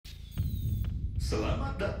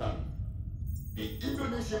Selamat datang di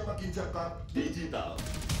Indonesia Makin Cakap Digital.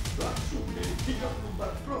 Langsung dari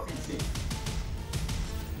 34 provinsi,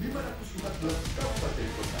 514 kabupaten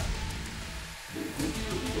kota. Diikuti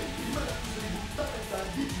lebih dari 500.000 talenta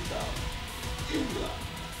digital. Inilah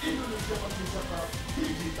Indonesia Makin Cakap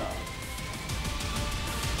Digital.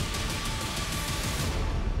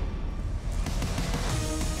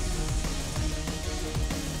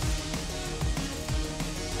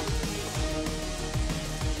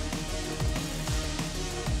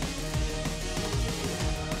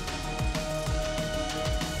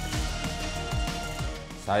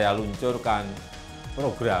 Saya luncurkan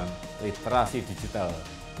program Literasi Digital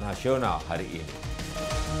Nasional hari ini.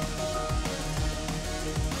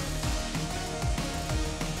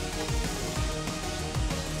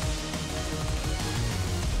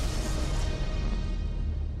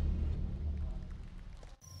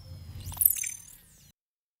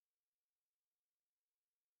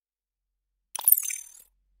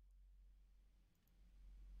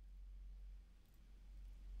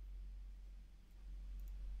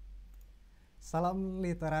 Salam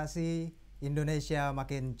literasi Indonesia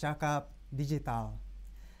Makin Cakap Digital.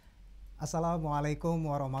 Assalamualaikum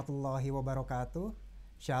warahmatullahi wabarakatuh.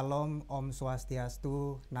 Shalom, Om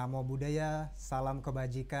Swastiastu, Namo Buddhaya, salam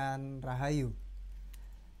kebajikan, Rahayu.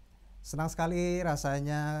 Senang sekali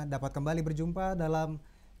rasanya dapat kembali berjumpa dalam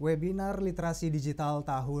webinar Literasi Digital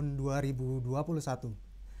tahun 2021.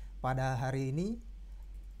 Pada hari ini,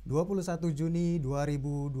 21 Juni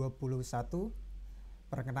 2021,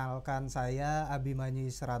 perkenalkan saya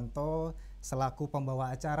Abimanyu Seranto selaku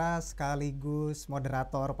pembawa acara sekaligus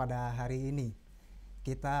moderator pada hari ini.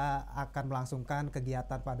 Kita akan melangsungkan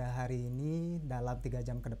kegiatan pada hari ini dalam 3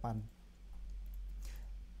 jam ke depan.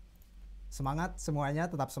 Semangat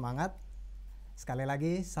semuanya, tetap semangat. Sekali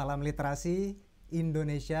lagi, salam literasi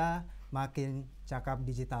Indonesia Makin Cakap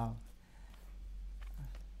Digital.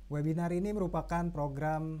 Webinar ini merupakan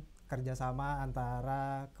program kerjasama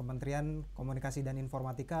antara Kementerian Komunikasi dan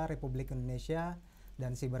Informatika Republik Indonesia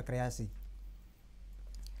dan Siberkreasi.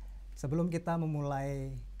 Sebelum kita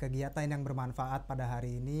memulai kegiatan yang bermanfaat pada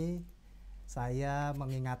hari ini, saya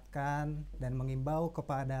mengingatkan dan mengimbau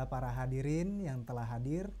kepada para hadirin yang telah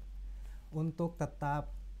hadir untuk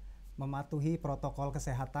tetap mematuhi protokol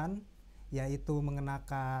kesehatan, yaitu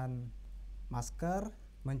mengenakan masker,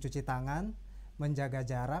 mencuci tangan, menjaga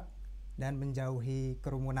jarak, dan menjauhi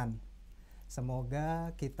kerumunan.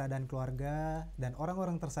 Semoga kita dan keluarga dan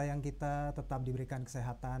orang-orang tersayang kita tetap diberikan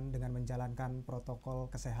kesehatan dengan menjalankan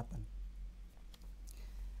protokol kesehatan.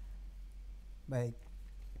 Baik,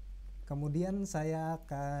 kemudian saya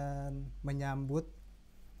akan menyambut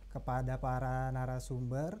kepada para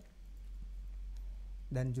narasumber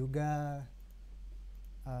dan juga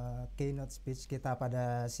keynote speech kita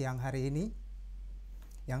pada siang hari ini.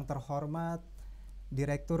 Yang terhormat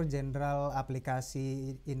Direktur Jenderal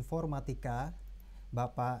Aplikasi Informatika,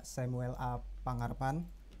 Bapak Samuel A. Pangarpan.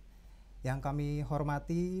 Yang kami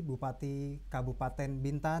hormati Bupati Kabupaten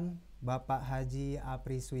Bintan, Bapak Haji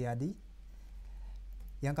Apri Suyadi.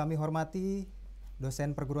 Yang kami hormati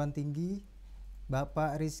Dosen Perguruan Tinggi,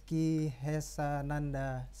 Bapak Rizky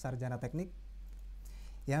Hesananda, Sarjana Teknik.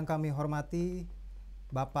 Yang kami hormati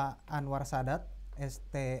Bapak Anwar Sadat,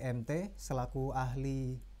 STMT, selaku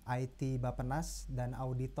Ahli IT Bappenas dan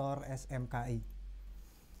Auditor SMKI.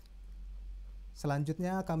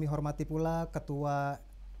 Selanjutnya kami hormati pula Ketua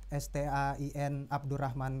STAIN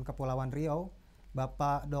Abdurrahman Kepulauan Riau,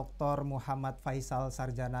 Bapak Dr. Muhammad Faisal,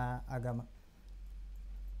 Sarjana Agama.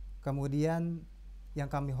 Kemudian yang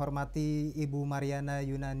kami hormati Ibu Mariana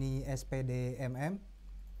Yunani SPD MM,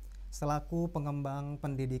 selaku Pengembang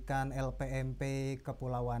Pendidikan LPMP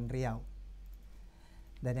Kepulauan Riau.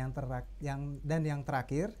 Dan yang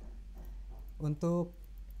terakhir, untuk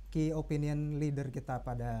key opinion leader kita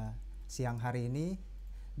pada siang hari ini,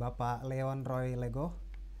 Bapak Leon Roy Legoh,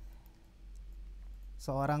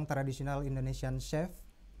 seorang traditional Indonesian chef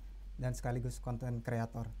dan sekaligus content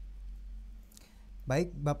creator.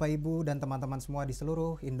 Baik, Bapak Ibu dan teman-teman semua di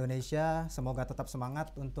seluruh Indonesia, semoga tetap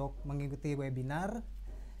semangat untuk mengikuti webinar.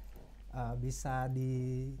 Bisa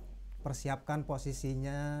dipersiapkan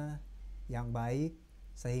posisinya yang baik,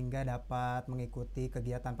 sehingga dapat mengikuti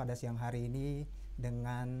kegiatan pada siang hari ini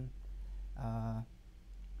dengan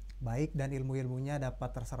baik dan ilmu-ilmunya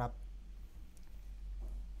dapat terserap.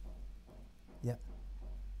 Ya.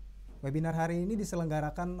 Webinar hari ini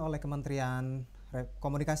diselenggarakan oleh Kementerian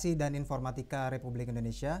Komunikasi dan Informatika Republik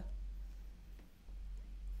Indonesia.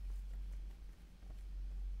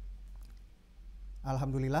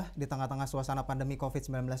 Alhamdulillah, di tengah-tengah suasana pandemi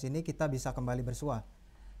COVID-19 ini kita bisa kembali bersua.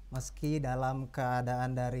 Meski dalam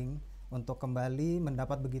keadaan daring untuk kembali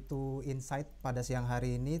mendapat begitu insight pada siang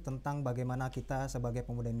hari ini tentang bagaimana kita sebagai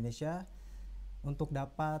pemuda Indonesia untuk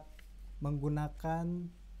dapat menggunakan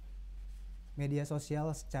media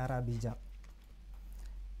sosial secara bijak.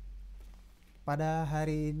 Pada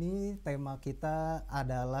hari ini tema kita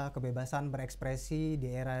adalah kebebasan berekspresi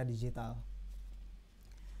di era digital.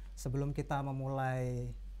 Sebelum kita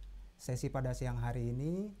memulai sesi pada siang hari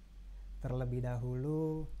ini, terlebih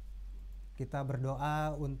dahulu kita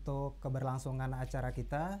berdoa untuk keberlangsungan acara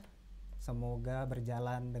kita. Semoga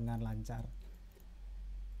berjalan dengan lancar.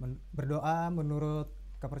 Berdoa menurut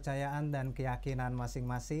kepercayaan dan keyakinan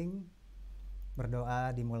masing-masing.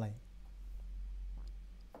 Berdoa dimulai.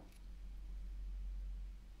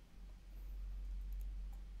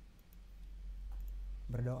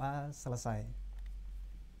 Berdoa selesai.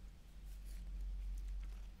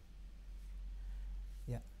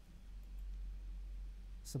 Ya.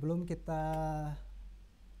 Sebelum kita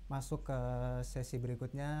masuk ke sesi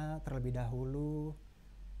berikutnya, terlebih dahulu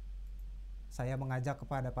saya mengajak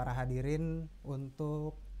kepada para hadirin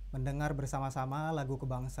untuk mendengar bersama-sama lagu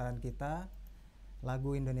kebangsaan kita,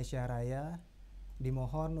 lagu Indonesia Raya.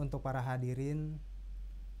 Dimohon untuk para hadirin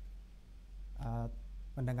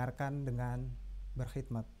mendengarkan dengan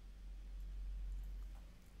berkhidmat.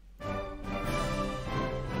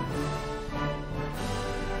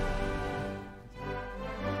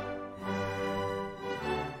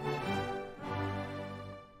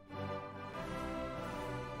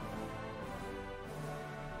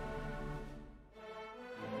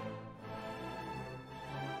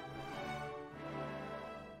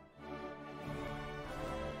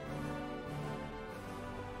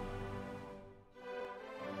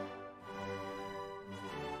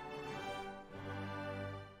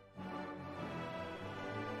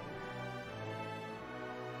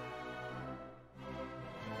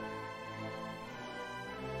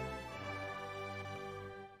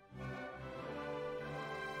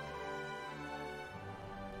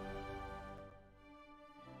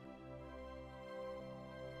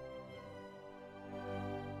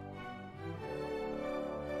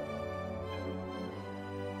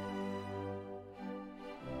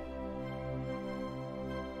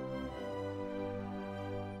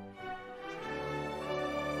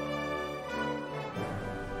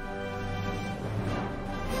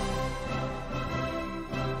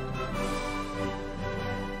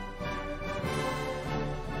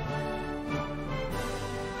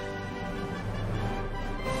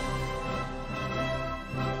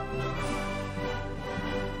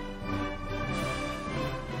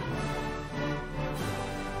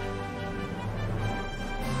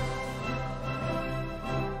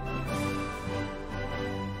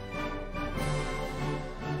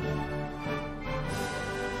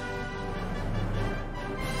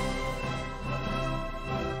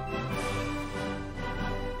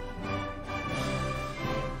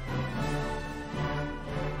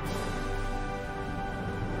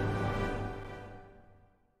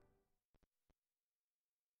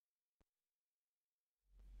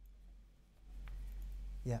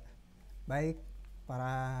 Ya, baik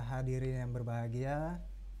para hadirin yang berbahagia.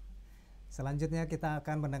 Selanjutnya kita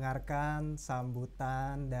akan mendengarkan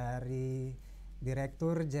sambutan dari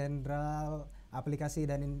Direktur Jenderal Aplikasi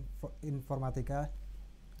dan Informatika,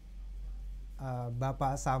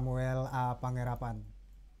 Bapak Samuel A. Pangerapan.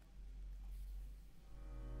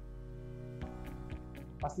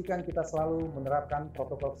 Pastikan kita selalu menerapkan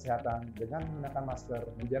protokol kesehatan dengan menggunakan masker,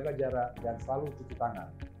 menjaga jarak, dan selalu cuci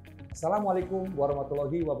tangan. Assalamualaikum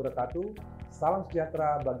warahmatullahi wabarakatuh. Salam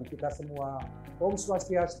sejahtera bagi kita semua. Om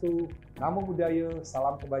Swastiastu, Namo Buddhaya,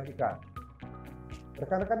 salam kebajikan.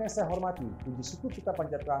 Rekan-rekan yang saya hormati, puji syukur kita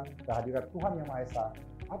panjatkan kehadirat Tuhan Yang Maha Esa.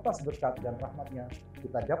 Atas berkat dan rahmat-Nya,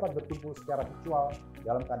 kita dapat berkumpul secara virtual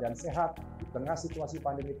dalam keadaan sehat di tengah situasi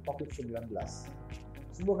pandemi COVID-19.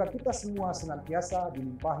 Semoga kita semua senantiasa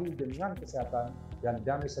dilimpahi dengan kesehatan dan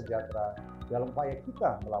damai sejahtera dalam upaya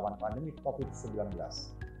kita melawan pandemi COVID-19.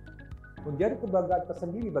 Menjadi kebanggaan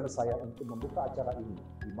tersendiri bagi saya untuk membuka acara ini,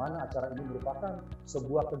 di mana acara ini merupakan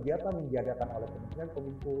sebuah kegiatan yang diadakan oleh Kementerian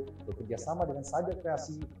Kominfo bekerjasama dengan Cyber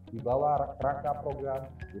Kreasi di bawah kerangka program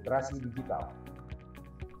Literasi Digital.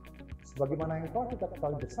 Sebagaimana yang telah kita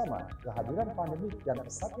ketahui bersama, kehadiran pandemi dan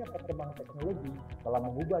pesatnya perkembangan teknologi telah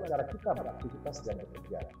mengubah cara kita beraktivitas dan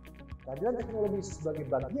bekerja. Kehadiran teknologi sebagai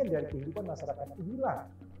bagian dari kehidupan masyarakat inilah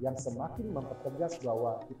yang semakin mempertegas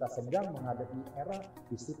bahwa kita sedang menghadapi era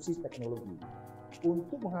disrupsi teknologi.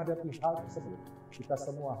 Untuk menghadapi hal tersebut, kita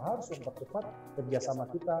semua harus mempercepat kerjasama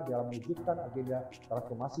kita dalam mewujudkan agenda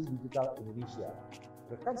transformasi digital Indonesia.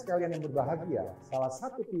 Rekan sekalian yang berbahagia, salah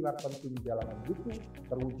satu pilar penting dalam mendukung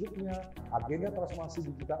terwujudnya agenda transformasi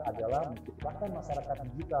digital adalah menciptakan masyarakat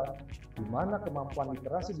digital di mana kemampuan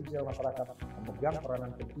literasi digital masyarakat memegang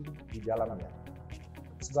peranan penting di dalamnya.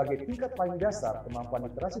 Sebagai tingkat paling dasar, kemampuan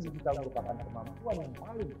literasi digital merupakan kemampuan yang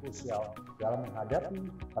paling krusial dalam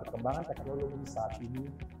menghadapi perkembangan teknologi saat ini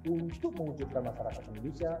untuk mewujudkan masyarakat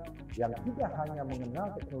Indonesia yang tidak hanya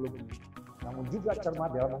mengenal teknologi, namun juga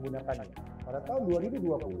cermat dalam menggunakannya. Pada tahun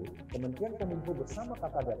 2020, Kementerian Kominfo bersama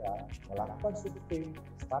Kata Data melakukan survei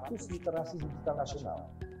status literasi digital nasional,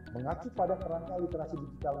 mengacu pada kerangka literasi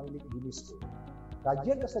digital milik UNESCO.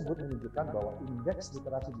 Kajian tersebut menunjukkan bahwa indeks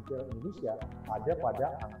literasi digital Indonesia ada pada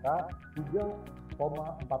angka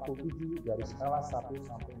 3,47 dari skala 1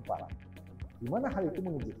 sampai 4. Di mana hal itu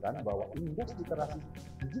menunjukkan bahwa indeks literasi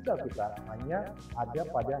digital kita hanya ada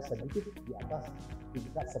pada sedikit di atas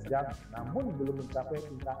tingkat sedang, namun belum mencapai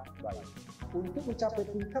tingkat baik. Untuk mencapai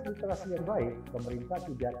tingkat literasi yang baik, pemerintah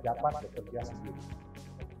tidak dapat bekerja sendiri.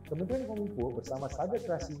 Kementerian Kominfo bersama Cyber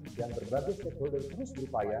Kreasi dan berbagai stakeholder terus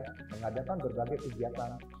berupaya mengadakan berbagai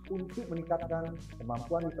kegiatan untuk meningkatkan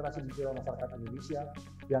kemampuan literasi digital masyarakat Indonesia,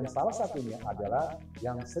 dan salah satunya adalah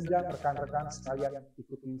yang sedang rekan-rekan sekalian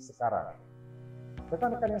ikuti sekarang.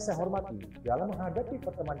 Rekan-rekan yang saya hormati, dalam menghadapi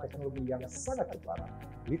perkembangan teknologi yang sangat cepat,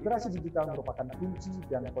 literasi digital merupakan kunci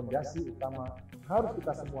dan fondasi utama harus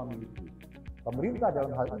kita semua miliki. Pemerintah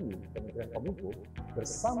dalam hal ini, Kementerian Kominfo,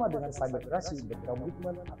 bersama dengan Cyber Kreasi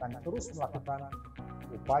berkomitmen akan terus melakukan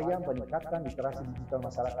upaya meningkatkan literasi digital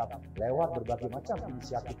masyarakat lewat berbagai macam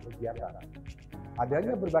inisiatif kegiatan.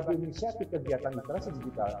 Adanya berbagai inisiatif kegiatan literasi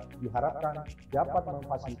digital diharapkan dapat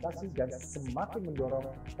memfasilitasi dan semakin mendorong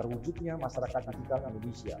terwujudnya masyarakat digital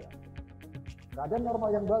Indonesia. Keadaan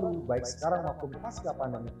normal yang baru, baik sekarang maupun pasca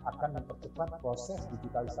pandemi, akan mempercepat proses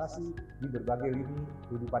digitalisasi di berbagai lini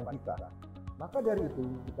kehidupan kita. Maka dari itu,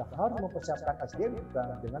 kita harus mempersiapkan SDM kita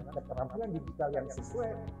dengan keterampilan digital yang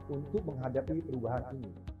sesuai untuk menghadapi perubahan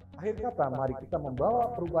ini. Akhir kata, mari kita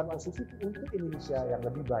membawa perubahan positif untuk Indonesia yang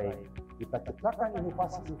lebih baik. Kita ciptakan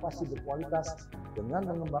inovasi-inovasi berkualitas dengan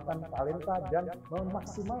mengembangkan talenta dan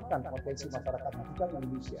memaksimalkan potensi masyarakat digital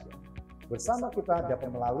Indonesia. Bersama kita dapat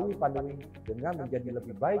melalui pandemi dengan menjadi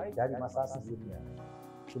lebih baik dari masa sebelumnya.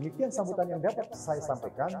 Demikian sambutan yang dapat saya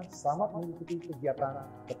sampaikan. Selamat mengikuti kegiatan,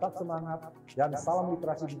 tetap semangat, dan salam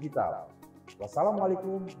literasi digital.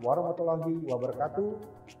 Wassalamualaikum warahmatullahi wabarakatuh.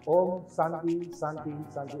 Om Santi Santi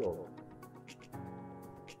Santi Om.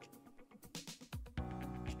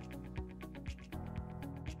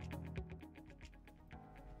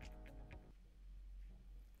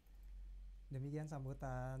 Demikian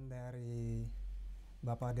sambutan dari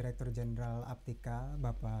Bapak Direktur Jenderal Aptika,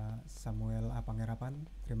 Bapak Samuel A. Panggerapan.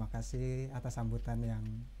 Terima kasih atas sambutan yang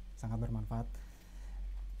sangat bermanfaat.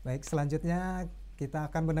 Baik, selanjutnya kita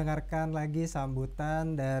akan mendengarkan lagi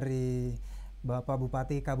sambutan dari Bapak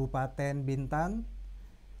Bupati Kabupaten Bintan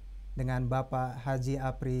dengan Bapak Haji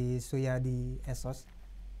Apri Suyadi Esos.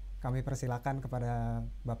 Kami persilakan kepada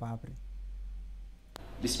Bapak Apri.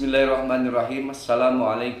 Bismillahirrahmanirrahim.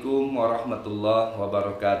 Assalamualaikum warahmatullahi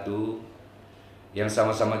wabarakatuh. Yang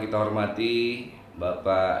sama-sama kita hormati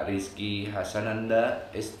Bapak Rizky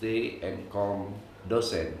Hasananda, ST, MKom,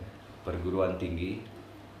 dosen perguruan tinggi.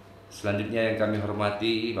 Selanjutnya yang kami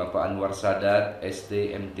hormati Bapak Anwar Sadat,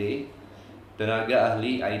 ST, MT, tenaga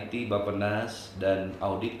ahli IT Bappenas dan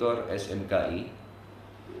auditor SMKI.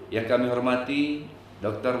 Yang kami hormati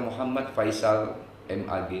Dr. Muhammad Faisal,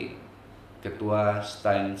 MAG, Ketua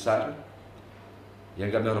Steinsar.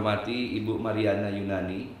 Yang kami hormati Ibu Mariana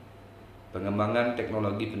Yunani, Pengembangan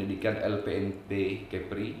Teknologi Pendidikan LPMP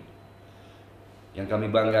Kepri. Yang kami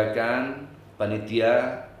banggakan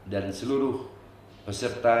panitia dan seluruh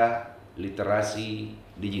peserta literasi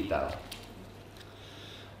digital.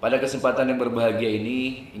 Pada kesempatan yang berbahagia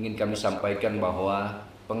ini ingin kami sampaikan bahwa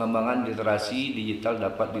pengembangan literasi digital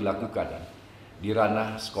dapat dilakukan di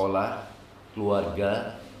ranah sekolah,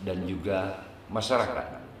 keluarga, dan juga masyarakat.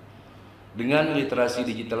 Dengan literasi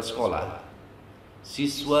digital sekolah,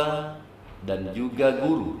 siswa dan juga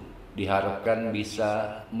guru diharapkan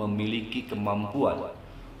bisa memiliki kemampuan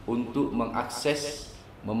untuk mengakses,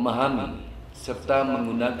 memahami, serta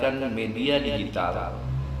menggunakan media digital,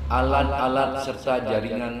 alat-alat serta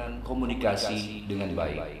jaringan komunikasi dengan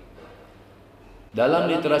baik. Dalam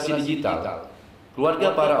literasi digital,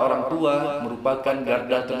 keluarga para orang tua merupakan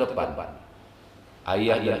garda terdepan.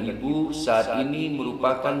 Ayah dan ibu saat ini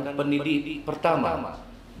merupakan pendidik pertama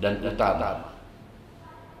dan utama.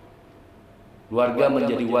 Keluarga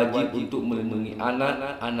menjadi wajib untuk melindungi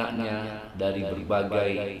anak-anaknya dari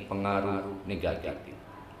berbagai pengaruh negatif.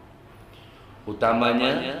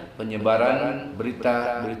 utamanya penyebaran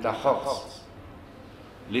berita-berita hoax.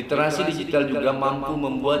 Literasi digital juga mampu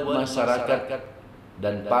membuat masyarakat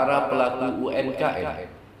dan para pelaku UMKM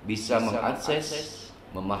bisa mengakses,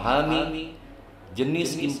 memahami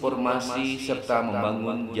jenis informasi serta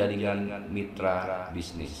membangun jaringan mitra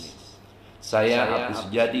bisnis. Saya, Abdul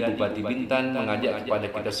Sujadi, Bupati Bintan, mengajak kepada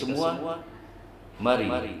kita semua, mari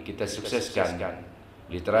kita sukseskan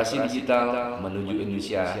literasi digital menuju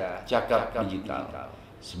Indonesia Cakap digital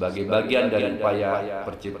sebagai bagian dari upaya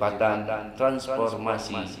percepatan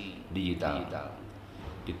transformasi digital.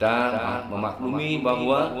 Kita memaklumi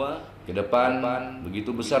bahwa ke depan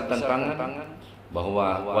begitu besar tantangan,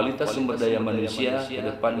 bahwa kualitas sumber daya manusia ke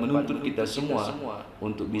depan menuntut kita semua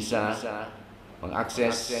untuk bisa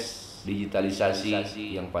mengakses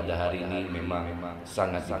digitalisasi yang pada hari ini memang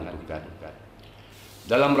sangat dibutuhkan.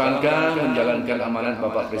 Dalam rangka menjalankan amanat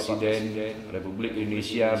Bapak Presiden Republik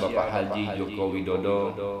Indonesia Bapak Haji Joko Widodo,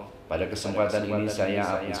 pada kesempatan ini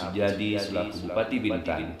saya Abdul Sujadi selaku Bupati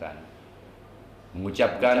Bintan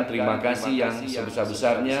mengucapkan terima kasih yang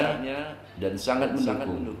sebesar-besarnya dan sangat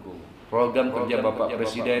mendukung program kerja Bapak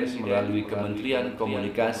Presiden melalui Kementerian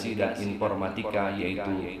Komunikasi dan Informatika,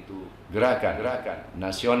 yaitu Gerakan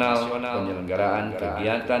Nasional Penyelenggaraan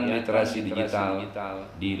Kegiatan Literasi Digital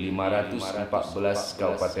di 514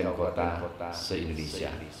 kabupaten kota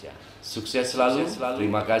se-Indonesia. Sukses selalu,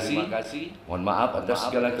 terima kasih. Mohon maaf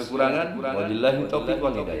atas segala kekurangan. Wabillahi taufiq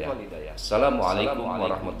wal hidayah. Assalamualaikum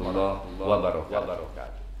warahmatullahi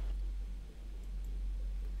wabarakatuh.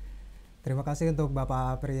 Terima kasih untuk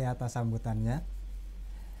Bapak Apri atas sambutannya.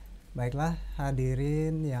 Baiklah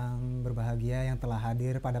hadirin yang berbahagia yang telah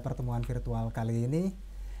hadir pada pertemuan virtual kali ini.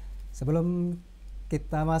 Sebelum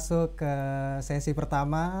kita masuk ke sesi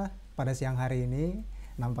pertama pada siang hari ini,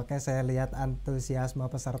 nampaknya saya lihat antusiasme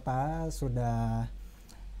peserta sudah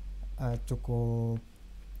cukup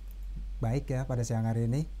baik ya pada siang hari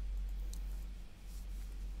ini.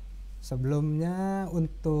 Sebelumnya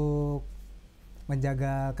untuk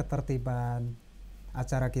menjaga ketertiban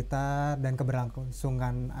acara kita dan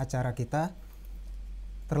keberlangsungan acara kita,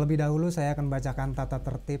 terlebih dahulu saya akan bacakan tata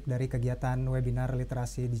tertib dari kegiatan webinar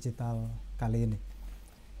literasi digital kali ini.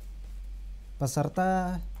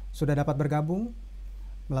 Peserta sudah dapat bergabung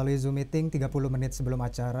melalui Zoom meeting 30 menit sebelum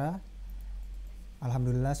acara.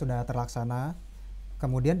 Alhamdulillah sudah terlaksana.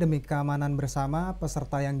 Kemudian demi keamanan bersama,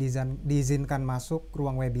 peserta yang diizinkan masuk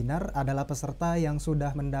ruang webinar adalah peserta yang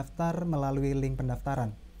sudah mendaftar melalui link pendaftaran.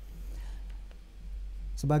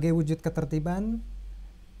 Sebagai wujud ketertiban,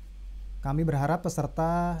 kami berharap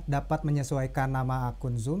peserta dapat menyesuaikan nama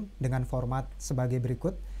akun Zoom dengan format sebagai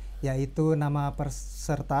berikut, yaitu nama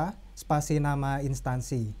peserta spasi nama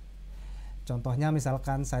instansi. Contohnya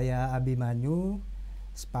misalkan saya Abimanyu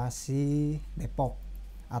spasi Depok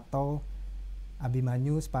atau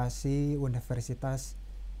Abimanyu spasi Universitas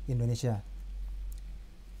Indonesia.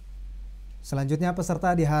 Selanjutnya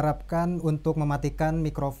peserta diharapkan untuk mematikan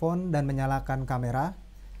mikrofon dan menyalakan kamera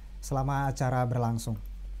selama acara berlangsung.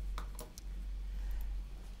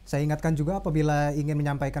 Saya ingatkan juga apabila ingin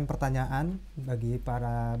menyampaikan pertanyaan bagi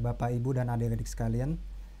para Bapak, Ibu, dan adik-adik sekalian,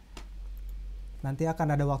 nanti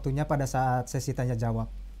akan ada waktunya pada saat sesi tanya jawab.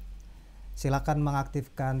 Silakan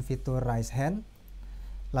mengaktifkan fitur raise hand.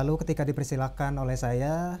 Lalu ketika dipersilakan oleh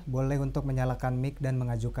saya, boleh untuk menyalakan mic dan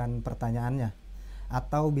mengajukan pertanyaannya.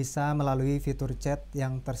 Atau bisa melalui fitur chat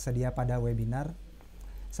yang tersedia pada webinar.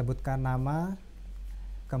 Sebutkan nama,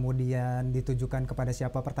 kemudian ditujukan kepada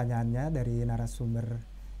siapa pertanyaannya dari narasumber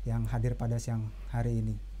yang hadir pada siang hari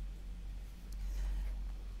ini.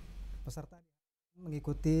 Peserta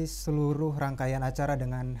mengikuti seluruh rangkaian acara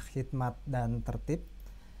dengan khidmat dan tertib.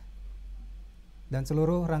 Dan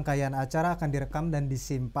seluruh rangkaian acara akan direkam dan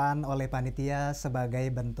disimpan oleh panitia sebagai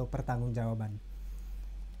bentuk pertanggungjawaban.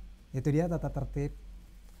 Itu dia tata tertib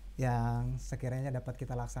yang sekiranya dapat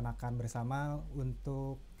kita laksanakan bersama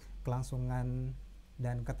untuk kelangsungan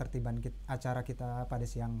dan ketertiban acara kita pada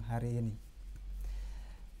siang hari ini.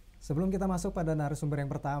 Sebelum kita masuk pada narasumber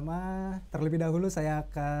yang pertama, terlebih dahulu saya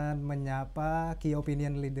akan menyapa key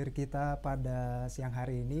opinion leader kita pada siang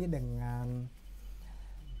hari ini dengan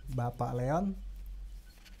Bapak Leon.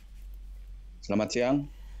 Selamat siang.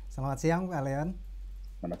 Selamat siang Pak Leon.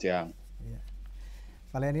 Selamat siang. Ya.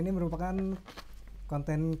 Pak Leon ini merupakan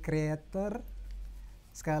content creator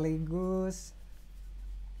sekaligus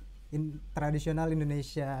tradisional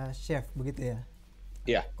Indonesia chef, begitu ya?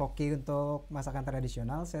 Iya. Koki untuk masakan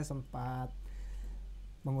tradisional. Saya sempat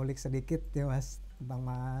mengulik sedikit ya Mas tentang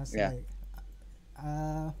Mas. Ya.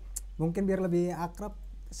 Mungkin biar lebih akrab,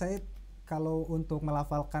 saya kalau untuk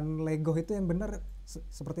melafalkan Lego itu yang benar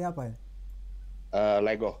seperti apa ya?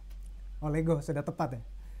 Lego. Oh, Lego sudah tepat ya?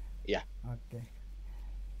 Iya. Oke.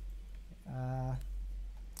 Eh,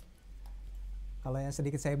 Kalau yang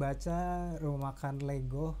sedikit saya baca, rumah makan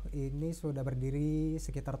Lego ini sudah berdiri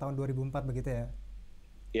sekitar tahun 2004 begitu ya?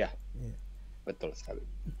 Iya, Iya. betul sekali.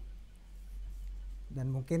 Dan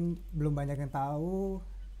mungkin belum banyak yang tahu,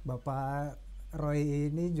 Bapak Roy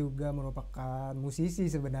ini juga merupakan musisi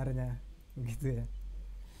sebenarnya, begitu ya?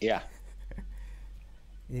 Iya,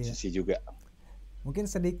 Iya. sisi juga. Mungkin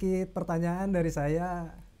sedikit pertanyaan dari saya.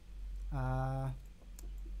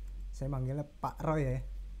 Saya manggilnya Pak Roy ya?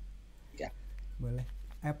 Iya. Boleh.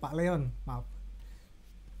 Pak Leon, maaf.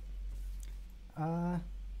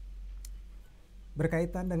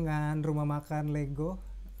 Berkaitan dengan rumah makan Lego,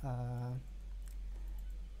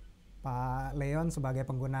 Pak Leon sebagai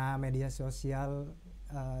pengguna media sosial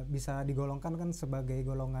bisa digolongkan kan sebagai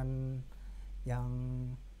golongan yang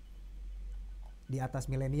di atas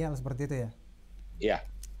milenial seperti itu ya? Iya.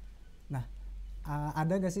 Nah,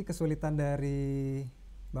 ada gak sih kesulitan dari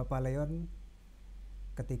Bapak Leon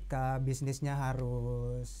ketika bisnisnya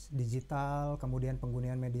harus digital, kemudian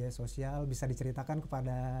penggunaan media sosial, bisa diceritakan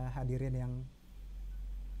kepada hadirin yang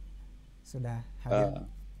sudah hadir?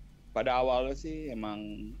 Pada awalnya sih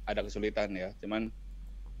emang ada kesulitan ya, cuman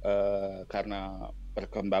karena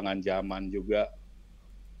perkembangan zaman juga,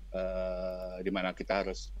 di mana kita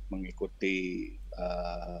harus mengikuti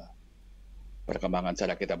perkembangan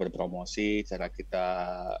cara kita berpromosi, cara kita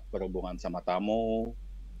berhubungan sama tamu,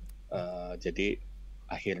 jadi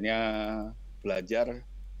akhirnya belajar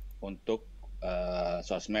untuk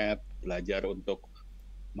sosmed, belajar untuk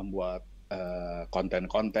membuat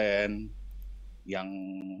konten-konten yang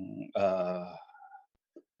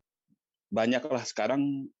banyaklah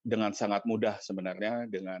sekarang dengan sangat mudah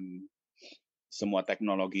sebenarnya dengan semua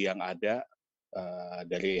teknologi yang ada,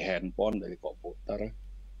 dari handphone, dari komputer,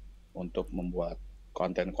 untuk membuat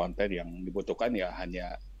konten-konten yang dibutuhkan ya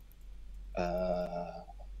hanya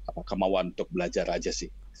kemauan untuk belajar aja sih,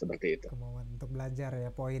 seperti itu. Kemauan untuk belajar ya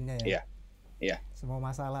poinnya ya? Iya, iya. Semua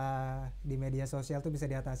masalah di media sosial tuh bisa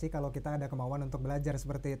diatasi kalau kita ada kemauan untuk belajar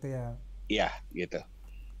seperti itu ya? Iya, gitu.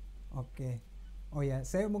 Oke. Oh ya,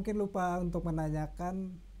 saya mungkin lupa untuk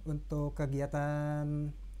menanyakan untuk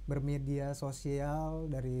kegiatan bermedia sosial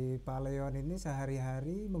dari Pak Leon ini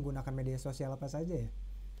sehari-hari menggunakan media sosial apa saja ya?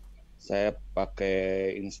 Saya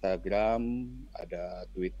pakai Instagram, ada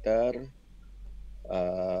Twitter,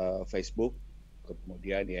 Facebook,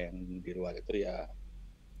 kemudian yang di luar itu ya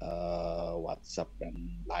WhatsApp dan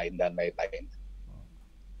lain-lain.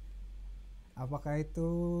 Apakah itu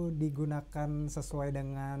digunakan sesuai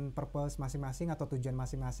dengan purpose masing-masing atau tujuan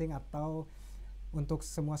masing-masing, atau untuk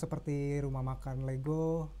semua seperti rumah makan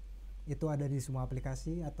Lego itu ada di semua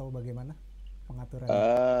aplikasi, atau bagaimana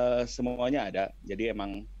pengaturannya? Semuanya ada. Jadi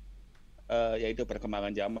emang yaitu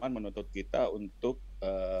perkembangan zaman menuntut kita untuk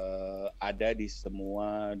ada di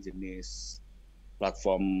semua jenis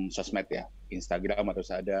platform sosmed ya. Instagram harus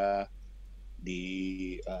ada,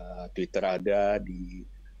 di Twitter ada, di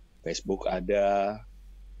Facebook ada,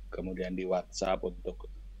 kemudian di WhatsApp untuk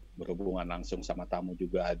berhubungan langsung sama tamu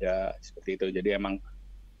juga ada, seperti itu. Jadi emang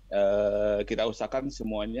kita usahakan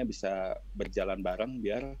semuanya bisa berjalan bareng,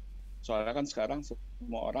 biar soalnya kan sekarang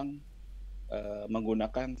semua orang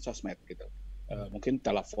menggunakan sosmed gitu. Mungkin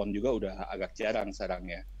telepon juga udah agak jarang sekarang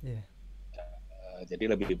ya. Iya. Jadi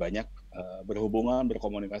lebih banyak berhubungan,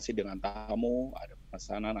 berkomunikasi dengan tamu, ada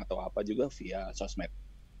pesanan atau apa juga via sosmed.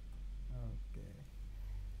 Oke,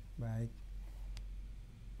 baik.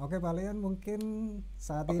 Oke Pak Leon, mungkin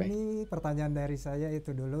saat Oke. ini pertanyaan dari saya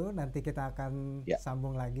itu dulu. Nanti kita akan Ya.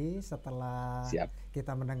 sambung lagi setelah Siap.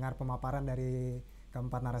 kita mendengar pemaparan dari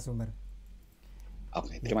keempat narasumber.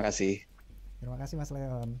 Oke, terima kasih. Terima kasih Mas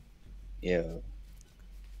Leon. Yo.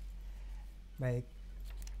 Baik,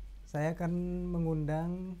 saya akan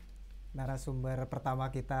mengundang narasumber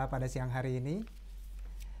pertama kita pada siang hari ini,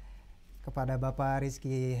 kepada Bapak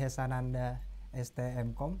Rizky Hesananda,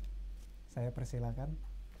 STMkom. Saya persilakan.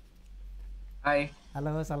 Hai,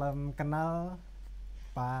 Halo, salam kenal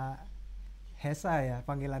Pak Hesa ya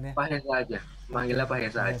panggilannya? Pak Hesa aja. Manggilnya Pak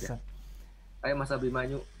Hesa Pak aja. Hesa. Hai Mas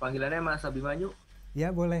Abimanyu. Panggilannya Mas Abimanyu.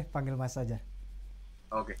 Ya boleh panggil Mas saja.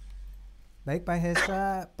 Oke. Baik Pak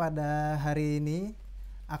Hesa, pada hari ini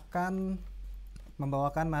akan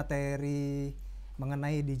membawakan materi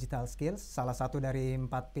mengenai digital skills, salah satu dari 4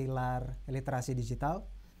 pilar literasi digital,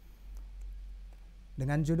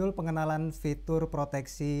 dengan judul pengenalan fitur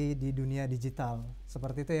proteksi di dunia digital.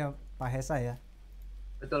 Seperti itu ya Pak Hesa ya?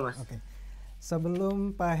 Betul Mas. Oke.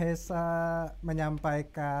 Sebelum Pak Hesa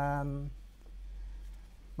menyampaikan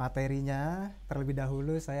materinya, terlebih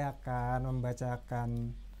dahulu saya akan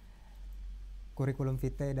membacakan kurikulum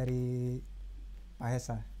vitae dari Pak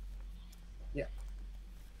Hesa. Ya.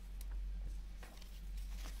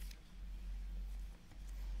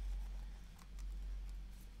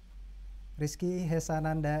 Rizky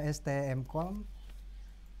Hesananda STMkom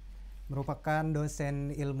merupakan dosen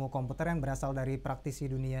ilmu komputer yang berasal dari praktisi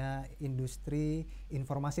dunia industri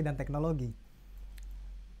informasi dan teknologi.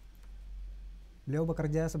 Beliau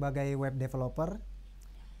bekerja sebagai web developer,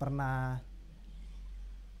 pernah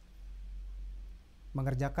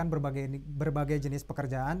mengerjakan berbagai jenis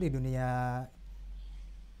pekerjaan di dunia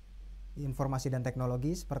informasi dan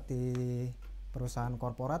teknologi seperti perusahaan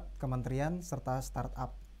korporat, kementerian, serta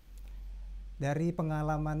startup. Dari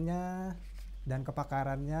pengalamannya dan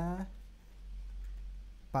kepakarannya,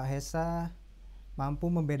 Pak Hesa mampu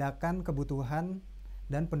membedakan kebutuhan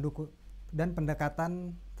dan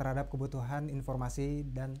pendekatan terhadap kebutuhan informasi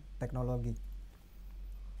dan teknologi.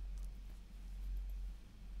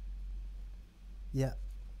 Ya,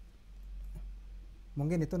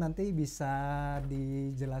 mungkin itu nanti bisa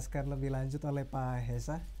dijelaskan lebih lanjut oleh Pak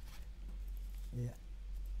Hesa. Ya.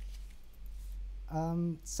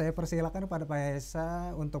 Saya persilakan kepada Pak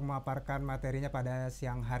Hesa untuk memaparkan materinya pada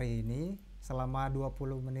siang hari ini selama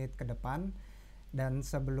 20 menit ke depan. Dan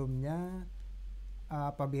sebelumnya,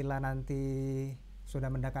 apabila nanti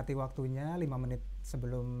sudah mendekati waktunya 5 menit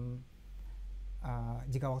sebelum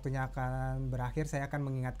jika waktunya akan berakhir, saya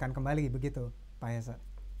akan mengingatkan kembali, begitu Pak Hesa?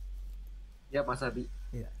 Ya, Mas Abi.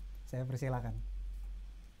 Iya, saya persilakan.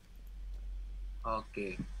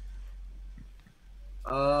 Oke.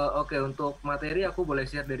 Oke, untuk materi aku boleh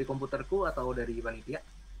share dari komputerku atau dari panitia?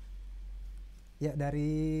 Ya,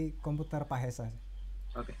 dari komputer Pak Hesa.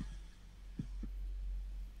 Oke.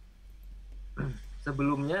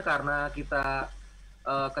 Sebelumnya karena kita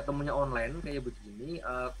ketemunya online kayak begini,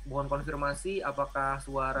 mohon konfirmasi apakah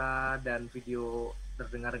suara dan video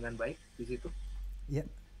terdengar dengan baik di situ? Ya,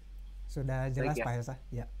 sudah jelas Baik, ya? Pak Hesa.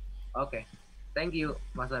 Ya. Oke, thank you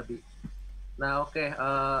Mas Abi. Nah, oke,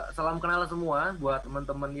 salam kenal semua buat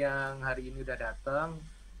teman-teman yang hari ini udah datang.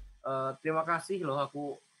 Terima kasih loh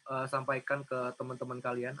aku sampaikan ke teman-teman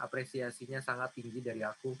kalian, apresiasinya sangat tinggi dari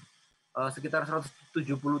aku. Sekitar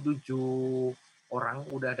 177 orang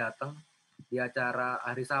udah datang di acara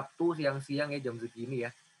hari Sabtu siang-siang ya, jam segini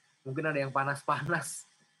ya. Mungkin ada yang panas-panas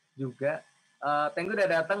juga. Thank you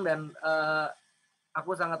udah datang, dan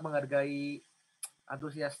aku sangat menghargai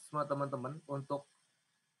antusiasme teman-teman. Untuk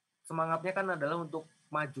semangatnya kan adalah untuk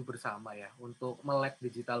maju bersama ya, untuk melek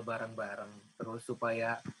digital bareng-bareng, terus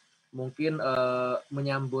supaya mungkin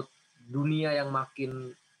menyambut dunia yang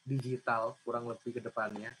makin digital kurang lebih ke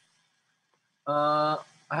depannya.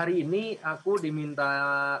 Hari ini aku diminta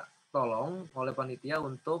tolong oleh panitia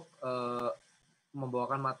untuk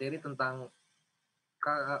membawakan materi tentang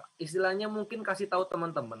istilahnya mungkin kasih tahu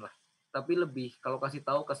teman-teman lah, tapi lebih kalau kasih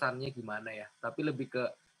tahu kesannya gimana ya, tapi lebih ke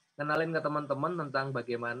kenalin ke teman-teman tentang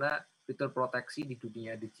bagaimana fitur proteksi di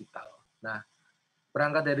dunia digital. Nah,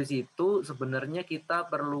 berangkat dari situ sebenarnya kita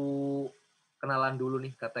perlu kenalan dulu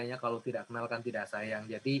nih, katanya kalau tidak kenal kan tidak sayang.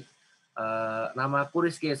 Jadi nama aku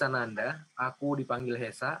Rizky Hesananda, aku dipanggil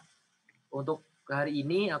Hesa. Untuk hari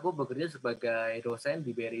ini aku bekerja sebagai dosen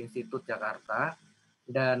di BRI Institute Jakarta,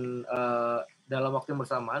 dan dalam waktu yang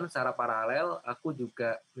bersamaan secara paralel aku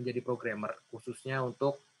juga menjadi programmer khususnya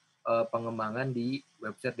untuk pengembangan di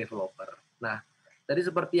website developer. Nah, tadi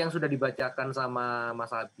seperti yang sudah dibacakan sama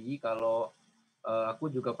Mas Abi, kalau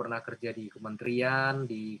aku juga pernah kerja di kementerian,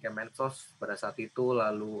 di Kemensos pada saat itu,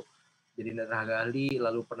 lalu jadi tenaga ahli,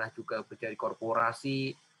 lalu pernah juga bekerja di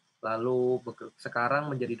korporasi, lalu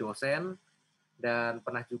sekarang menjadi dosen, dan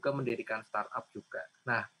pernah juga mendirikan startup juga.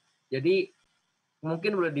 Nah, jadi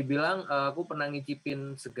mungkin boleh dibilang aku pernah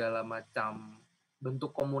ngicipin segala macam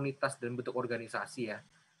bentuk komunitas dan bentuk organisasi ya.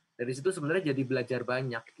 Dari situ sebenarnya jadi belajar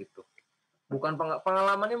banyak gitu. Bukan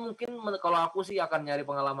pengalamannya mungkin kalau aku sih akan nyari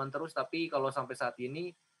pengalaman terus, tapi kalau sampai saat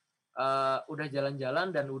ini udah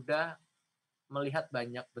jalan-jalan dan udah melihat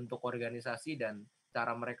banyak bentuk organisasi dan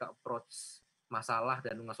cara mereka approach masalah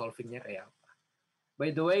dan nge-solvingnya kayak apa.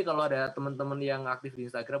 By the way, kalau ada teman-teman yang aktif di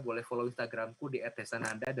Instagram, boleh follow Instagramku di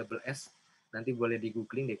 @hesananda _s. Nanti boleh di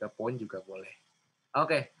googling, di Kepulauan juga boleh.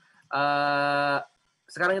 Oke,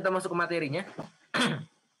 sekarang kita masuk ke materinya.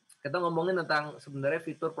 Kita ngomongin tentang sebenarnya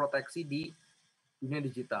fitur proteksi di dunia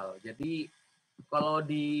digital. Jadi kalau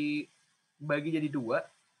dibagi jadi dua,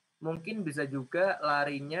 mungkin bisa juga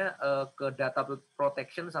larinya ke data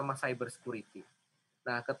protection sama cyber security.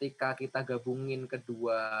 Nah, ketika kita gabungin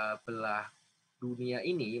kedua belah dunia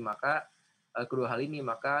ini, maka kedua hal ini,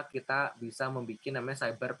 maka kita bisa membuat namanya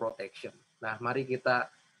cyber protection. Nah, mari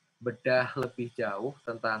kita bedah lebih jauh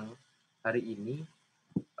tentang hari ini.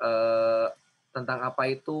 tentang apa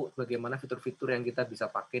itu, bagaimana fitur-fitur yang kita bisa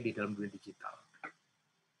pakai di dalam dunia digital.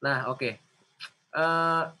 Nah, oke.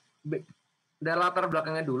 Dari latar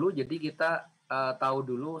belakangnya dulu, jadi kita tahu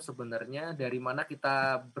dulu sebenarnya dari mana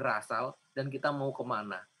kita berasal dan kita mau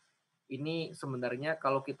kemana. Ini sebenarnya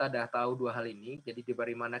kalau kita udah tahu dua hal ini, jadi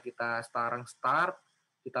dari mana kita sekarang start,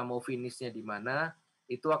 kita mau finishnya di mana,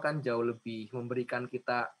 itu akan jauh lebih memberikan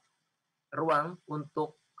kita ruang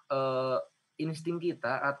untuk insting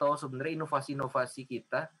kita atau sebenarnya inovasi-inovasi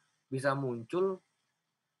kita bisa muncul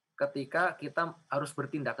ketika kita harus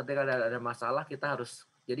bertindak, ketika ada masalah kita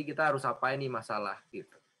harus apa ini masalah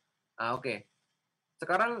gitu. Nah, oke.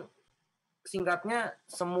 Sekarang singkatnya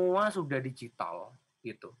semua sudah digital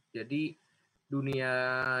gitu. Jadi dunia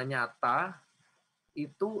nyata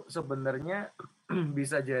itu sebenarnya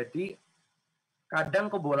bisa jadi kadang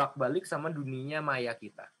kebolak-balik sama dunia maya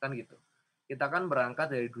kita, kan gitu. Kita kan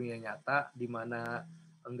berangkat dari dunia nyata di mana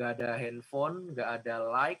nggak ada handphone, nggak ada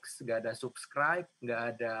likes, nggak ada subscribe, nggak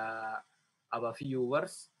ada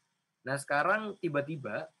viewers. Nah sekarang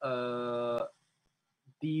tiba-tiba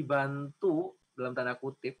dibantu dalam tanda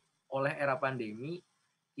kutip oleh era pandemi,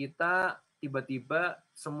 kita tiba-tiba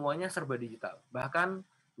semuanya serba digital. Bahkan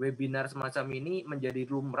webinar semacam ini menjadi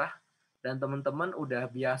lumrah dan teman-teman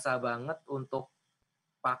udah biasa banget untuk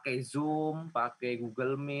pakai Zoom, pakai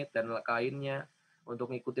Google Meet, dan lainnya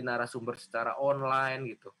untuk ngikutin narasumber secara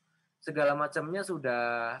online gitu. Segala macamnya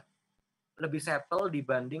sudah lebih settle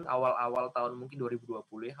dibanding awal-awal tahun mungkin 2020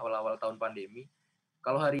 ya, awal-awal tahun pandemi.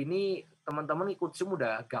 Kalau hari ini teman-teman ikut Zoom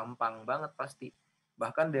udah gampang banget pasti.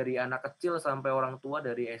 Bahkan dari anak kecil sampai orang tua,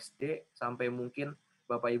 dari SD sampai mungkin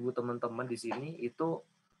Bapak Ibu teman-teman di sini itu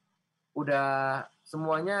udah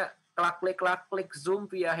semuanya klik Zoom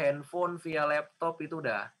via handphone, via laptop itu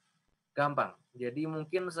udah gampang. Jadi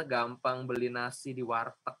mungkin segampang beli nasi di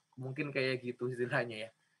warteg, mungkin kayak gitu istilahnya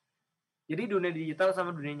ya. Jadi dunia digital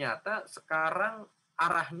sama dunia nyata sekarang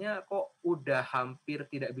arahnya kok udah hampir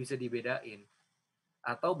tidak bisa dibedain.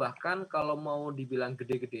 Atau bahkan kalau mau dibilang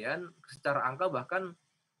gede-gedean, secara angka bahkan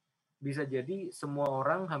bisa jadi semua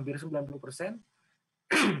orang hampir 90%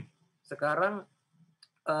 sekarang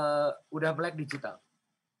udah melek digital.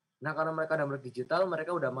 Nah, karena mereka udah melek digital,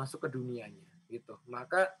 mereka udah masuk ke dunianya gitu.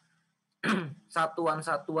 Maka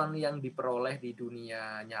satuan-satuan yang diperoleh di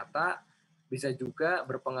dunia nyata bisa juga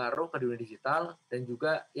berpengaruh ke dunia digital, dan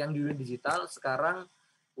juga yang di dunia digital sekarang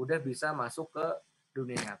udah bisa masuk ke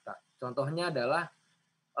dunia nyata. Contohnya adalah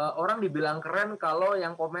orang dibilang keren kalau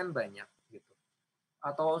yang komen banyak gitu.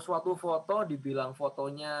 Atau suatu foto dibilang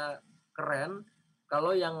fotonya keren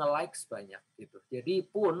kalau yang nge-likes banyak gitu. Jadi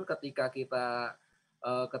pun ketika kita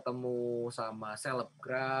ketemu sama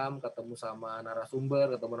selebgram, ketemu sama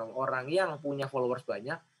narasumber, ketemu sama orang yang punya followers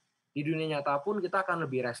banyak, di dunia nyata pun kita akan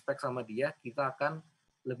lebih respect sama dia, kita akan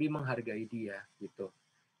lebih menghargai dia gitu.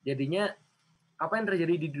 Jadinya apa yang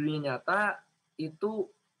terjadi di dunia nyata itu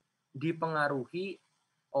dipengaruhi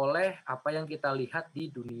oleh apa yang kita lihat di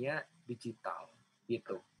dunia digital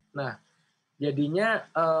gitu. Nah, jadinya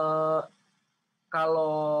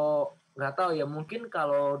kalau nggak tahu ya, mungkin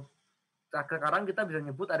kalau sekarang kita bisa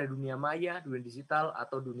nyebut ada dunia maya, dunia digital,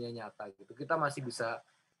 atau dunia nyata gitu. Kita masih bisa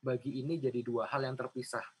bagi ini jadi dua hal yang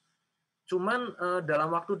terpisah. Cuman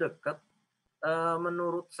dalam waktu dekat,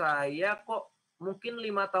 menurut saya kok mungkin 5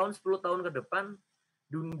 tahun, 10 tahun ke depan,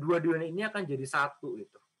 dua dunia ini akan jadi satu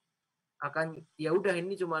gitu. Akan ya udah,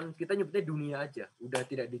 ini cuman kita nyebutnya dunia aja, udah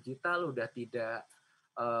tidak digital, udah tidak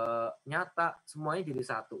nyata, semuanya jadi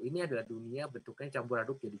satu. Ini adalah dunia, bentuknya campur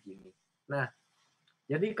aduk jadi gini. Nah,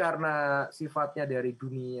 jadi karena sifatnya dari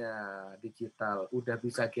dunia digital udah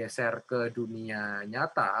bisa geser ke dunia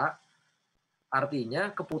nyata,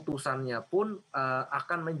 artinya keputusannya pun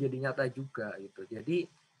akan menjadi nyata juga gitu. Jadi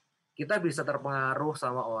kita bisa terpengaruh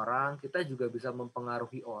sama orang, kita juga bisa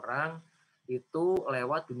mempengaruhi orang itu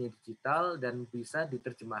lewat dunia digital, dan bisa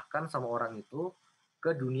diterjemahkan sama orang itu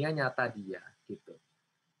ke dunia nyata dia gitu.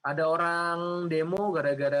 Ada orang demo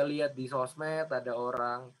gara-gara lihat di sosmed, ada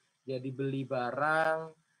orang jadi beli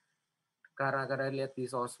barang gara-gara lihat di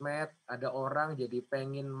sosmed, ada orang jadi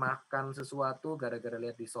pengen makan sesuatu gara-gara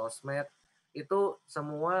lihat di sosmed. Itu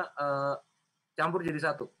semua campur jadi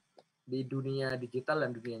satu di dunia digital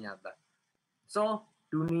dan dunia nyata. So,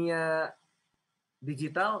 dunia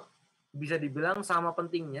digital bisa dibilang sama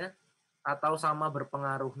pentingnya atau sama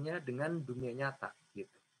berpengaruhnya dengan dunia nyata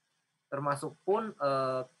gitu. Termasuk pun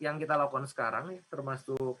yang kita lakukan sekarang,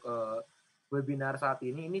 termasuk webinar saat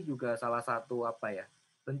ini juga salah satu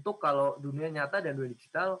bentuk kalau dunia nyata dan dunia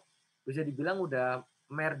digital bisa dibilang udah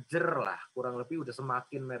merger lah, kurang lebih udah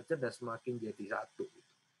semakin merger dan semakin jadi satu.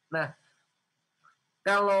 Nah,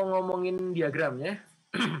 kalau ngomongin diagramnya,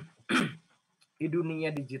 di dunia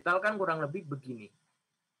digital kan kurang lebih begini.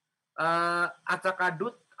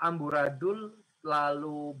 Acak-adut, amburadul,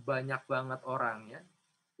 lalu banyak banget orangnya,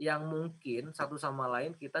 yang mungkin satu sama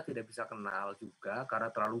lain kita tidak bisa kenal juga karena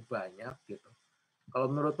terlalu banyak gitu. Kalau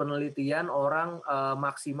menurut penelitian, orang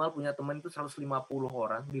maksimal punya teman itu 150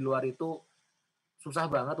 orang. Di luar itu susah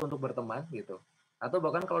banget untuk berteman gitu. Atau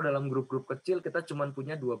bahkan kalau dalam grup-grup kecil kita cuma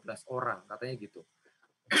punya 12 orang, katanya gitu.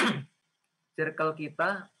 Circle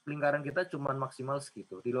kita, lingkaran kita cuma maksimal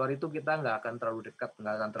segitu. Di luar itu kita nggak akan terlalu dekat,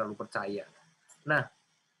 nggak akan terlalu percaya. Nah,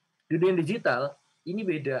 di dunia digital ini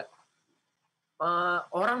beda.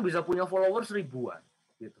 Orang bisa punya followers ribuan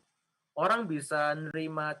gitu. Orang bisa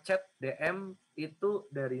nerima chat DM itu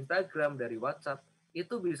dari Instagram, dari WhatsApp,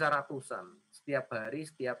 itu bisa ratusan setiap hari,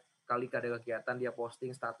 setiap kali ada kegiatan dia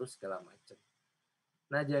posting status segala macam.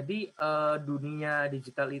 Nah, jadi dunia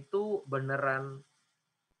digital itu beneran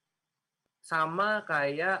sama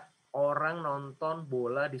kayak orang nonton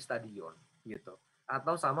bola di stadion gitu,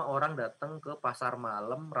 atau sama orang datang ke pasar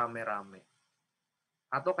malam rame-rame.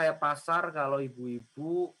 Atau kayak pasar kalau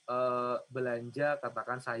ibu-ibu belanja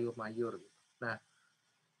katakan sayur mayur. Nah,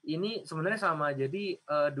 ini sebenarnya sama. Jadi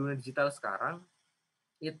dunia digital sekarang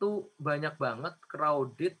itu banyak banget,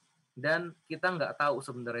 crowded, dan kita nggak tahu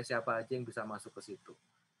sebenarnya siapa aja yang bisa masuk ke situ.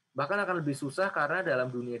 Bahkan akan lebih susah karena dalam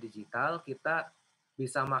dunia digital kita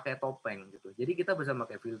bisa pakai topeng gitu. Jadi kita bisa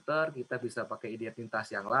pakai filter, kita bisa pakai identitas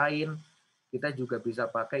yang lain, kita juga bisa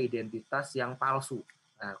pakai identitas yang palsu.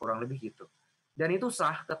 Nah, kurang lebih gitu. Dan itu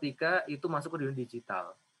sah ketika itu masuk ke dunia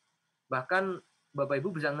digital. Bahkan Bapak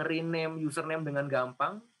Ibu bisa nge-rename username dengan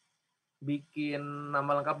gampang, bikin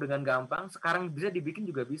nama lengkap dengan gampang, sekarang bisa dibikin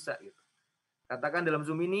juga bisa gitu. Katakan dalam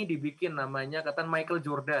Zoom ini dibikin namanya katakan Michael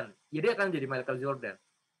Jordan. Jadi akan jadi Michael Jordan.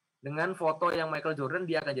 Dengan foto yang Michael Jordan,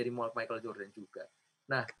 dia akan jadi Michael Jordan juga.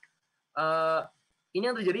 Nah, ini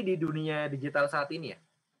yang terjadi di dunia digital saat ini ya,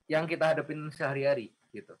 yang kita hadapin sehari-hari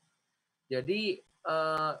gitu. Jadi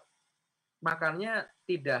makanya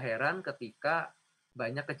tidak heran ketika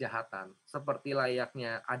banyak kejahatan. Seperti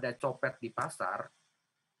layaknya ada copet di pasar,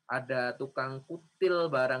 ada tukang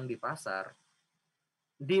kutil barang di pasar.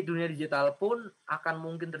 Di dunia digital pun akan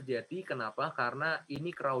mungkin terjadi. Kenapa? Karena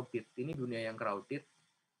ini crowded. Ini dunia yang crowded.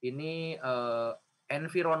 Ini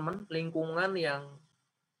environment, lingkungan yang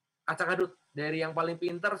acak-adut. Dari yang paling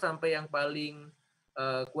pintar sampai yang paling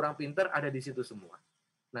kurang pintar ada di situ semua.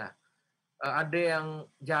 Nah, ada yang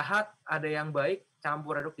jahat, ada yang baik,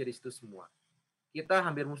 campur aduk jadi situ semua. Kita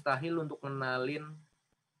hampir mustahil untuk kenalin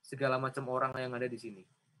segala macam orang yang ada di sini.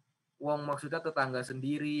 Wong maksudnya tetangga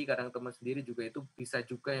sendiri, kadang teman sendiri juga itu bisa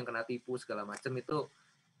juga yang kena tipu segala macam, itu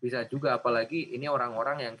bisa juga. Apalagi ini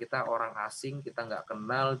orang-orang yang kita orang asing, kita nggak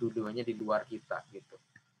kenal, dulunya di luar kita gitu.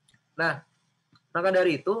 Nah, maka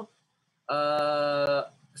dari itu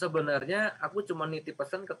sebenarnya aku cuma nitip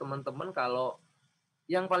pesan ke teman-teman kalau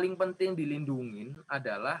yang paling penting dilindungin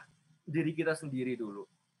adalah diri kita sendiri dulu.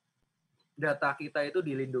 Data kita itu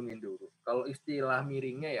dilindungin dulu. Kalau istilah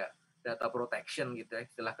miringnya ya data protection gitu ya,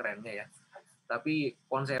 istilah kerennya ya. Tapi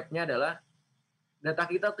konsepnya adalah data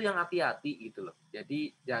kita tuh yang hati-hati gitu loh.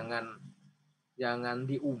 Jadi jangan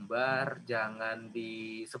diumbar, jangan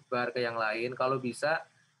disebar ke yang lain. Kalau bisa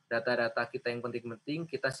data-data kita yang penting-penting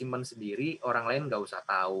kita simpan sendiri, orang lain nggak usah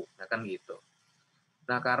tahu, nah kan gitu.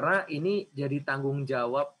 Nah, karena ini jadi tanggung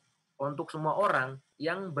jawab untuk semua orang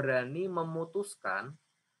yang berani memutuskan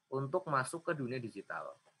untuk masuk ke dunia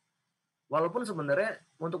digital. Walaupun sebenarnya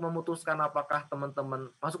untuk memutuskan apakah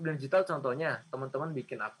teman-teman masuk dunia digital, contohnya teman-teman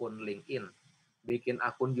bikin akun LinkedIn, bikin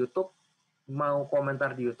akun YouTube, mau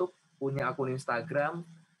komentar di YouTube, punya akun Instagram,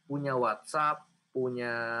 punya WhatsApp,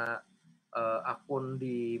 punya akun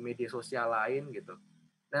di media sosial lain gitu.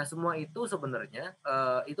 Nah, semua itu sebenarnya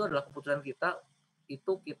itu adalah keputusan kita.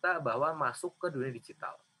 Itu kita bahwa masuk ke dunia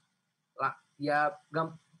digital.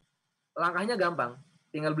 Langkahnya gampang,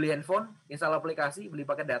 tinggal beli handphone, install aplikasi, beli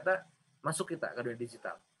paket data, masuk kita ke dunia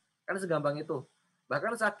digital. Kan segampang itu.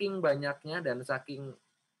 Bahkan saking banyaknya dan saking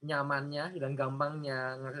nyamannya dan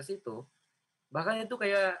gampangnya ngakses itu, bahkan itu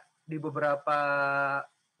kayak di beberapa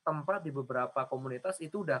tempat, di beberapa komunitas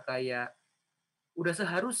itu udah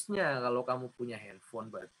seharusnya kalau kamu punya handphone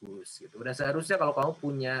bagus gitu. Udah seharusnya kalau kamu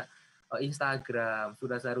punya Instagram,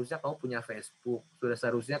 sudah seharusnya kamu punya Facebook, sudah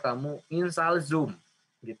seharusnya kamu install Zoom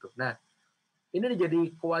gitu. Nah, ini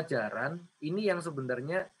jadi kewajaran, ini yang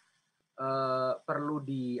sebenarnya perlu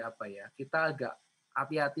kita agak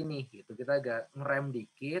hati-hati nih gitu. Kita agak ngerem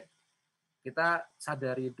dikit, kita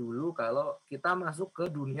sadari dulu kalau kita masuk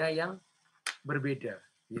ke dunia yang berbeda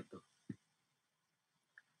gitu.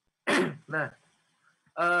 Nah,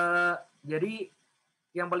 jadi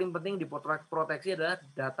yang paling penting diproteksi adalah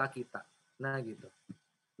data kita. Nah gitu.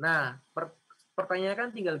 Nah pertanyaannya kan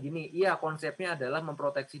tinggal gini, iya konsepnya adalah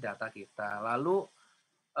memproteksi data kita. Lalu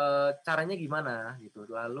caranya gimana gitu?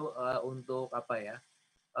 Lalu untuk apa ya?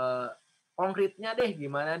 Konkretnya deh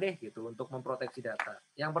gimana deh gitu untuk memproteksi data.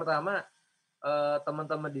 Yang pertama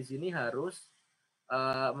teman-teman di sini harus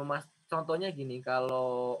contohnya gini,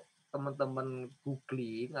 kalau teman-teman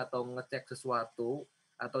googling atau ngecek sesuatu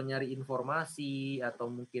atau nyari informasi atau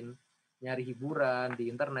mungkin nyari hiburan di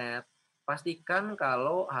internet, pastikan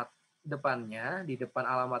kalau depannya di depan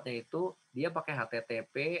alamatnya itu dia pakai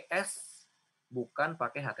HTTPS bukan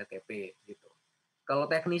pakai HTTP gitu. Kalau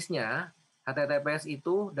teknisnya HTTPS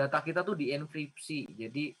itu data kita tuh dienkripsi,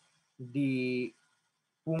 jadi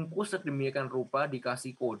dibungkus sedemikian rupa,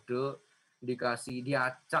 dikasih kode,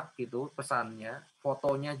 diacak gitu pesannya,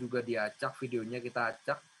 fotonya juga diacak, videonya kita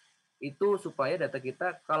acak, itu supaya data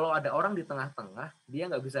kita kalau ada orang di tengah-tengah dia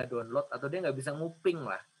nggak bisa download atau dia nggak bisa nguping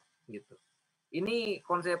lah gitu. Ini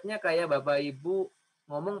konsepnya kayak bapak ibu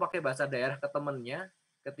ngomong pakai bahasa daerah ke temennya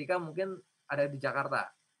ketika mungkin ada di Jakarta.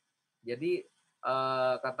 Jadi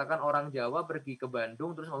katakan orang Jawa pergi ke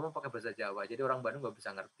Bandung terus ngomong pakai bahasa Jawa, jadi orang Bandung nggak bisa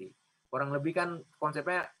ngerti. Kurang lebih kan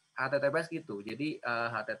konsepnya HTTPS gitu. Jadi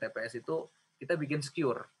HTTPS itu kita bikin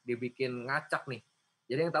secure, dibikin ngacak nih.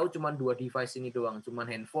 Jadi yang tahu cuma 2 device ini doang, cuma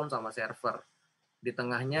handphone sama server. Di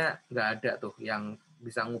tengahnya nggak ada tuh yang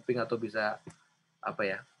bisa nguping atau bisa apa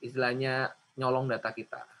ya, istilahnya nyolong data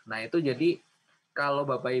kita. Nah itu jadi kalau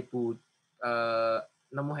Bapak Ibu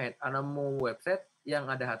nemu website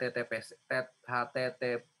yang ada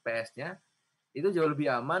HTTPS-nya, itu jauh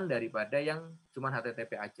lebih aman daripada yang cuma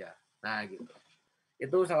HTTP aja. Nah gitu.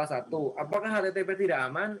 Itu salah satu. Apakah HTTP tidak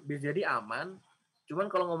aman? Bisa jadi aman.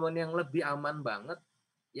 Cuman kalau ngomongin yang lebih aman banget,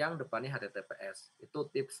 yang depannya HTTPS. Itu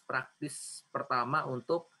tips praktis pertama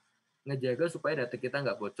untuk ngejaga supaya data kita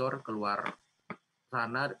nggak bocor keluar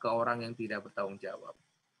sana ke orang yang tidak bertanggung jawab.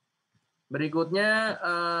 Berikutnya,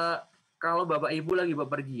 kalau Bapak Ibu lagi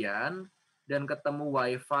bepergian dan ketemu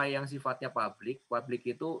WiFi yang sifatnya publik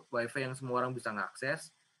itu WiFi yang semua orang bisa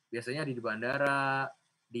mengakses, biasanya di bandara,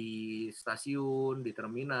 di stasiun, di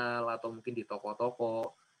terminal, atau mungkin di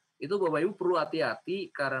toko-toko. Itu Bapak Ibu perlu hati-hati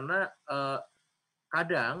karena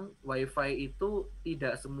kadang WiFi itu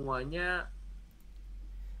tidak semuanya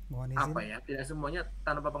Mohon izin, tidak semuanya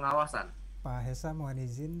tanpa pengawasan. Pak Hesa, mohon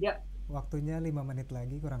izin. Ya. Waktunya 5 menit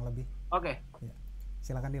lagi kurang lebih. Oke. Ya.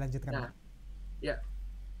 Silakan dilanjutkan. Nah, ya.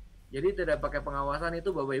 Jadi tidak pakai pengawasan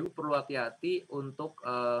itu Bapak Ibu perlu hati-hati untuk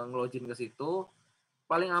ngelogin ke situ.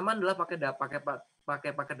 Paling aman adalah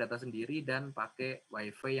pakai paket data sendiri dan pakai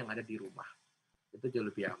WiFi yang ada di rumah. Itu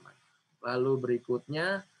jauh lebih aman. Lalu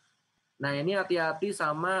berikutnya, nah ini hati-hati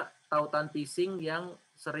sama tautan phishing yang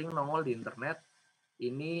sering nongol di internet.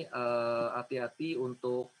 Ini hati-hati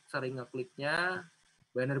untuk sering ngekliknya.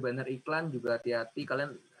 Banner-banner iklan juga hati-hati.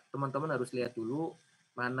 Kalian teman-teman harus lihat dulu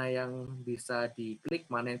mana yang bisa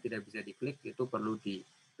diklik, mana yang tidak bisa diklik, itu perlu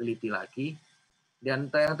diteliti lagi.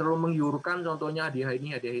 Dan yang terlalu menggiurkan, contohnya hadiah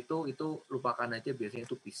ini, hadiah itu lupakan aja, biasanya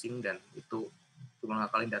itu phishing dan itu cuma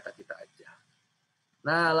ngakalin data kita aja.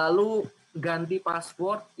 Nah, lalu ganti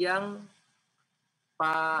password yang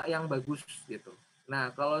bagus gitu.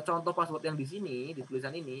 Nah, kalau contoh password yang di sini, di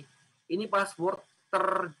tulisan ini password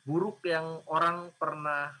terburuk yang orang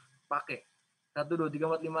pernah pakai. 1, 2, 3,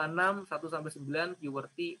 4, 5, 6, 1 sampai 9,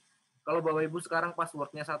 QWERTY. Kalau Bapak Ibu sekarang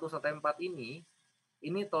passwordnya 1 sampai 4 ini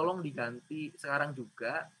tolong diganti sekarang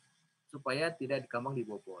juga supaya tidak gampang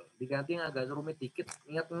dibobol. Diganti yang agak rumit dikit,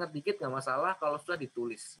 ingat-ingat dikit nggak masalah kalau sudah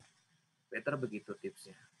ditulis. Better begitu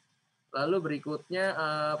tipsnya. Lalu berikutnya,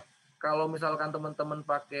 kalau misalkan teman-teman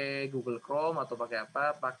pakai Google Chrome atau pakai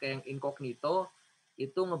apa, pakai yang incognito,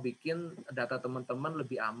 itu ngebikin data teman-teman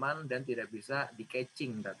lebih aman dan tidak bisa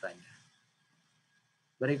di-caching datanya.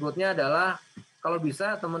 Berikutnya adalah kalau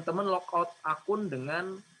bisa teman-teman logout akun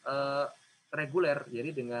dengan reguler.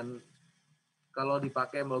 Jadi dengan kalau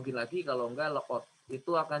dipakai login lagi, kalau enggak logout.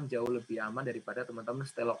 Itu akan jauh lebih aman daripada teman-teman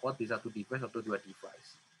stay logout di 1 device atau 2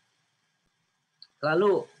 device.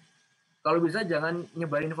 Lalu kalau bisa jangan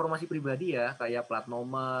nyebarin informasi pribadi ya, kayak plat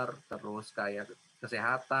nomor, terus kayak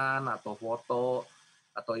kesehatan atau foto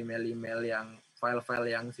atau email-email yang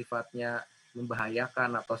file-file yang sifatnya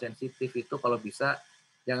membahayakan atau sensitif, itu kalau bisa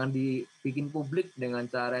jangan dibikin publik dengan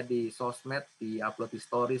cara di sosmed, di-upload di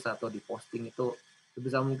stories atau di posting, itu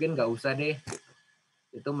sebisa mungkin nggak usah deh.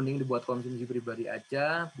 Itu mending dibuat konsumsi pribadi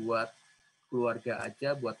aja, buat keluarga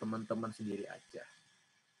aja, buat teman-teman sendiri aja.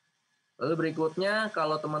 Lalu berikutnya,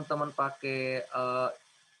 kalau teman-teman pakai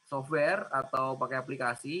software atau pakai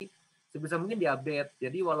aplikasi, sebisa mungkin diupdate.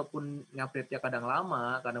 Jadi walaupun ngupdate-nya kadang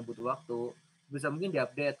lama, kadang butuh waktu, sebisa mungkin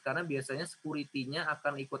diupdate, karena biasanya security-nya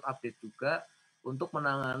akan ikut update juga untuk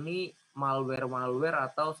menangani malware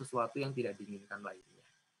atau sesuatu yang tidak diinginkan lainnya.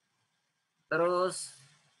 Terus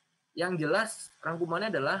yang jelas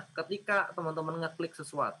rangkumannya adalah ketika teman-teman ngeklik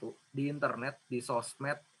sesuatu di internet, di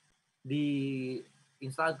sosmed, di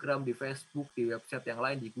Instagram, di Facebook, di website yang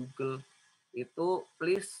lain, di Google, itu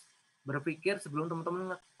please berpikir sebelum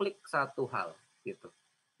teman-teman ngeklik satu hal gitu.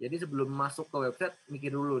 Jadi sebelum masuk ke website,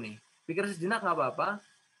 mikir dulu nih. Pikir sejenak nggak apa-apa,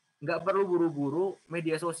 nggak perlu buru-buru.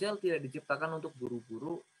 Media sosial tidak diciptakan untuk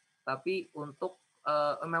buru-buru, tapi untuk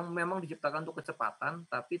memang diciptakan untuk kecepatan,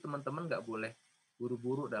 tapi teman-teman nggak boleh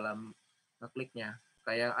buru-buru dalam ngekliknya.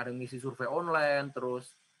 Kayak ada ngisi survei online, terus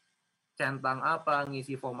centang apa,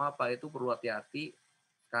 ngisi form apa, itu perlu hati-hati,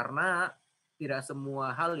 karena tidak semua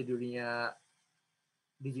hal di dunia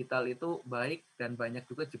digital itu baik dan banyak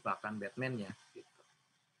juga jebakan Batman-nya. Gitu.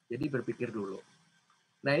 Jadi berpikir dulu.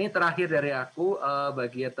 Nah ini terakhir dari aku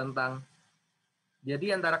bagian tentang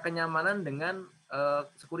jadi antara kenyamanan dengan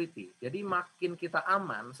security. Jadi makin kita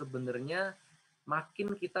aman sebenarnya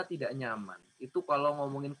makin kita tidak nyaman. Itu kalau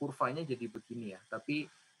ngomongin kurvanya jadi begini ya. Tapi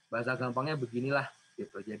bahasa gampangnya beginilah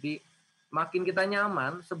gitu. Jadi makin kita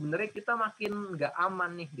nyaman sebenarnya kita makin nggak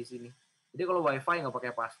aman nih di sini. Jadi kalau wifi nggak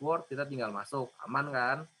pakai password kita tinggal masuk, aman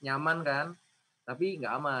kan, nyaman kan. Tapi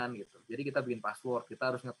nggak aman gitu. Jadi kita bikin password,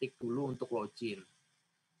 kita harus ngetik dulu untuk login.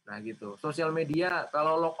 Nah gitu. Sosial media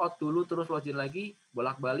kalau logout dulu terus login lagi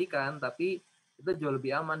bolak-balik kan, tapi itu jauh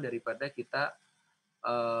lebih aman daripada kita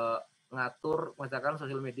ngatur misalkan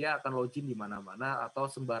sosial media akan login di mana-mana atau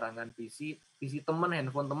sembarangan PC teman,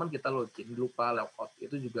 handphone teman kita login, lupa logout.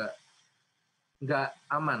 Itu juga nggak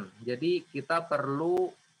aman. Jadi kita perlu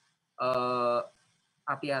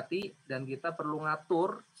hati-hati dan kita perlu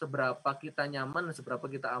ngatur seberapa kita nyaman dan seberapa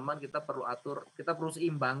kita aman, kita perlu atur, kita perlu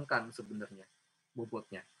seimbangkan sebenarnya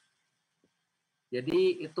bobotnya.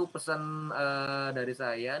 Jadi itu pesan dari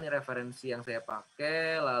saya, ini referensi yang saya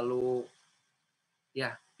pakai, lalu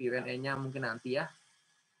ya Q&A-nya mungkin nanti ya.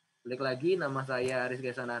 Balik lagi, nama saya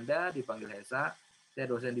Rizky Sananda, dipanggil Hesa, saya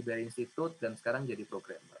dosen di Bari Institute dan sekarang jadi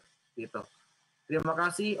programmer. Gitu. Terima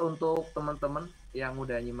kasih untuk teman-teman yang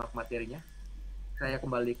udah nyimak materinya. Saya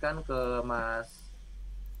kembalikan ke Mas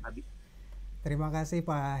Abi. Terima kasih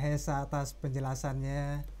Pak Hesa atas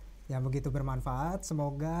penjelasannya yang begitu bermanfaat.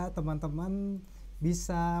 Semoga teman-teman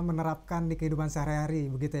bisa menerapkan di kehidupan sehari-hari,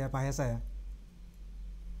 begitu ya Pak Hesa ya?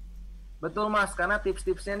 Betul Mas, karena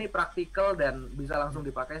tips-tipsnya nih praktikal dan bisa langsung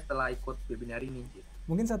dipakai setelah ikut webinar ini.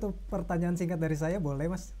 Mungkin satu pertanyaan singkat dari saya, boleh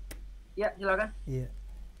Mas? Ya, silakan. Iya.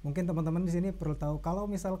 Mungkin teman-teman di sini perlu tahu, kalau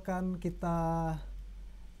misalkan kita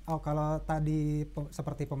kalau tadi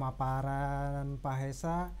seperti pemaparan Pak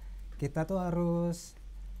Hesa, kita tuh harus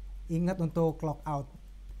ingat untuk logout.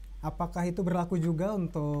 Apakah itu berlaku juga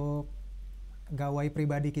untuk gawai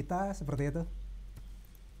pribadi kita seperti itu?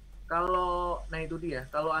 Nah itu dia.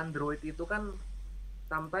 Kalau Android itu kan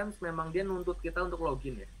sometimes memang dia nuntut kita untuk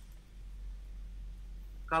login ya.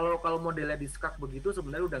 Kalau modelnya di skak begitu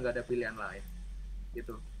sebenarnya udah nggak ada pilihan lain,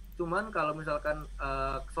 gitu. Cuman kalau misalkan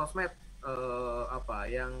sosmed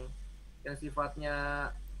yang sifatnya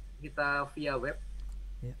kita via web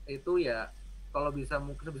itu ya kalau bisa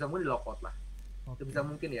mungkin di logout lah. Sebisa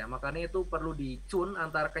mungkin ya. Makanya itu perlu dicun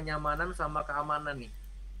antara kenyamanan sama keamanan nih.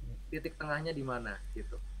 Titik tengahnya di mana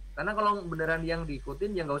gitu. Karena kalau beneran yang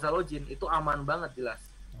diikutin ya nggak usah login, itu aman banget jelas.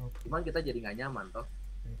 Cuman kita jadi nggak nyaman toh,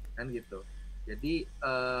 kan gitu. Jadi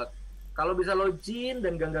kalau bisa login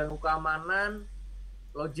dan gak ganggu keamanan,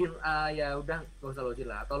 login ya udah nggak usah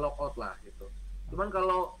login lah atau logout lah gitu. Cuman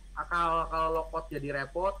kalau logout jadi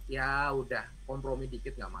repot, ya udah kompromi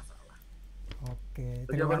dikit nggak masalah. Oke,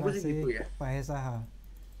 terima kasih gitu ya. Pak Hesa.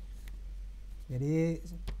 Jadi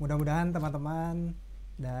mudah-mudahan teman-teman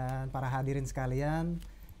dan para hadirin sekalian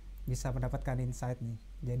bisa mendapatkan insight nih.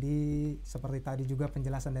 Jadi seperti tadi juga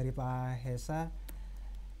penjelasan dari Pak Hesa,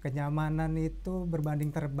 kenyamanan itu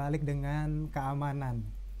berbanding terbalik dengan keamanan.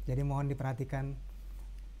 Jadi mohon diperhatikan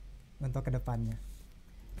untuk kedepannya.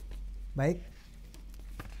 Baik,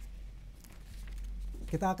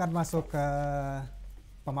 kita akan masuk ke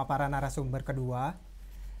pemaparan narasumber kedua.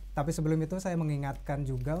 Tapi sebelum itu saya mengingatkan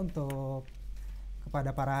juga untuk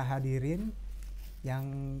kepada para hadirin yang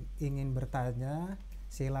ingin bertanya,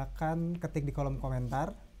 silakan ketik di kolom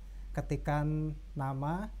komentar, ketikkan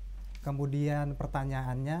nama, kemudian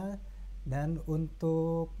pertanyaannya, dan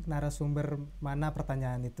untuk narasumber mana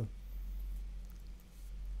pertanyaan itu.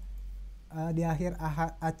 Di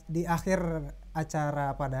akhir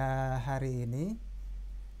acara pada hari ini,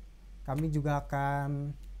 kami juga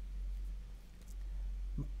akan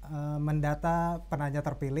mendata penanya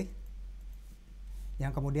terpilih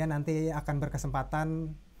yang kemudian nanti akan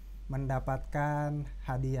berkesempatan mendapatkan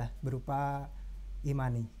hadiah berupa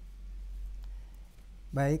e-money.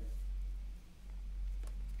 Baik,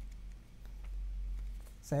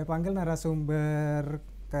 saya panggil narasumber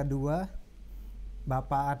kedua,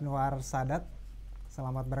 Bapak Anwar Sadat.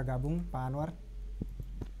 Selamat bergabung, Pak Anwar.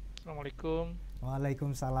 Assalamualaikum.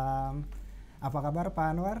 Waalaikumsalam. Apa kabar, Pak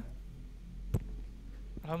Anwar?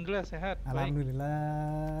 Alhamdulillah sehat.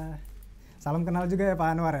 Alhamdulillah. Salam kenal juga ya Pak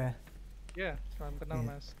Anwar ya? Ya, salam kenal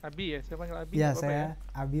Mas. Abi ya, saya panggil Abi. Ya, saya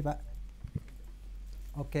Abi Pak.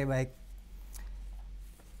 Oke, baik.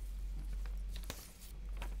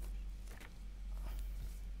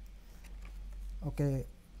 Oke,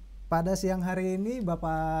 pada siang hari ini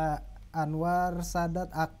Bapak Anwar Sadat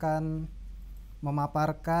akan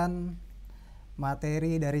memaparkan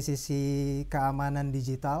materi dari sisi keamanan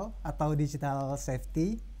digital atau digital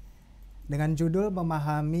safety dengan judul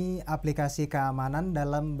memahami aplikasi keamanan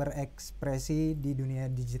dalam berekspresi di dunia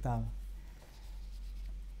digital.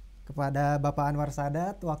 Kepada Bapak Anwar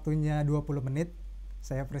Sadat, waktunya 20 menit.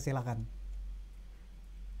 Saya persilakan.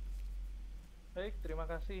 Baik, terima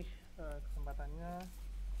kasih kesempatannya.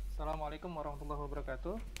 Assalamualaikum warahmatullahi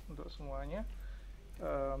wabarakatuh untuk semuanya.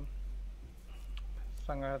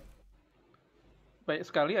 Sangat baik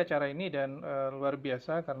sekali acara ini dan luar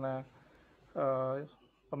biasa karena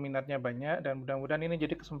peminatnya banyak, dan mudah-mudahan ini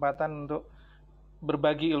jadi kesempatan untuk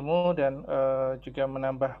berbagi ilmu dan juga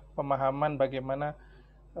menambah pemahaman bagaimana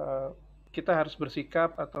kita harus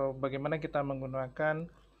bersikap atau bagaimana kita menggunakan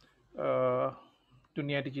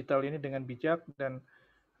dunia digital ini dengan bijak dan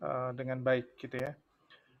dengan baik gitu ya.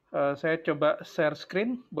 Saya coba share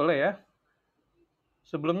screen, boleh ya?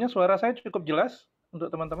 Sebelumnya suara saya cukup jelas untuk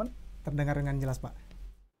teman-teman? Terdengar dengan jelas, Pak.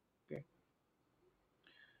 Oke.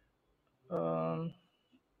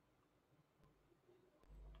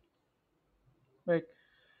 Baik.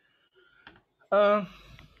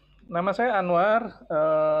 Nama saya Anwar.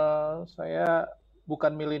 Saya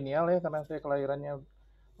bukan milenial ya, karena saya kelahirannya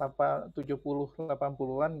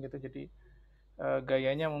 70-80-an gitu. Jadi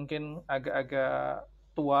gayanya mungkin agak-agak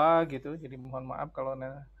tua gitu. Jadi mohon maaf kalau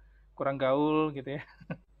kurang gaul gitu ya.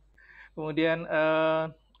 Kemudian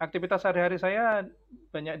aktivitas sehari-hari saya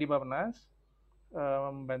banyak di Bappenas,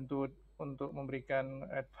 membantu untuk memberikan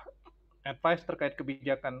advice terkait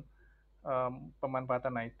kebijakan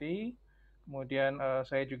pemanfaatan IT. Kemudian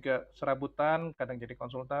saya juga serabutan, kadang jadi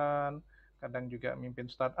konsultan, kadang juga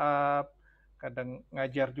mimpin startup, kadang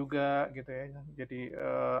ngajar juga gitu ya. Jadi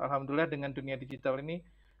alhamdulillah dengan dunia digital ini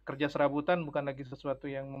kerja serabutan bukan lagi sesuatu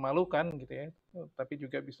yang memalukan gitu ya, tapi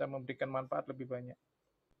juga bisa memberikan manfaat lebih banyak.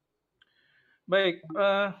 Baik,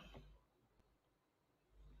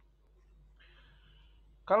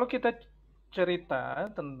 kalau kita cerita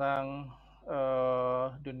tentang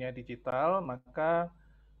dunia digital, maka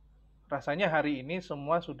rasanya hari ini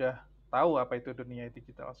semua sudah tahu apa itu dunia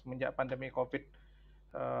digital. Semenjak pandemi COVID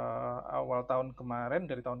awal tahun kemarin,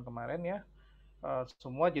 dari tahun kemarin ya,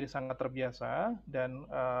 semua jadi sangat terbiasa dan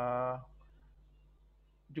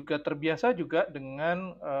juga terbiasa juga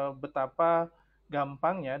dengan betapa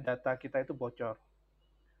gampangnya data kita itu bocor.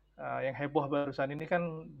 Yang heboh barusan ini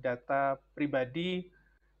kan data pribadi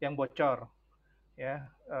yang bocor, ya,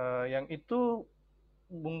 yang itu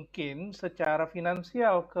mungkin secara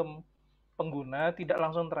finansial ke pengguna tidak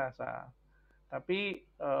langsung terasa. Tapi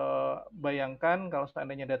bayangkan kalau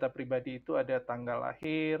seandainya data pribadi itu ada tanggal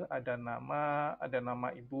lahir, ada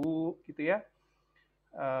nama ibu, gitu ya.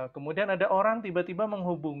 Kemudian ada orang tiba-tiba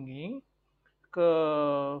menghubungi ke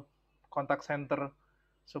kontak center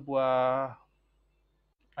sebuah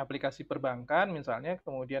aplikasi perbankan misalnya,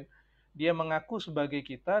 kemudian dia mengaku sebagai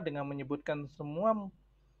kita dengan menyebutkan semua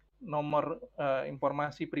nomor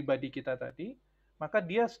informasi pribadi kita tadi, maka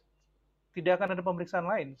dia tidak akan ada pemeriksaan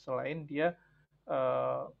lain selain dia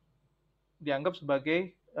dianggap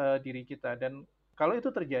sebagai diri kita. Dan kalau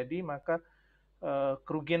itu terjadi, maka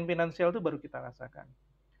kerugian finansial itu baru kita rasakan.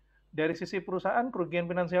 Dari sisi perusahaan,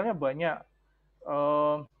 kerugian finansialnya banyak.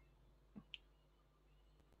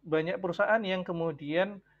 Banyak perusahaan yang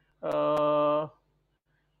kemudian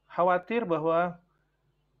khawatir bahwa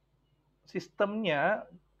sistemnya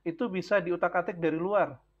itu bisa diutak-atik dari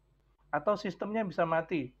luar atau sistemnya bisa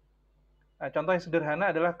mati. Nah, contoh yang sederhana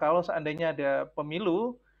adalah kalau seandainya ada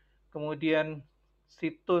pemilu, kemudian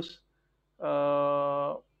situs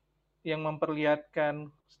yang memperlihatkan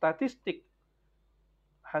statistik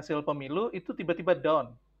hasil pemilu itu tiba-tiba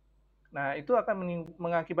down. Nah, itu akan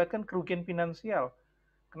mengakibatkan kerugian finansial.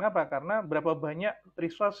 Kenapa? Karena berapa banyak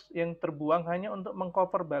resource yang terbuang hanya untuk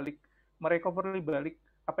merecover balik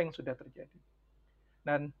apa yang sudah terjadi.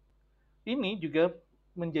 Dan ini juga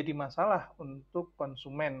menjadi masalah untuk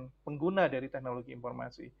konsumen, pengguna dari teknologi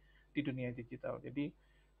informasi di dunia digital. Jadi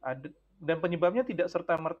dan penyebabnya tidak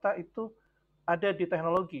serta-merta itu ada di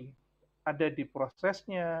teknologi, ada di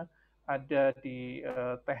prosesnya, ada di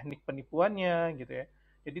teknik penipuannya gitu ya.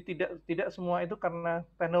 Jadi tidak semua itu karena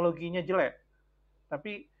teknologinya jelek,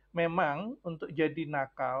 tapi memang untuk jadi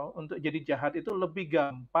nakal, untuk jadi jahat itu lebih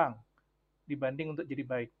gampang dibanding untuk jadi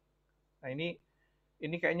baik. Nah,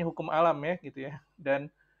 ini kayaknya hukum alam ya gitu ya.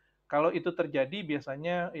 Dan kalau itu terjadi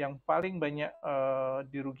biasanya yang paling banyak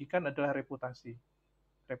dirugikan adalah reputasi.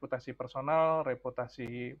 Reputasi personal,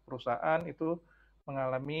 reputasi perusahaan itu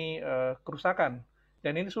mengalami kerusakan.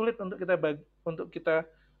 Dan ini sulit untuk kita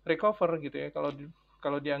recover gitu ya kalau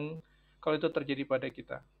kalau itu terjadi pada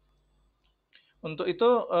kita. Untuk itu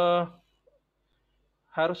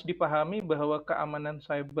harus dipahami bahwa keamanan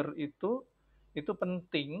cyber itu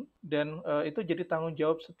penting dan itu jadi tanggung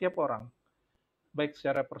jawab setiap orang, baik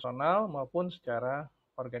secara personal maupun secara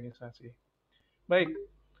organisasi. Baik,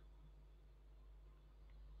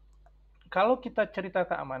 kalau kita cerita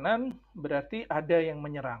keamanan berarti ada yang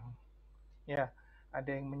menyerang, ya, ada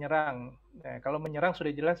yang menyerang. Nah, kalau menyerang sudah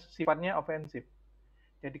jelas sifatnya ofensif.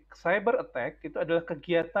 Jadi cyber attack itu adalah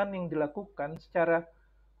kegiatan yang dilakukan secara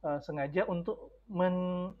sengaja untuk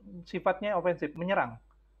sifatnya ofensif, menyerang.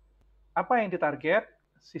 Apa yang ditarget?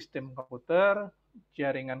 Sistem komputer,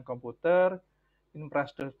 jaringan komputer,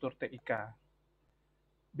 infrastruktur TIK.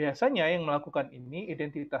 Biasanya yang melakukan ini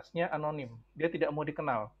identitasnya anonim, dia tidak mau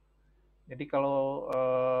dikenal. Jadi kalau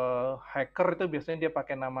hacker itu biasanya dia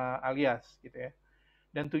pakai nama alias gitu ya.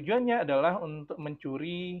 Dan tujuannya adalah untuk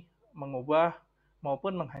mencuri, mengubah,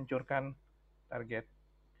 maupun menghancurkan target.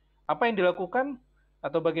 Apa yang dilakukan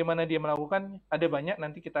atau bagaimana dia melakukan? Ada banyak,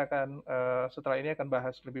 nanti kita akan setelah ini akan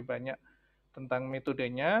bahas lebih banyak tentang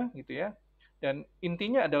metodenya gitu ya. Dan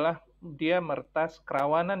intinya adalah dia meretas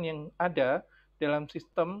kerawanan yang ada dalam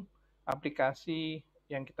sistem aplikasi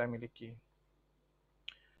yang kita miliki.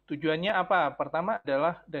 Tujuannya apa? Pertama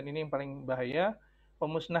adalah, dan ini yang paling bahaya,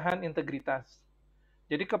 pemusnahan integritas.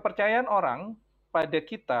 Jadi kepercayaan orang pada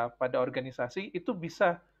kita, pada organisasi itu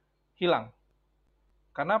bisa hilang.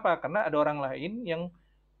 Karena apa? Karena ada orang lain yang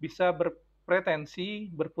bisa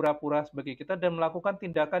berpretensi, berpura-pura sebagai kita dan melakukan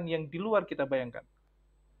tindakan yang di luar kita bayangkan.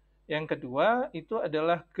 Yang kedua, itu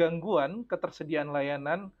adalah gangguan ketersediaan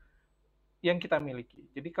layanan yang kita miliki.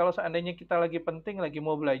 Jadi kalau seandainya kita lagi penting, lagi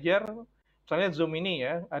mau belajar, misalnya Zoom ini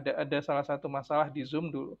ya, ada salah satu masalah di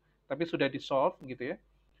Zoom dulu, tapi sudah di-solve gitu ya.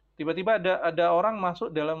 Tiba-tiba ada orang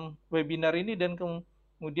masuk dalam webinar ini dan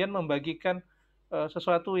kemudian membagikan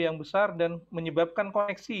sesuatu yang besar dan menyebabkan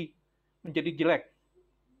koneksi menjadi jelek.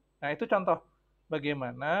 Nah, itu contoh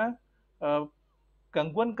bagaimana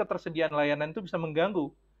gangguan ketersediaan layanan itu bisa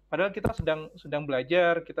mengganggu. Padahal kita sedang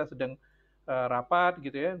belajar, kita sedang rapat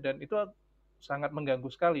gitu ya, dan itu sangat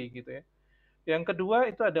mengganggu sekali gitu ya. Yang kedua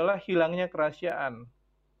itu adalah hilangnya kerahasiaan.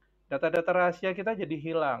 Data-data rahasia kita jadi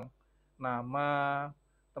hilang. Nama,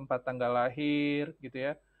 tempat tanggal lahir gitu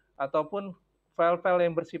ya, ataupun file-file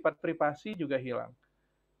yang bersifat privasi juga hilang.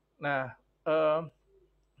 Nah,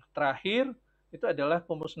 terakhir itu adalah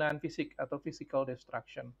pemusnahan fisik atau physical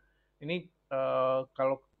destruction. Ini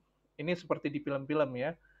kalau ini seperti di film-film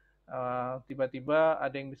ya, tiba-tiba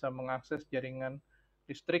ada yang bisa mengakses jaringan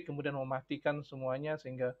listrik kemudian mematikan semuanya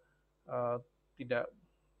sehingga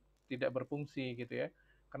tidak berfungsi gitu ya.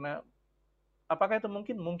 Karena apakah itu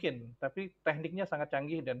mungkin? Mungkin, tapi tekniknya sangat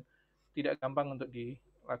canggih dan tidak gampang untuk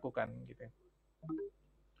dilakukan gitu ya.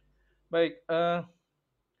 Baik,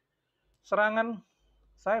 serangan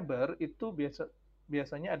cyber itu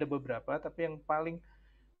biasanya ada beberapa, tapi yang paling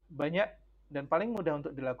banyak dan paling mudah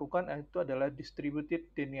untuk dilakukan itu adalah distributed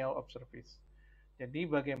denial of service. Jadi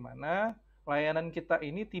bagaimana layanan kita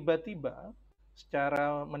ini tiba-tiba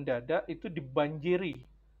secara mendadak itu dibanjiri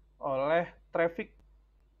oleh traffic,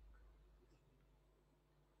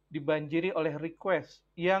 dibanjiri oleh request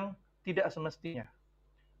yang tidak semestinya.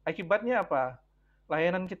 Akibatnya apa?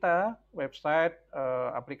 Layanan kita, website,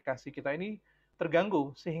 aplikasi kita ini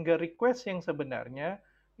terganggu sehingga request yang sebenarnya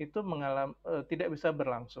itu tidak bisa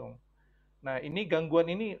berlangsung. Nah, ini gangguan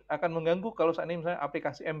ini akan mengganggu kalau saat ini misalnya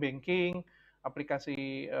aplikasi m-banking,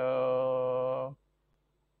 aplikasi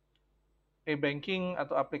e-banking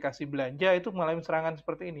atau aplikasi belanja itu mengalami serangan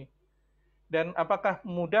seperti ini. Dan apakah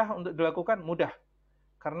mudah untuk dilakukan? Mudah.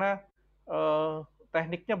 Karena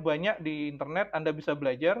tekniknya banyak di internet, Anda bisa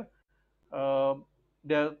belajar,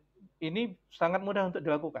 dan ini sangat mudah untuk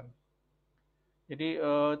dilakukan. Jadi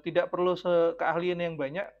tidak perlu keahlian yang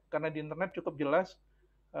banyak, karena di internet cukup jelas,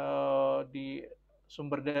 di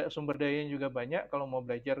sumber dayanya juga banyak kalau mau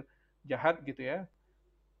belajar jahat gitu ya.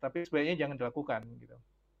 tapi sebaiknya jangan dilakukan gitu.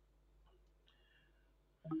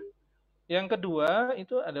 Yang kedua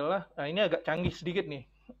itu adalah, nah ini agak canggih sedikit nih.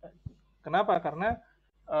 Kenapa? Karena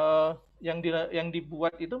yang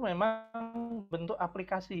dibuat itu memang bentuk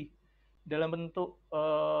aplikasi dalam bentuk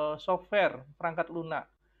software perangkat lunak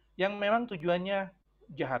yang memang tujuannya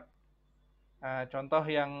jahat. Nah, contoh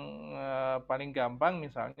yang paling gampang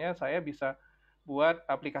misalnya saya bisa buat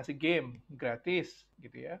aplikasi game gratis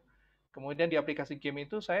gitu ya. Kemudian di aplikasi game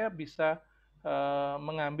itu saya bisa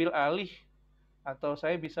mengambil alih atau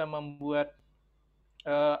saya bisa membuat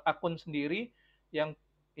akun sendiri yang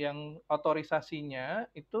otorisasinya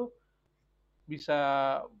itu bisa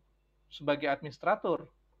sebagai administrator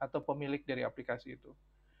atau pemilik dari aplikasi itu.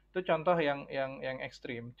 Itu contoh yang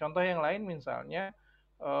ekstrim. Contoh yang lain misalnya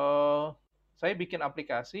saya bikin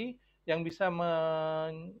aplikasi yang bisa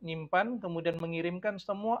menyimpan kemudian mengirimkan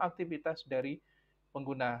semua aktivitas dari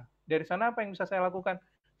pengguna. Dari sana apa yang bisa saya lakukan?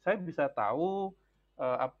 Saya bisa tahu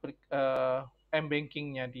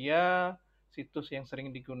m-bankingnya dia, situs yang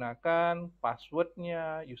sering digunakan,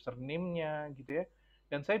 passwordnya, username-nya, gitu ya.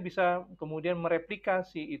 Dan saya bisa kemudian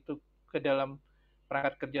mereplikasi itu ke dalam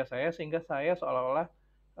perangkat kerja saya sehingga saya seolah-olah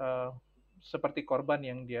seperti korban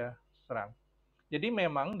yang dia serang. Jadi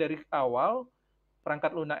memang dari awal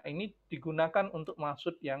perangkat lunak ini digunakan untuk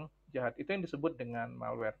maksud yang jahat. Itu yang disebut dengan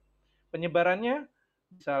malware. Penyebarannya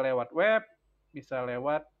bisa lewat web, bisa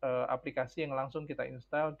lewat aplikasi yang langsung kita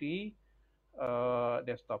install di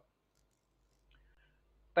desktop.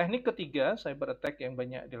 Teknik ketiga cyber attack yang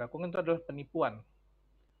banyak dilakukan itu adalah penipuan.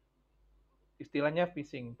 Istilahnya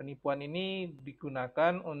phishing. Penipuan ini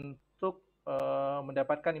digunakan untuk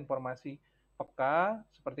mendapatkan informasi peka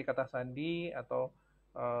seperti kata sandi atau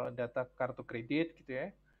data kartu kredit gitu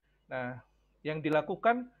ya. Nah, yang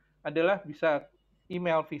dilakukan adalah bisa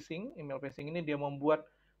email phishing. Email phishing ini dia membuat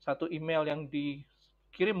satu email yang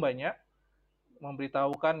dikirim banyak,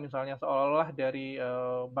 memberitahukan misalnya seolah-olah dari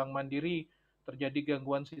Bank Mandiri terjadi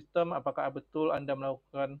gangguan sistem, apakah betul Anda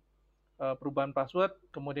melakukan perubahan password,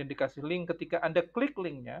 kemudian dikasih link, ketika Anda klik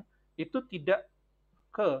linknya, itu tidak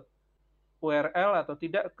ke URL atau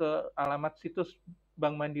tidak ke alamat situs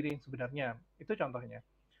Bank Mandiri yang sebenarnya. Itu contohnya.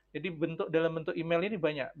 Jadi dalam bentuk email ini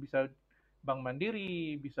banyak, bisa Bank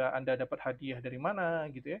Mandiri, bisa Anda dapat hadiah dari mana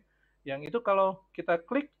gitu ya. Yang itu kalau kita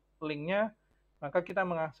klik linknya, maka kita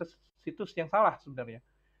mengakses situs yang salah sebenarnya.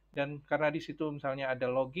 Dan karena di situ misalnya ada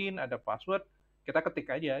login, ada password, kita ketik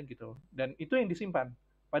aja gitu. Dan itu yang disimpan.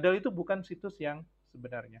 Padahal itu bukan situs yang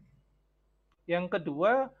sebenarnya. Yang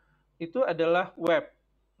kedua itu adalah web.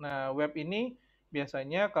 Nah, web ini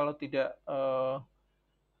biasanya kalau tidak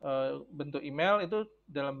bentuk email itu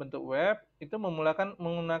dalam bentuk web itu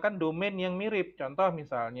menggunakan domain yang mirip. Contoh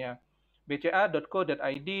misalnya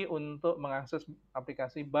bca.co.id untuk mengakses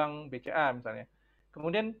aplikasi bank BCA misalnya.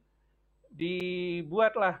 Kemudian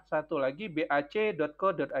dibuatlah satu lagi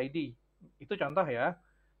bac.co.id. Itu contoh ya.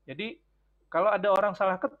 Jadi kalau ada orang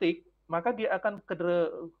salah ketik, maka dia akan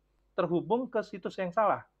terhubung ke situs yang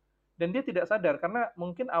salah. Dan dia tidak sadar karena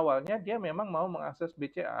mungkin awalnya dia memang mau mengakses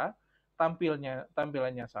BCA,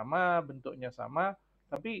 tampilannya sama, bentuknya sama,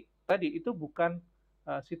 tapi tadi itu bukan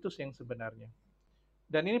situs yang sebenarnya.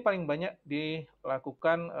 Dan ini paling banyak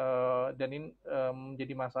dilakukan dan ini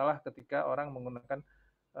menjadi masalah ketika orang menggunakan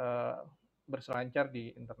berselancar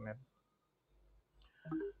di internet.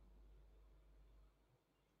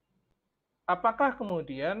 Apakah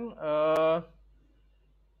kemudian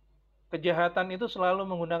kejahatan itu selalu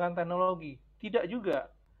menggunakan teknologi? Tidak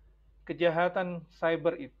juga. Kejahatan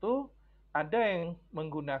cyber itu ada yang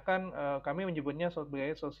menggunakan, kami menyebutnya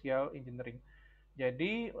sebagai social engineering.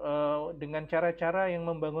 Jadi dengan cara-cara yang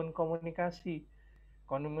membangun komunikasi.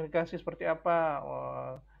 Komunikasi seperti apa?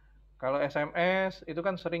 Kalau SMS itu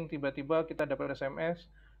kan sering tiba-tiba kita dapat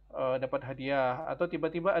SMS, dapat hadiah, atau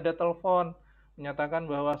tiba-tiba ada telepon menyatakan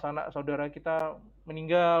bahwa sanak saudara kita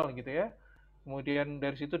meninggal gitu ya. Kemudian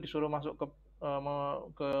dari situ disuruh masuk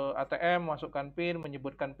ke ATM, masukkan PIN,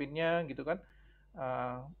 menyebutkan PIN-nya gitu kan,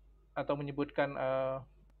 atau menyebutkan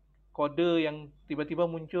kode yang tiba-tiba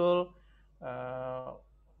muncul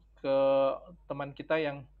ke teman kita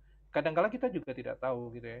yang kadang-kala kita juga tidak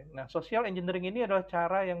tahu gitu ya. Nah, social engineering ini adalah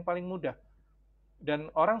cara yang paling mudah dan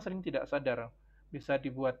orang sering tidak sadar. Bisa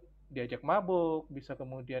diajak mabuk, bisa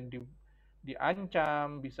kemudian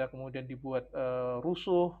diancam, bisa kemudian dibuat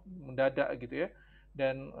rusuh mendadak gitu ya.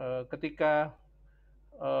 Dan ketika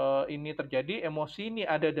ini terjadi, emosi ini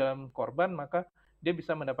ada dalam korban, maka dia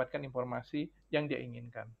bisa mendapatkan informasi yang dia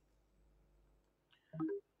inginkan.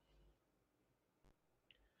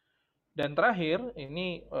 Dan terakhir,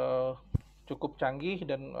 ini cukup canggih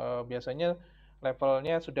dan biasanya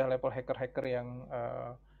levelnya sudah level hacker-hacker yang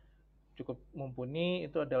cukup mumpuni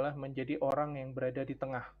itu adalah menjadi orang yang berada di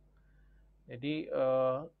tengah. Jadi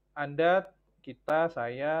Anda, kita,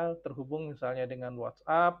 saya terhubung misalnya dengan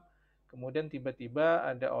WhatsApp, kemudian tiba-tiba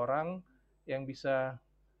ada orang yang bisa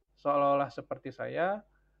seolah-olah seperti saya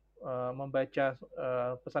membaca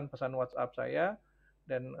pesan-pesan WhatsApp saya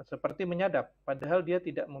dan seperti menyadap, padahal dia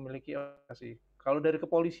tidak memiliki otorisasi. Kalau dari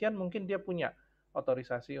kepolisian mungkin dia punya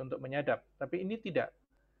otorisasi untuk menyadap, tapi ini tidak.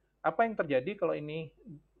 Apa yang terjadi kalau ini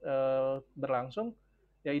berlangsung?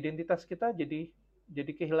 Ya identitas kita jadi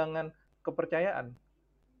kehilangan kepercayaan.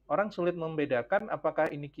 Orang sulit membedakan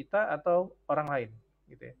apakah ini kita atau orang lain,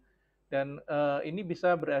 gitu ya. Dan ini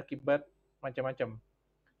bisa berakibat macam-macam.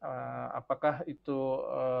 Apakah itu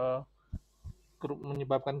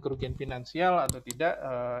menyebabkan kerugian finansial atau tidak,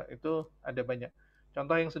 itu ada banyak.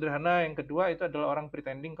 Contoh yang sederhana yang kedua itu adalah orang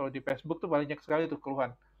pretending. Kalau di Facebook tuh banyak sekali tuh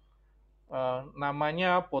keluhan.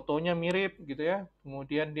 Namanya, fotonya mirip gitu ya.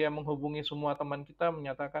 Kemudian dia menghubungi semua teman kita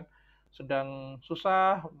menyatakan sedang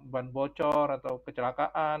susah, ban bocor atau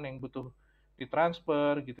kecelakaan yang butuh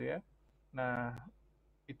ditransfer gitu ya. Nah,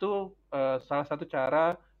 itu salah satu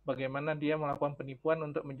cara bagaimana dia melakukan penipuan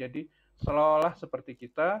untuk menjadi seolah-olah seperti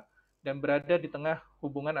kita dan berada di tengah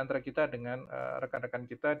hubungan antara kita dengan rekan-rekan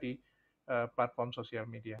kita di platform sosial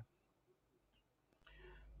media.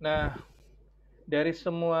 Nah, dari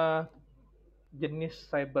semua jenis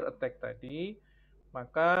cyber attack tadi,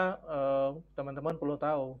 maka teman-teman perlu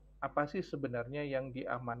tahu apa sih sebenarnya yang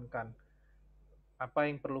diamankan, apa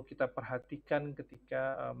yang perlu kita perhatikan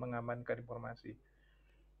ketika mengamankan informasi.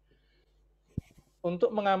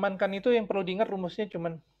 Untuk mengamankan itu yang perlu diingat rumusnya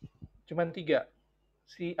cuman 3.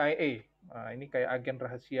 CIA, ini kayak agen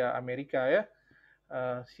rahasia Amerika ya.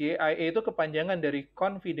 CIA itu kepanjangan dari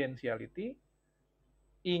confidentiality,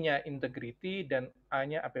 I-nya integrity, dan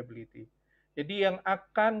A-nya availability. Jadi yang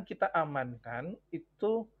akan kita amankan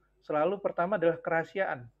itu selalu pertama adalah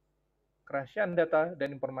kerahasiaan. Kerahasiaan data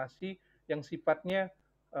dan informasi yang sifatnya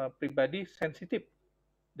pribadi, sensitif,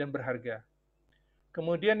 dan berharga.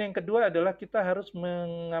 Kemudian yang kedua adalah kita harus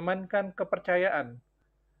mengamankan kepercayaan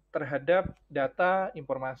terhadap data,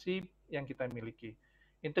 informasi yang kita miliki.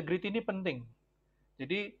 Integrity ini penting.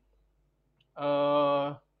 Jadi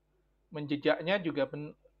menjejaknya juga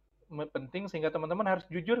penting sehingga teman-teman harus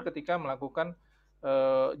jujur ketika melakukan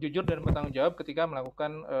jujur dan bertanggung jawab ketika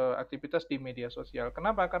melakukan aktivitas di media sosial.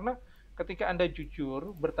 Kenapa? Karena ketika Anda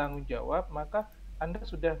jujur, bertanggung jawab, maka Anda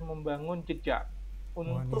sudah membangun jejak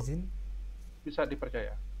untuk bisa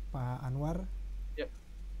dipercaya. Pak Anwar, ya,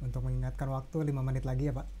 untuk mengingatkan waktu 5 menit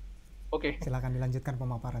lagi ya Pak. Oke. Silakan dilanjutkan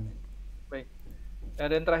pemaparannya. Baik. Nah,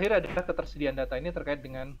 dan terakhir adalah ketersediaan data ini terkait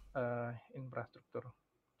dengan infrastruktur.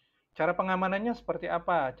 Cara pengamanannya seperti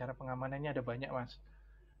apa? Cara pengamanannya ada banyak, Mas.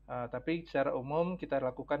 Tapi secara umum kita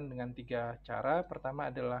lakukan dengan 3 cara.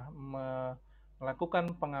 Pertama adalah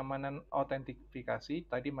melakukan pengamanan autentifikasi.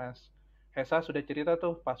 Tadi Mas Hesa sudah cerita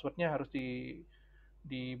tuh, passwordnya harus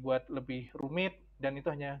dibuat lebih rumit dan itu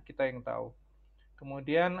hanya kita yang tahu.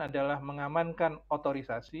 Kemudian adalah mengamankan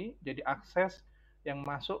otorisasi, jadi akses yang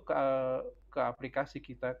masuk ke aplikasi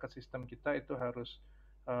kita, ke sistem kita itu harus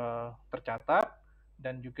tercatat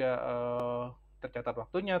dan juga tercatat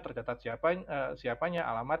waktunya, tercatat siapanya,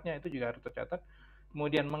 alamatnya itu juga harus tercatat.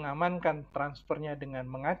 Kemudian mengamankan transfernya dengan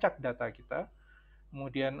mengacak data kita.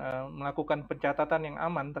 Kemudian melakukan pencatatan yang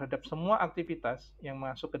aman terhadap semua aktivitas yang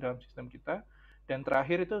masuk ke dalam sistem kita. Dan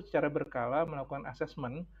terakhir itu secara berkala melakukan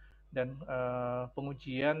assessment dan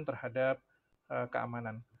pengujian terhadap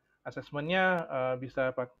keamanan. Assessment-nya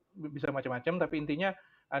bisa macam-macam, tapi intinya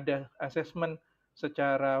ada assessment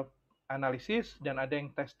secara analisis dan ada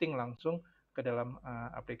yang testing langsung ke dalam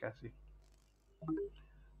aplikasi.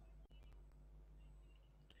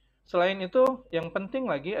 Selain itu, yang penting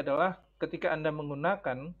lagi adalah ketika Anda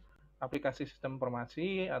menggunakan aplikasi sistem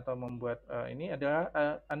informasi atau membuat ini adalah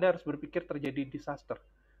Anda harus berpikir terjadi disaster,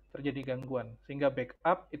 terjadi gangguan, sehingga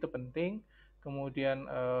backup itu penting. Kemudian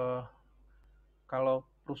kalau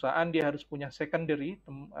perusahaan dia harus punya secondary,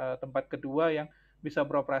 tempat kedua yang bisa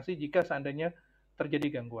beroperasi jika seandainya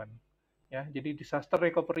terjadi gangguan. Ya, jadi disaster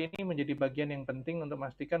recovery ini menjadi bagian yang penting untuk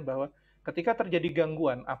memastikan bahwa ketika terjadi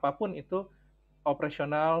gangguan apapun itu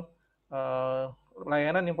operasional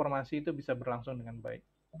layanan informasi itu bisa berlangsung dengan baik.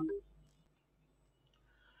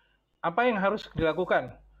 Apa yang harus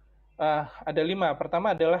dilakukan? Ada 5.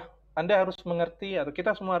 Pertama adalah Anda harus mengerti atau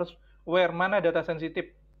kita semua harus aware mana data sensitif,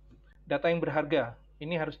 data yang berharga.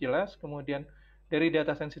 Ini harus jelas. Kemudian dari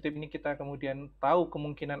data sensitif ini kita kemudian tahu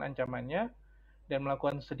kemungkinan ancamannya dan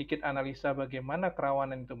melakukan sedikit analisa bagaimana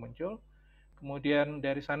kerawanan itu muncul. Kemudian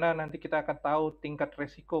dari sana nanti kita akan tahu tingkat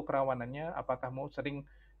resiko kerawanannya, apakah mau sering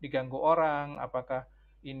diganggu orang, apakah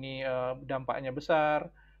ini dampaknya besar,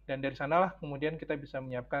 dan dari sanalah kemudian kita bisa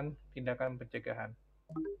menyiapkan tindakan pencegahan.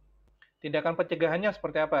 Tindakan pencegahannya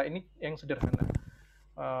seperti apa? Ini yang sederhana.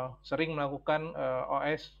 Sering melakukan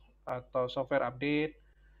OS atau software update.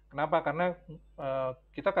 Kenapa? Karena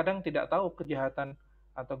kita kadang tidak tahu kejahatan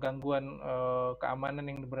atau gangguan keamanan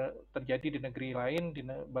yang terjadi di negeri lain, di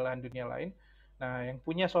belahan dunia lain. Nah, yang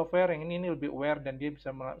punya software yang ini lebih aware dan dia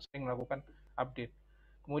bisa sering melakukan update.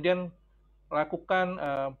 Kemudian lakukan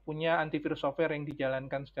punya antivirus software yang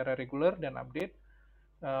dijalankan secara reguler dan update.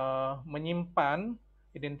 Menyimpan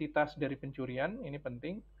identitas dari pencurian, ini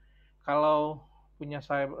penting. Kalau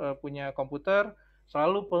punya komputer,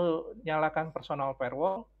 selalu nyalakan personal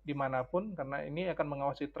firewall dimanapun, karena ini akan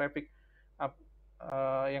mengawasi traffic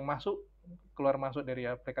yang keluar masuk dari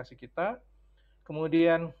aplikasi kita.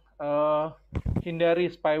 Kemudian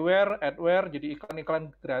hindari spyware, adware, jadi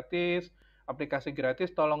iklan-iklan gratis, aplikasi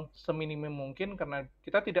gratis, tolong seminim mungkin, karena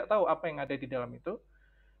kita tidak tahu apa yang ada di dalam itu.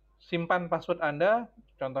 Simpan password Anda,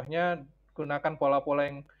 contohnya gunakan pola-pola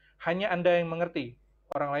yang hanya Anda yang mengerti,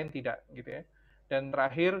 orang lain tidak, gitu ya. Dan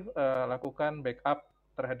terakhir, lakukan backup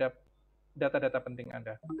terhadap data-data penting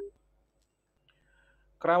Anda.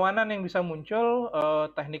 Kerawanan yang bisa muncul,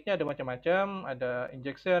 tekniknya ada macam-macam, ada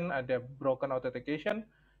injection, ada broken authentication.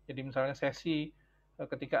 Jadi misalnya sesi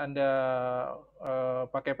ketika Anda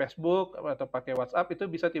pakai Facebook atau pakai WhatsApp, itu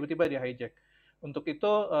bisa tiba-tiba di hijack. Untuk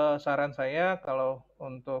itu, saran saya kalau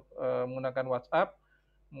untuk menggunakan WhatsApp,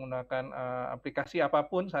 menggunakan aplikasi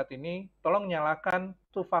apapun saat ini, tolong nyalakan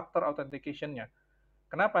two-factor authentication-nya.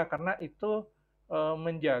 Kenapa? Karena itu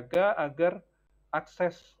menjaga agar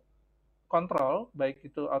akses kontrol, baik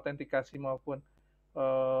itu autentikasi maupun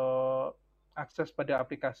akses pada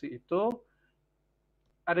aplikasi itu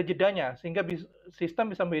ada jedanya, sehingga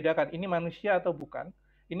sistem bisa membedakan ini manusia atau bukan,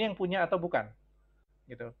 ini yang punya atau bukan,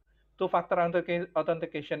 gitu. Two-factor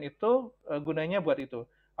authentication itu gunanya buat itu.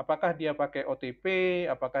 Apakah dia pakai OTP,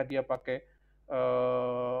 apakah dia pakai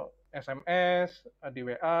SMS di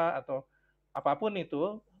WA atau apapun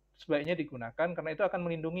itu, sebaiknya digunakan karena itu akan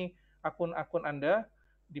melindungi akun-akun Anda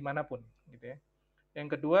dimanapun, gitu ya.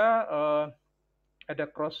 Yang kedua, ada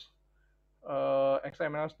cross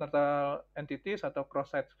XML neutral entities atau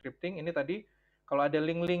cross-site scripting. Ini tadi kalau ada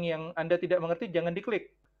link-link yang Anda tidak mengerti, jangan diklik,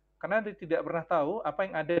 karena Anda tidak pernah tahu apa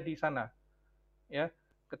yang ada di sana. Ya,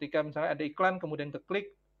 ketika misalnya ada iklan kemudian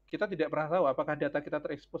keklik, kita tidak pernah tahu apakah data kita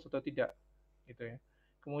terekspos atau tidak, gitu ya.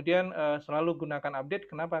 Kemudian selalu gunakan update.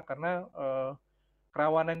 Kenapa? Karena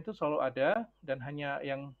kerawanan itu selalu ada dan hanya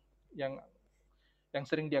yang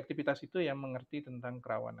sering diaktivitas itu yang mengerti tentang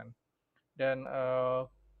kerawanan. Dan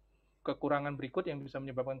kekurangan berikut yang bisa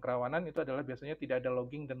menyebabkan kerawanan itu adalah biasanya tidak ada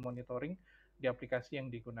logging dan monitoring di aplikasi yang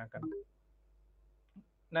digunakan.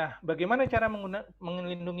 Nah, bagaimana cara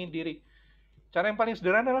melindungi diri? Cara yang paling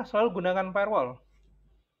sederhana adalah selalu gunakan firewall.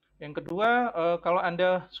 Yang kedua, kalau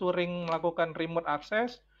Anda sering melakukan remote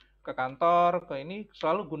access ke kantor, ke ini,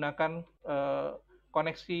 selalu gunakan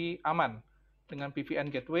koneksi aman dengan VPN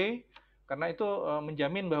gateway, karena itu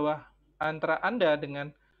menjamin bahwa antara Anda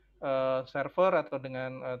dengan server atau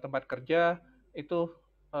dengan tempat kerja itu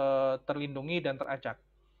terlindungi dan teracak.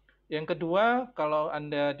 Yang kedua, kalau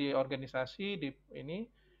Anda di organisasi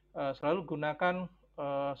selalu gunakan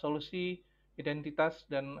solusi identitas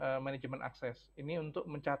dan manajemen akses. Ini untuk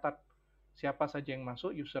mencatat siapa saja yang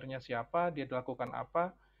masuk, usernya siapa, dia dilakukan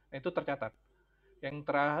apa, nah itu tercatat.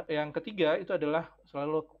 Yang ketiga itu adalah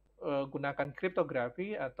selalu gunakan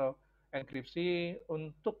kriptografi atau enkripsi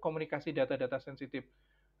untuk komunikasi data-data sensitif.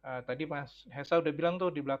 Tadi Mas Hesa udah bilang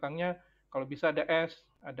tuh di belakangnya, kalau bisa ada S,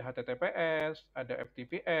 ada HTTPS, ada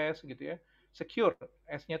FTPS gitu ya. Secure,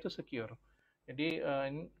 S-nya tuh secure. Jadi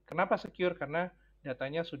kenapa secure? Karena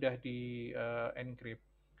datanya sudah di encrypt.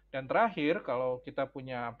 Dan terakhir, kalau kita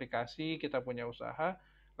punya aplikasi, kita punya usaha,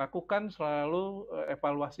 lakukan selalu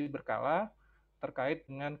evaluasi berkala terkait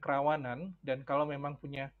dengan kerawanan, dan kalau memang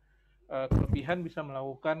punya kelebihan bisa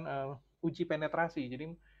melakukan uji penetrasi.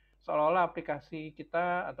 Jadi seolah-olah aplikasi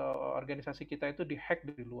kita atau organisasi kita itu dihack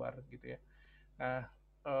dari luar gitu ya. Nah,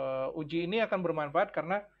 uji ini akan bermanfaat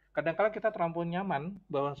karena kadang-kala kita terlampau nyaman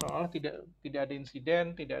bahwa seolah tidak ada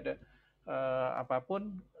insiden, tidak ada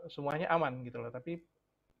apapun, semuanya aman gitu loh. Tapi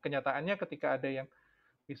kenyataannya ketika ada yang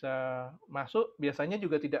bisa masuk, biasanya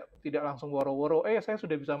juga tidak langsung woro-woro, saya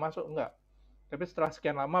sudah bisa masuk, enggak. Tapi setelah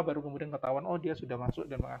sekian lama baru kemudian ketahuan, oh dia sudah masuk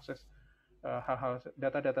dan mengakses hal-hal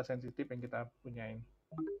data-data sensitif yang kita punyain.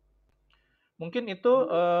 Mungkin itu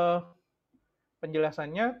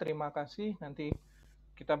penjelasannya. Terima kasih. Nanti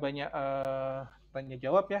kita banyak tanya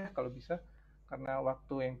jawab ya kalau bisa, karena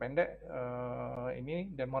waktu yang pendek ini,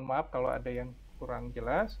 dan mohon maaf kalau ada yang kurang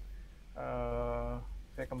jelas.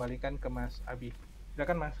 Saya kembalikan ke Mas Abi.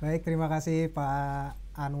 Silakan Mas. Baik, terima kasih Pak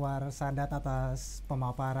Anwar Sadat atas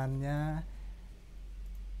pemaparannya.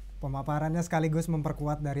 Pemaparannya sekaligus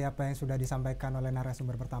memperkuat dari apa yang sudah disampaikan oleh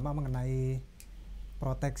narasumber pertama mengenai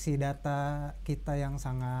proteksi data kita yang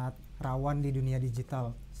sangat rawan di dunia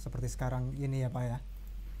digital seperti sekarang ini ya Pak ya.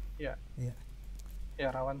 Ya. Iya. Ya,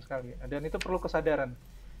 rawan sekali. Dan itu perlu kesadaran.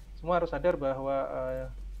 Semua harus sadar bahwa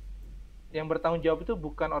yang bertanggung jawab itu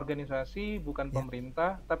bukan organisasi, bukan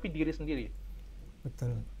pemerintah, tapi diri sendiri.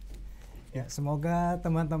 Betul. Ya, semoga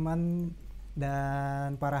teman-teman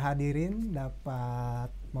dan para hadirin dapat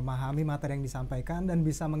memahami materi yang disampaikan dan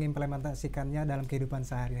bisa mengimplementasikannya dalam kehidupan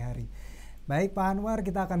sehari-hari. Baik Pak Anwar,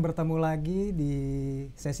 kita akan bertemu lagi di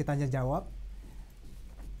sesi tanya jawab.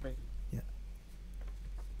 Baik. Ya.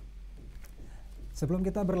 Sebelum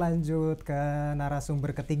kita berlanjut ke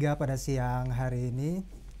narasumber ketiga pada siang hari ini,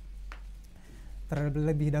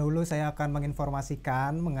 terlebih dahulu saya akan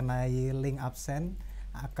menginformasikan mengenai link absen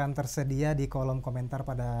akan tersedia di kolom komentar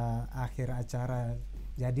pada akhir acara.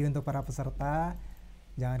 Jadi untuk para peserta,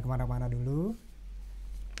 jangan kemana-mana dulu.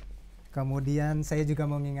 Kemudian saya juga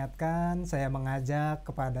mengingatkan, saya mengajak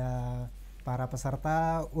kepada para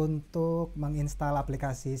peserta untuk menginstal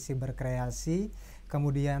aplikasi Siberkreasi,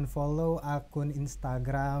 kemudian follow akun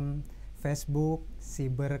Instagram, Facebook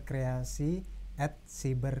Siberkreasi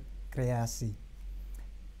 @siberkreasi.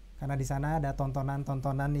 Karena di sana ada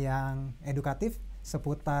tontonan-tontonan yang edukatif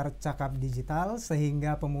seputar cakap digital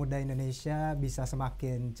sehingga pemuda Indonesia bisa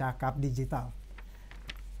semakin cakap digital.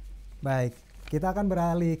 Baik, kita akan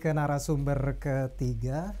beralih ke narasumber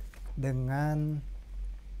ketiga dengan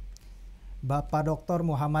Bapak Dr.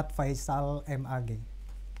 Muhammad Faisal MAG.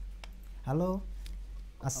 Halo,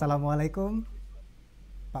 Assalamualaikum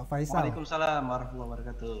Pak Faisal. Waalaikumsalam warahmatullahi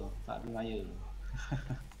wabarakatuh, Pak Bimayu.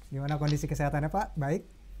 Gimana kondisi kesehatannya Pak? Baik?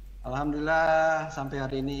 Alhamdulillah sampai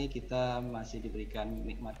hari ini kita masih diberikan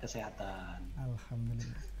nikmat kesehatan.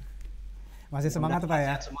 Alhamdulillah. Masih semangat Pak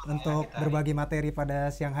ya untuk berbagi materi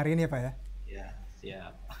pada siang hari ini ya Pak ya? Ya,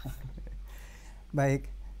 siap.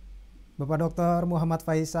 Baik. Bapak Dr. Muhammad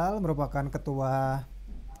Faisal merupakan Ketua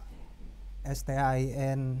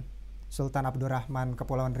STAIN Sultan Abdurrahman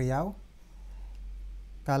Kepulauan Riau.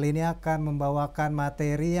 Kali ini akan membawakan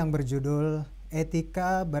materi yang berjudul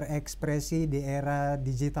Etika Berekspresi di Era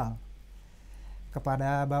Digital.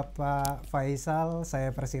 Kepada Bapak Faisal,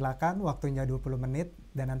 saya persilakan waktunya 20 menit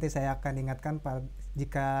dan nanti saya akan ingatkan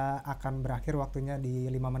jika akan berakhir waktunya di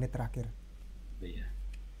 5 menit terakhir. Iya.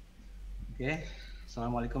 Oke,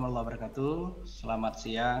 Assalamualaikum warahmatullahi wabarakatuh. Selamat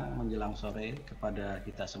siang menjelang sore kepada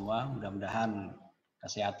kita semua. Mudah-mudahan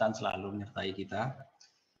kesehatan selalu menyertai kita.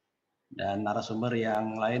 Dan narasumber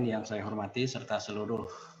yang lain yang saya hormati serta seluruh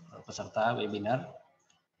peserta webinar.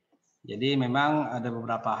 Jadi memang ada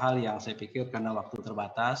beberapa hal yang saya pikir karena waktu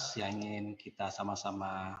terbatas yang ingin kita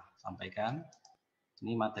sama-sama sampaikan.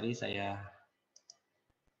 Ini materi saya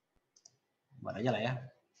buat aja lah ya,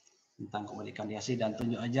 tentang komunikasi dan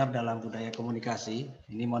tunjuk ajar dalam budaya komunikasi.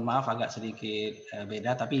 Ini mohon maaf agak sedikit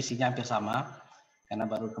beda, tapi isinya hampir sama karena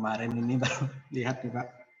baru kemarin ini baru lihat nih Pak.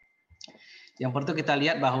 Yang perlu kita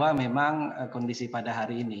lihat bahwa memang kondisi pada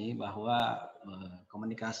hari ini bahwa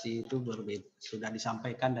komunikasi itu berbeda, sudah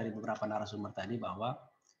disampaikan dari beberapa narasumber tadi bahwa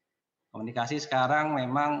komunikasi sekarang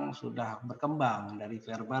memang sudah berkembang dari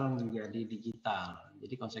verbal menjadi digital.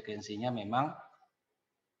 Jadi konsekuensinya memang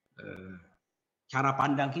cara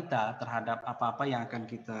pandang kita terhadap apa-apa yang akan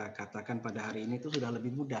kita katakan pada hari ini itu sudah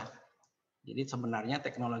lebih mudah. Jadi sebenarnya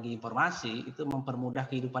teknologi informasi itu mempermudah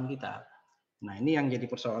kehidupan kita. Nah ini yang jadi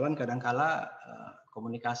persoalan kadangkala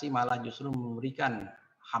komunikasi malah justru memberikan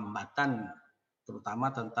hambatan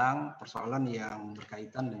terutama tentang persoalan yang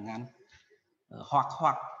berkaitan dengan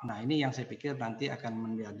hoak-hoak. Nah ini yang saya pikir nanti akan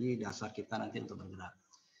menjadi dasar kita nanti untuk bergerak.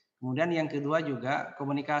 Kemudian yang kedua juga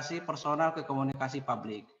komunikasi personal ke komunikasi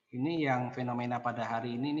publik. Ini yang fenomena pada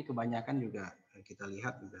hari ini kebanyakan juga kita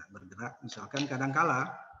lihat juga bergerak. Misalkan kadangkala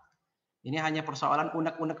ini hanya persoalan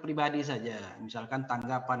unek-unek pribadi saja. Misalkan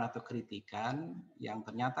tanggapan atau kritikan yang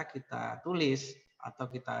ternyata kita tulis atau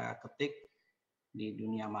kita ketik di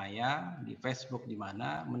dunia maya, di Facebook di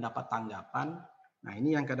mana mendapat tanggapan. Nah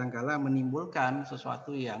ini yang kadangkala menimbulkan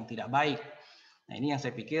sesuatu yang tidak baik. Nah ini yang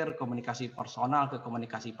saya pikir komunikasi personal ke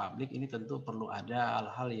komunikasi publik ini tentu perlu ada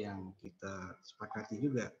hal-hal yang kita sepakati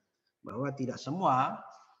juga. Bahwa tidak semua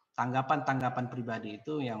tanggapan-tanggapan pribadi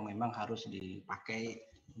itu yang memang harus dipakai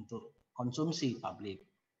untuk konsumsi publik.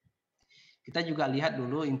 Kita juga lihat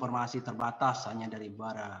dulu informasi terbatas hanya dari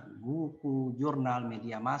buku, jurnal,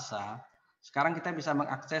 media massa. Sekarang kita bisa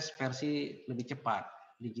mengakses versi lebih cepat,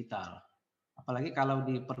 digital. Apalagi kalau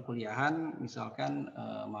di perkuliahan, misalkan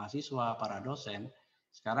mahasiswa, para dosen,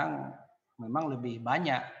 Sekarang memang lebih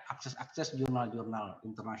banyak akses jurnal-jurnal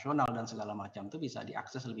internasional dan segala macam itu bisa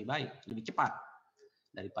diakses lebih baik, lebih cepat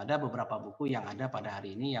daripada beberapa buku yang ada pada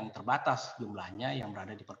hari ini yang terbatas jumlahnya yang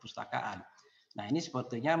berada di perpustakaan. Nah, ini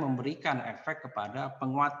sebetulnya memberikan efek kepada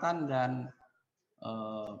penguatan dan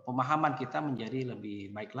pemahaman kita menjadi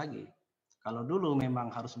lebih baik lagi. Kalau dulu memang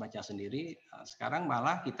harus baca sendiri, sekarang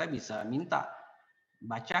malah kita bisa minta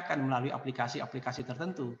bacakan melalui aplikasi-aplikasi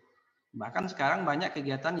tertentu. Bahkan sekarang banyak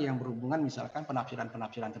kegiatan yang berhubungan misalkan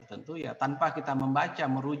penafsiran-penafsiran tertentu ya tanpa kita membaca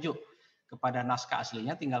merujuk kepada naskah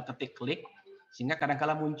aslinya, tinggal ketik klik sehingga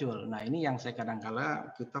kadang-kala muncul. Nah, ini yang saya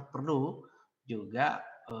kadang-kala kita perlu juga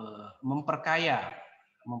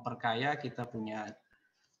memperkaya kita punya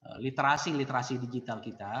literasi digital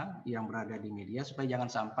kita yang berada di media supaya jangan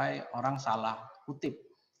sampai orang salah kutip.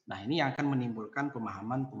 Nah, ini yang akan menimbulkan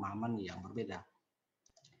pemahaman yang berbeda.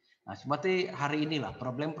 Nah, seperti hari inilah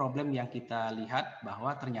problem-problem yang kita lihat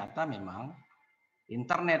bahwa ternyata memang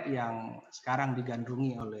internet yang sekarang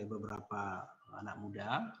digandrungi oleh beberapa anak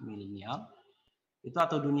muda, milenial, itu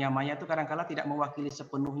atau dunia maya itu kadang-kala tidak mewakili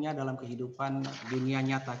sepenuhnya dalam kehidupan dunia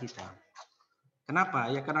nyata kita. Kenapa?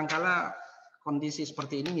 Ya kadang-kala kondisi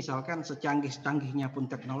seperti ini misalkan secanggih-canggihnya pun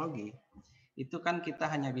teknologi, itu kan kita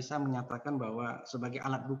hanya bisa menyatakan bahwa sebagai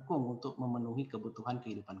alat dukung untuk memenuhi kebutuhan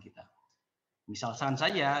kehidupan kita. Misalkan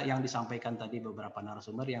saja yang disampaikan tadi beberapa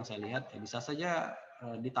narasumber yang saya lihat bisa saja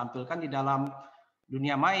ditampilkan di dalam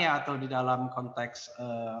dunia maya atau di dalam konteks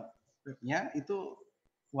webnya itu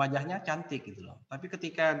wajahnya cantik gitu loh. Tapi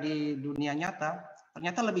ketika di dunia nyata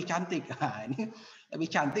ternyata lebih cantik. Nah, ini lebih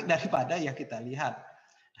cantik daripada yang kita lihat.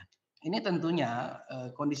 Ini tentunya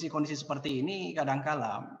kondisi-kondisi seperti ini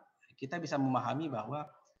kadangkala kita bisa memahami bahwa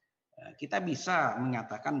kita bisa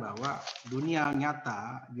menyatakan bahwa dunia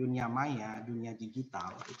nyata, dunia maya, dunia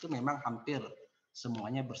digital itu memang hampir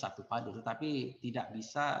semuanya bersatu padu, tetapi tidak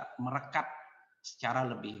bisa merekat secara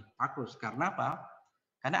lebih bagus. Karena apa?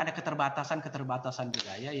 Karena ada keterbatasan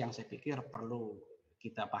budaya yang saya pikir perlu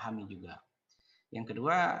kita pahami juga. Yang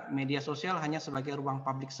kedua, media sosial hanya sebagai ruang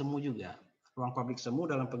publik semu juga. Ruang publik semu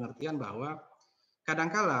dalam pengertian bahwa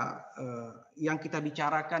kadangkala yang kita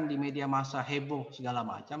bicarakan di media massa heboh segala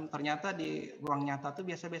macam, ternyata di ruang nyata itu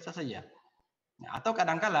biasa-biasa saja. Atau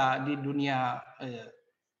kadangkala di dunia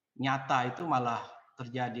nyata itu malah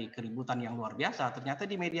terjadi keributan yang luar biasa. Ternyata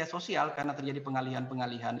di media sosial karena terjadi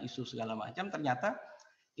pengalihan isu segala macam, ternyata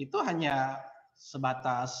itu hanya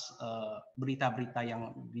sebatas berita-berita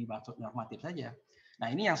yang dimaksud normatif saja.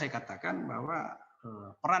 Nah, ini yang saya katakan bahwa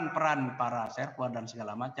peran-peran para server dan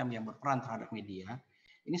segala macam yang berperan terhadap media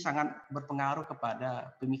ini sangat berpengaruh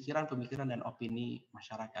kepada pemikiran-pemikiran dan opini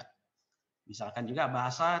masyarakat. Misalkan juga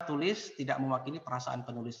bahasa tulis tidak mewakili perasaan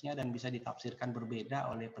penulisnya dan bisa ditafsirkan berbeda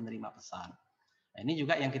oleh penerima pesan. Nah, ini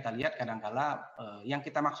juga yang kita lihat kadang-kala yang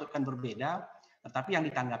kita maksudkan berbeda, tetapi yang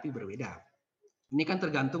ditanggapi berbeda. Ini kan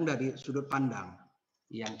tergantung dari sudut pandang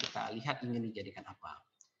yang kita lihat ingin dijadikan apa.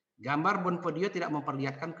 Gambar bonfodio tidak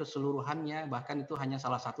memperlihatkan keseluruhannya, bahkan itu hanya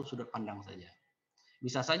salah satu sudut pandang saja.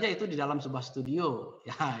 Bisa saja itu di dalam sebuah studio.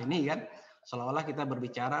 Ya, ini kan seolah-olah kita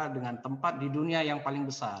berbicara dengan tempat di dunia yang paling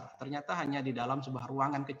besar. Ternyata hanya di dalam sebuah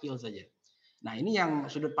ruangan kecil saja. Nah, ini yang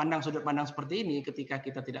sudut pandang seperti ini ketika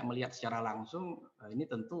kita tidak melihat secara langsung, ini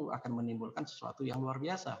tentu akan menimbulkan sesuatu yang luar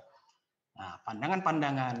biasa. Nah,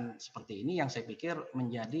 pandangan-pandangan seperti ini yang saya pikir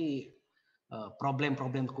menjadi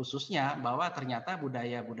problem-problem khususnya bahwa ternyata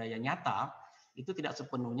budaya-budaya nyata itu tidak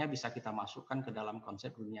sepenuhnya bisa kita masukkan ke dalam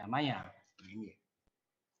konsep dunia maya. Ini.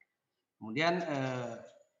 Kemudian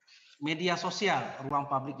media sosial,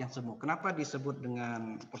 ruang publik yang semu. Kenapa disebut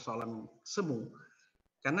dengan persoalan semu?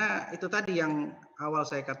 Karena itu tadi yang awal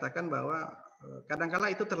saya katakan bahwa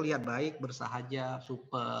kadangkala itu terlihat baik, bersahaja,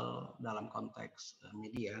 supel dalam konteks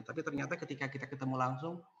media, tapi ternyata ketika kita ketemu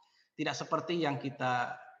langsung tidak seperti yang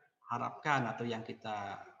kita harapkan atau yang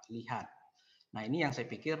kita lihat. Nah, ini yang saya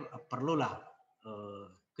pikir perlulah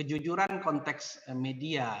kejujuran konteks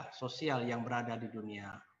media sosial yang berada di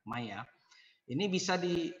dunia maya ini bisa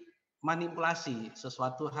dimanipulasi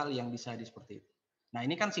sesuatu hal yang bisa seperti itu. Nah,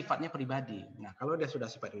 ini kan sifatnya pribadi. Nah, kalau dia sudah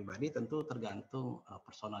sifat pribadi tentu tergantung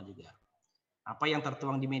personal juga. Apa yang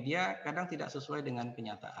tertuang di media kadang tidak sesuai dengan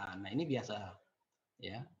kenyataan. Nah, ini biasa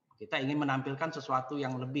ya. Kita ingin menampilkan sesuatu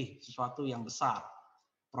yang lebih, sesuatu yang besar,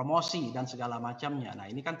 promosi dan segala macamnya. Nah,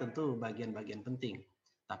 ini kan tentu bagian-bagian penting.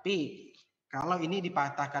 Tapi kalau ini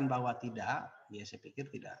dipatahkan bahwa tidak, ya saya pikir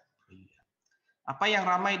tidak. Apa yang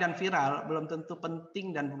ramai dan viral belum tentu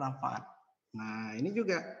penting dan bermanfaat. Nah, ini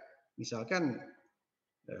juga misalkan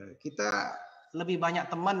kita lebih banyak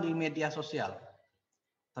teman di media sosial.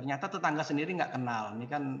 Ternyata tetangga sendiri nggak kenal. Ini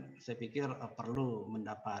kan saya pikir perlu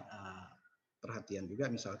mendapat perhatian juga,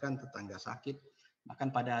 misalkan tetangga sakit.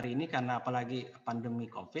 Bahkan pada hari ini karena apalagi pandemi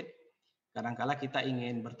COVID, kadang-kala kita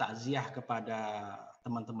ingin bertakziah kepada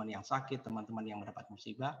teman-teman yang sakit, teman-teman yang mendapat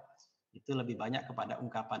musibah, itu lebih banyak kepada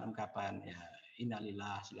ungkapan-ungkapan ya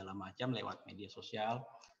innalillah segala macam lewat media sosial,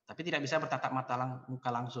 tapi tidak bisa bertatap muka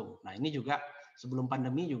langsung. Nah ini juga sebelum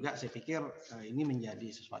pandemi juga saya pikir ini menjadi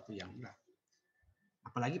sesuatu yang berat.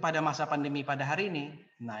 Apalagi pada masa pandemi pada hari ini,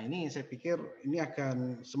 nah ini saya pikir ini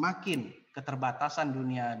akan semakin keterbatasan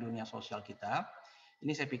dunia sosial kita.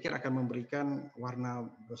 Ini saya pikir akan memberikan warna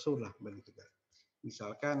besar lah bagi kita.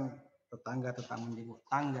 Misalkan tetangga menjenguk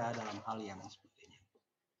tangga dalam hal yang seperti ini.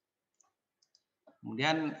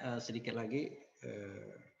 Kemudian sedikit lagi,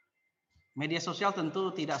 media sosial tentu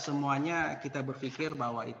tidak semuanya kita berpikir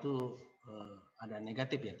bahwa itu ada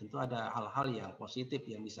negatif ya. Tentu ada hal-hal yang positif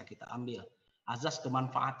yang bisa kita ambil. Azas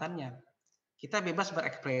kemanfaatannya. Kita bebas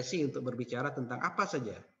berekspresi untuk berbicara tentang apa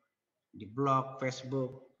saja. Di blog,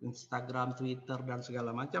 Facebook, Instagram, Twitter, dan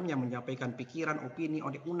segala macam yang menyampaikan pikiran, opini,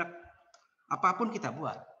 unek-unek. Apapun kita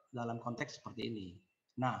buat dalam konteks seperti ini.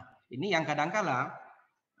 Nah, ini yang kadangkala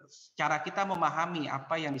cara kita memahami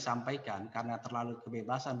apa yang disampaikan karena terlalu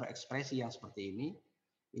kebebasan berekspresi yang seperti ini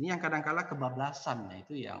yang kadangkala kebablasan, nah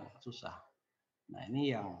itu yang susah. Nah,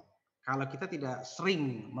 ini yang kalau kita tidak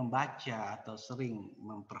sering membaca atau sering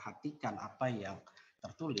memperhatikan apa yang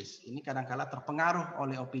tertulis, ini kadang-kala terpengaruh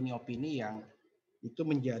oleh opini-opini yang itu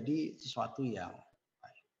menjadi sesuatu yang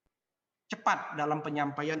cepat dalam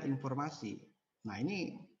penyampaian informasi. Nah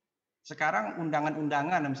ini sekarang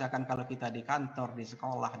undangan-undangan, misalkan kalau kita di kantor, di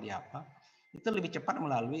sekolah, di apa, itu lebih cepat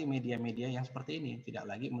melalui media-media yang seperti ini, tidak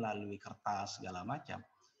lagi melalui kertas segala macam.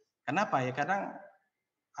 Kenapa ya? Kadang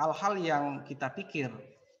hal-hal yang kita pikir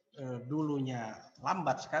dulunya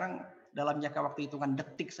lambat, sekarang dalam jangka waktu hitungan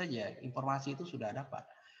detik saja informasi itu sudah dapat.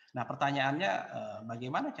 Nah pertanyaannya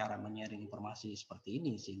bagaimana cara menyaring informasi seperti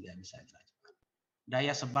ini sehingga bisa cepat.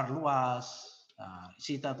 Daya sebar luas,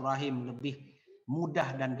 silaturahim lebih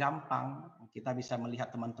mudah dan gampang. Kita bisa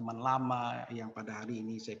melihat teman-teman lama yang pada hari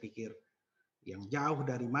ini saya pikir yang jauh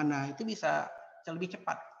dari mana itu bisa lebih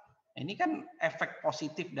cepat. Ini kan efek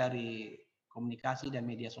positif dari komunikasi dan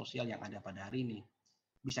media sosial yang ada pada hari ini.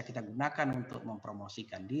 Bisa kita gunakan untuk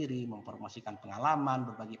mempromosikan diri, mempromosikan pengalaman,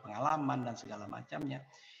 berbagi pengalaman, dan segala macamnya.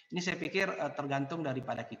 Ini saya pikir tergantung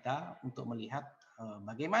daripada kita untuk melihat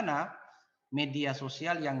bagaimana media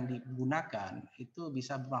sosial yang digunakan itu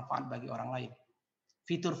bisa bermanfaat bagi orang lain.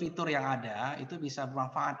 Fitur-fitur yang ada itu bisa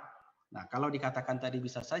bermanfaat. Nah, kalau dikatakan tadi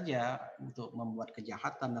bisa saja untuk membuat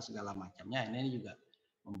kejahatan dan segala macamnya, ini juga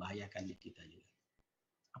membahayakan di kita juga.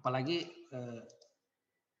 Apalagi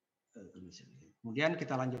kemudian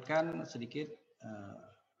kita lanjutkan sedikit.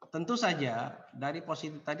 Tentu saja dari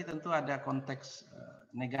positif tadi tentu ada konteks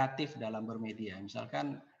negatif dalam bermedia.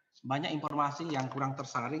 Misalkan banyak informasi yang kurang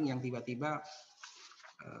tersaring yang tiba-tiba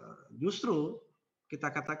justru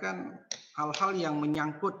kita katakan hal-hal yang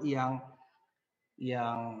menyangkut yang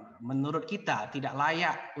menurut kita tidak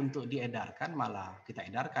layak untuk diedarkan malah kita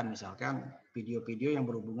edarkan. Misalkan video-video yang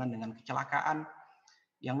berhubungan dengan kecelakaan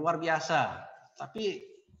yang luar biasa, tapi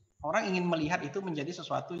orang ingin melihat itu menjadi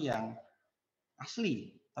sesuatu yang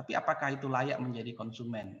asli, tapi apakah itu layak menjadi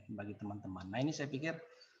konsumen bagi teman-teman? Nah ini saya pikir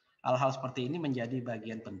hal-hal seperti ini menjadi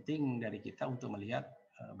bagian penting dari kita untuk melihat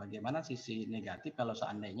bagaimana sisi negatif kalau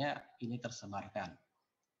seandainya ini tersebarkan.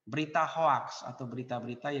 Berita hoax atau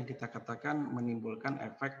berita-berita yang kita katakan menimbulkan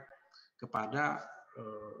efek kepada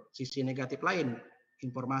sisi negatif lain,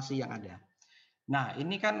 informasi yang ada. Nah,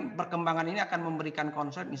 ini kan perkembangan ini akan memberikan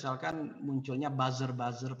konsep misalkan munculnya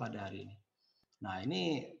buzzer-buzzer pada hari ini. Nah,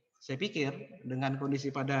 ini saya pikir dengan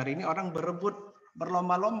kondisi pada hari ini orang berebut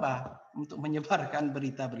berlomba-lomba untuk menyebarkan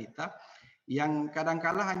berita-berita yang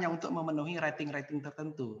kadang-kala hanya untuk memenuhi rating-rating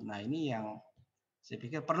tertentu. Nah, ini yang saya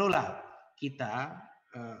pikir perlulah kita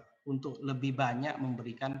untuk lebih banyak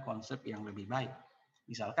memberikan konsep yang lebih baik.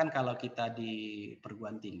 Misalkan kalau kita di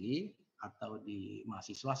perguruan tinggi atau di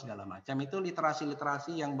mahasiswa segala macam, itu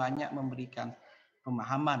literasi-literasi yang banyak memberikan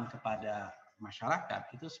pemahaman kepada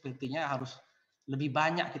masyarakat, itu sepertinya harus lebih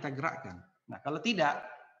banyak kita gerakkan. Nah kalau tidak,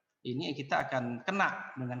 ini kita akan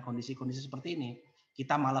kena dengan kondisi-kondisi seperti ini.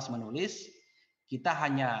 Kita malas menulis, kita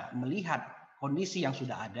hanya melihat kondisi yang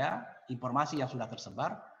sudah ada, informasi yang sudah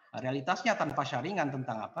tersebar, realitasnya tanpa syaringan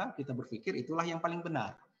tentang apa, kita berpikir itulah yang paling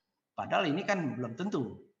benar. Padahal ini kan belum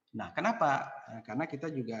tentu. Nah, kenapa? Karena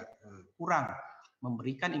kita juga kurang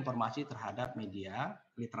memberikan informasi terhadap media,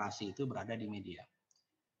 literasi itu berada di media.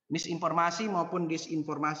 Misinformasi maupun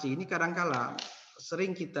disinformasi ini kadang-kala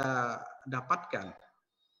sering kita dapatkan.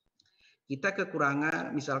 Kita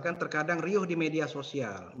kekurangan, misalkan terkadang riuh di media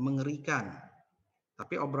sosial, mengerikan.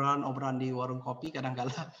 Tapi obrolan-obrolan di warung kopi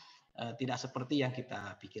kadang-kala tidak seperti yang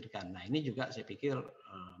kita pikirkan. Nah, ini juga saya pikir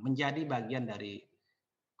menjadi bagian dari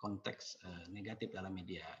konteks negatif dalam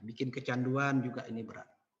media. Bikin kecanduan juga ini berat.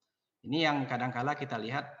 Ini yang kadang-kala kita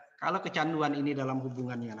lihat, kalau kecanduan ini dalam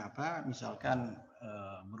hubungan dengan apa, misalkan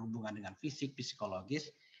berhubungan dengan fisik, psikologis,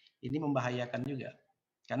 ini membahayakan juga.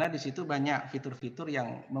 Karena di situ banyak fitur-fitur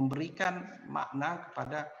yang memberikan makna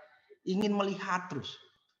kepada ingin melihat terus.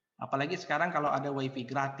 Apalagi sekarang kalau ada wifi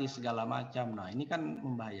gratis segala macam, nah ini kan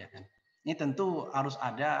membahayakan. Ini tentu harus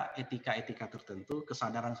ada etika-etika tertentu,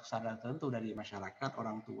 kesadaran-kesadaran tertentu dari masyarakat,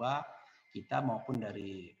 orang tua kita maupun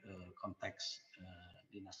dari konteks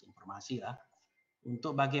dinas informasi lah,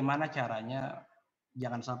 untuk bagaimana caranya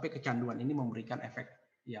jangan sampai kecanduan ini memberikan efek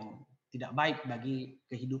yang tidak baik bagi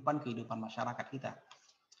kehidupan masyarakat kita.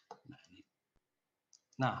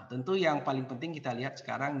 Nah, tentu yang paling penting kita lihat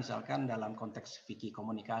sekarang misalkan dalam konteks fikih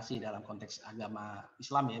komunikasi, dalam konteks agama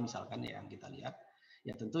Islam ya misalkan yang kita lihat,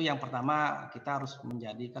 ya tentu yang pertama kita harus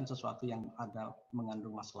menjadikan sesuatu yang ada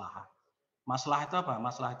mengandung maslahah. Maslahah itu apa?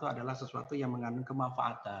 Maslahah itu adalah sesuatu yang mengandung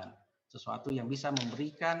kemanfaatan, sesuatu yang bisa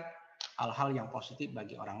memberikan hal-hal yang positif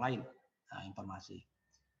bagi orang lain, nah, informasi.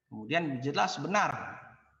 Kemudian jelas benar,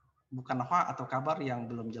 bukan hoax atau kabar yang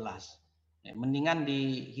belum jelas. Ya, mendingan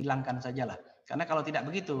dihilangkan sajalah. Karena kalau tidak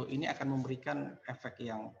begitu, ini akan memberikan efek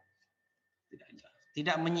yang tidak jelas.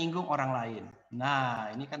 Tidak menyinggung orang lain. Nah,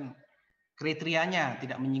 ini kan kriterianya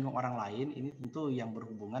tidak menyinggung orang lain, ini tentu yang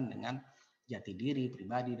berhubungan dengan jati diri,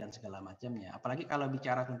 pribadi, dan segala macamnya. Apalagi kalau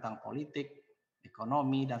bicara tentang politik,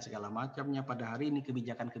 ekonomi, dan segala macamnya, pada hari ini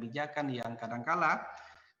kebijakan-kebijakan yang kadangkala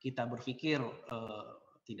kita berpikir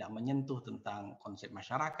tidak menyentuh tentang konsep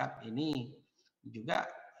masyarakat, ini juga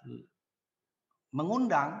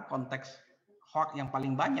mengundang konteks hoax yang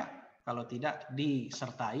paling banyak kalau tidak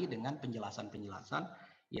disertai dengan penjelasan-penjelasan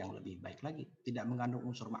yang lebih baik lagi, tidak mengandung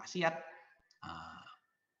unsur maksiat,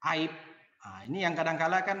 aib. Ini yang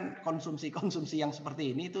kadang-kala kan konsumsi yang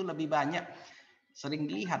seperti ini itu lebih banyak sering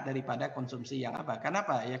dilihat daripada konsumsi yang apa.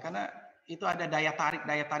 Kenapa? Ya karena itu ada daya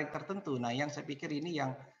tarik tertentu. Nah, yang saya pikir ini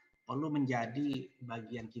yang perlu menjadi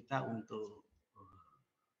bagian kita untuk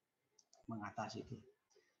mengatasi itu.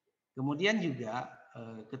 Kemudian juga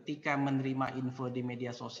ketika menerima info di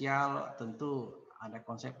media sosial tentu ada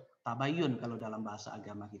konsep tabayun kalau dalam bahasa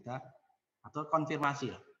agama kita, atau konfirmasi.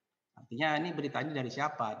 Artinya ini berita ini dari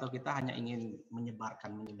siapa, atau kita hanya ingin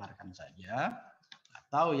menyebarkan saja,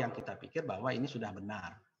 atau yang kita pikir bahwa ini sudah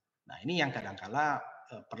benar. Nah, ini yang kadangkala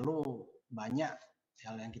perlu banyak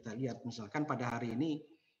hal yang kita lihat. Misalkan pada hari ini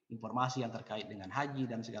informasi yang terkait dengan haji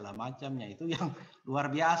dan segala macamnya itu yang luar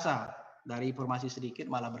biasa. Dari informasi sedikit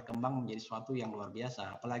malah berkembang menjadi sesuatu yang luar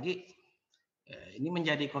biasa. Apalagi ini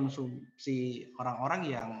menjadi konsumsi orang-orang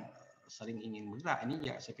yang sering ingin bergerak. Ini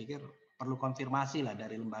ya saya pikir perlu konfirmasi lah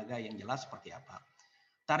dari lembaga yang jelas seperti apa.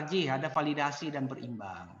 Tarjih, ada validasi dan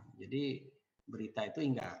berimbang. Jadi berita itu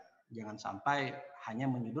jangan sampai hanya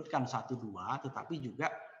menyudutkan satu dua, tetapi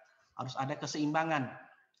juga harus ada keseimbangan.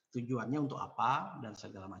 Tujuannya untuk apa dan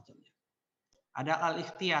segala macamnya. Ada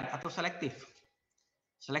al-ikhtiyar atau selektif.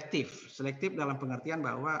 Selektif dalam pengertian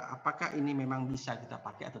bahwa apakah ini memang bisa kita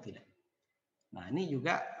pakai atau tidak. Nah, ini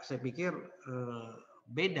juga saya pikir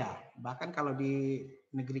beda. Bahkan kalau di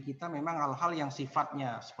negeri kita memang hal-hal yang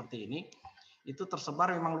sifatnya seperti ini itu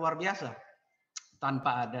tersebar memang luar biasa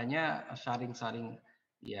tanpa adanya saring-saring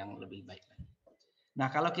yang lebih baik.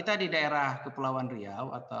 Nah, kalau kita di daerah Kepulauan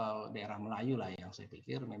Riau atau daerah Melayu lah yang saya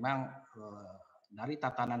pikir memang dari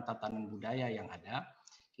tatanan-tatanan budaya yang ada,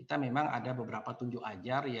 kita memang ada beberapa tunjuk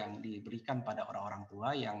ajar yang diberikan pada orang-orang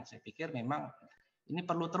tua yang saya pikir memang ini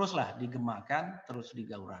perlu teruslah digemakan, terus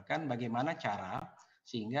digaurakan bagaimana cara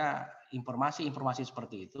sehingga informasi-informasi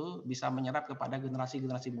seperti itu bisa menyerap kepada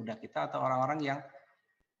generasi-generasi muda kita atau orang-orang yang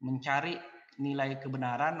mencari nilai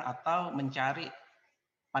kebenaran atau mencari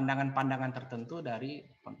pandangan-pandangan tertentu dari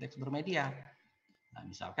konteks bermedia. Nah,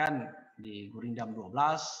 misalkan di Gurindam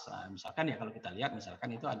 12, misalkan ya kalau kita lihat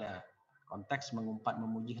misalkan itu ada konteks mengumpat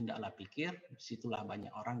memuji hendaklah pikir, disitulah banyak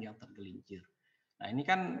orang yang tergelincir. Nah, ini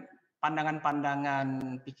kan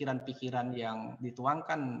pandangan-pandangan, pikiran-pikiran yang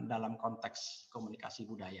dituangkan dalam konteks komunikasi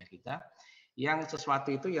budaya kita, yang sesuatu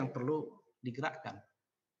itu yang perlu digerakkan.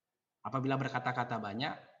 Apabila berkata-kata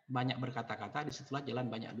banyak berkata-kata, disitulah jalan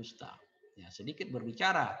banyak dusta. Ya, sedikit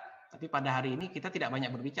berbicara, tapi pada hari ini kita tidak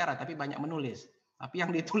banyak berbicara, tapi banyak menulis. Tapi yang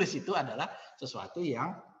ditulis itu adalah sesuatu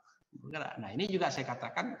yang bergerak. Nah, ini juga saya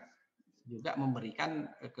katakan juga memberikan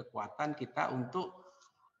kekuatan kita untuk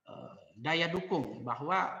daya dukung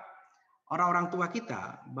bahwa orang-orang tua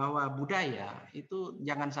kita, bahwa budaya itu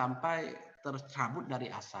jangan sampai tercabut dari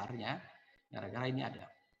asarnya gara-gara ini ada.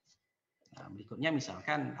 Nah, berikutnya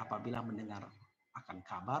misalkan apabila mendengar akan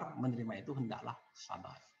kabar, menerima itu hendaklah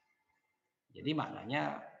sabar. Jadi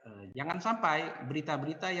maknanya jangan sampai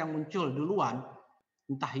berita-berita yang muncul duluan,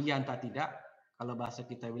 entah iya entah tidak, kalau bahasa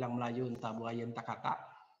kita bilang Melayu entah buaya entah kakak,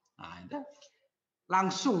 nah itu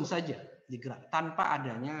langsung saja digerak tanpa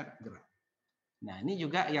adanya gerak. Nah ini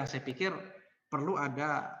juga yang saya pikir perlu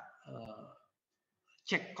ada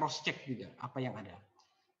cross check juga apa yang ada.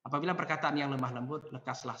 Apabila perkataan yang lemah lembut,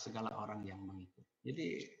 lekaslah segala orang yang mengikut.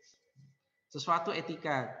 Jadi sesuatu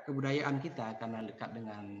etika kebudayaan kita karena dekat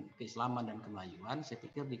dengan keislaman dan kemelayuan, saya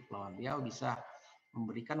pikir di Kepulauan Riau bisa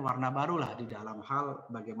memberikan warna baru lah di dalam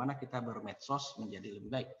hal bagaimana kita bermedsos menjadi lebih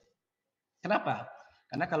baik. Kenapa?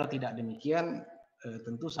 Karena kalau tidak demikian,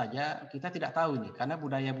 tentu saja kita tidak tahu ini, karena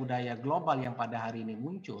budaya-budaya global yang pada hari ini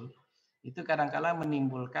muncul, itu kadang-kala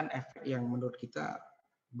menimbulkan efek yang menurut kita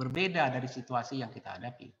berbeda dari situasi yang kita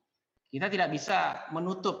hadapi. Kita tidak bisa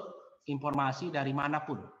menutup informasi dari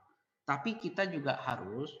manapun. Tapi kita juga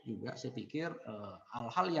harus, saya pikir,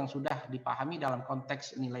 hal-hal yang sudah dipahami dalam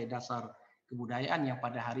konteks nilai dasar kebudayaan yang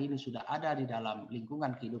pada hari ini sudah ada di dalam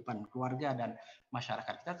lingkungan kehidupan keluarga dan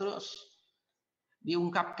masyarakat kita terus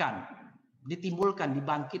diungkapkan, ditimbulkan,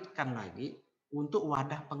 dibangkitkan lagi untuk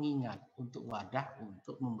wadah pengingat, untuk wadah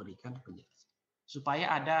untuk memberikan penjelasan.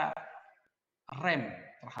 Supaya ada rem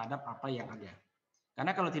terhadap apa yang ada.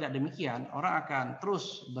 Karena kalau tidak demikian, orang akan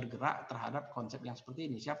terus bergerak terhadap konsep yang seperti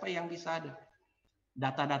ini. Siapa yang bisa ada?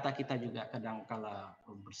 Data-data kita juga kadang-kala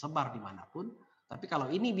bersebar dimanapun. Tapi kalau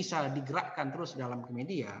ini bisa digerakkan terus dalam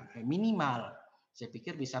media, minimal saya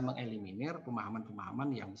pikir bisa mengeliminir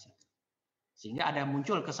pemahaman-pemahaman yang bisa. Sehingga ada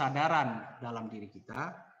muncul kesadaran dalam diri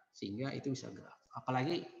kita, sehingga itu bisa gerak.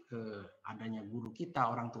 Apalagi adanya guru kita,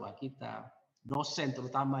 orang tua kita, dosen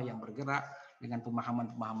terutama yang bergerak dengan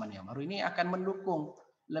pemahaman-pemahaman yang baru, ini akan mendukung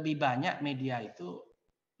lebih banyak media itu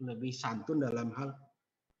lebih santun dalam hal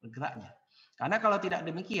bergeraknya. Karena kalau tidak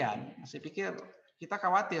demikian, saya pikir kita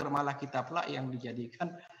khawatir malah kita pula yang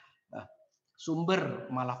dijadikan sumber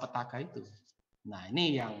malah petaka itu. Nah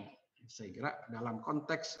ini yang saya kira dalam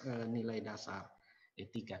konteks nilai dasar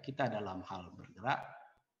etika kita dalam hal bergerak,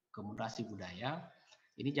 komunikasi budaya,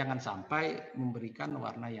 ini jangan sampai memberikan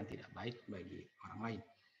warna yang tidak baik bagi orang lain.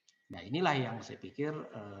 Nah inilah yang saya pikir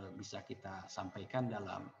bisa kita sampaikan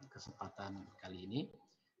dalam kesempatan kali ini,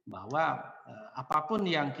 bahwa apapun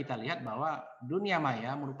yang kita lihat bahwa dunia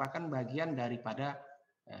maya merupakan bagian daripada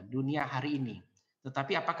dunia hari ini.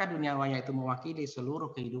 Tetapi apakah dunia maya itu mewakili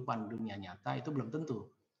seluruh kehidupan dunia nyata, itu belum tentu.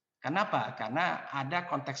 Kenapa? Karena ada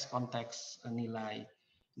konteks-konteks nilai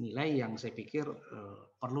yang saya pikir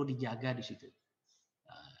perlu dijaga di situ.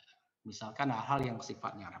 Misalkan hal-hal yang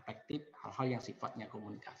sifatnya reflektif, hal-hal yang sifatnya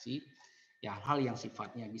komunikasi, ya hal-hal yang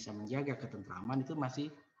sifatnya bisa menjaga ketentraman itu masih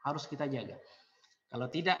harus kita jaga. Kalau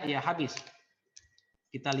tidak ya habis.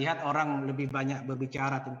 Kita lihat orang lebih banyak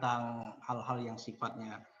berbicara tentang hal-hal yang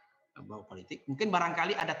sifatnya bau politik. Mungkin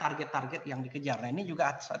barangkali ada target-target yang dikejar. Nah ini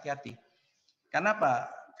juga hati-hati. Kenapa?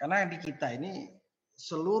 Karena di kita ini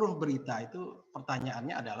seluruh berita itu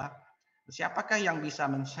pertanyaannya adalah siapakah yang bisa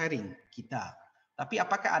men-sharing kita? Tapi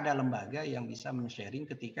apakah ada lembaga yang bisa men-sharing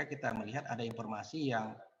ketika kita melihat ada informasi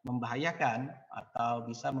yang membahayakan atau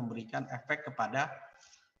bisa memberikan efek kepada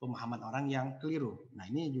pemahaman orang yang keliru? Nah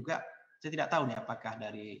ini juga saya tidak tahu nih apakah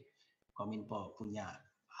dari Kominfo punya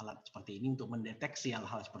alat seperti ini untuk mendeteksi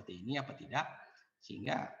hal-hal seperti ini apa tidak.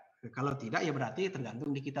 Sehingga kalau tidak ya berarti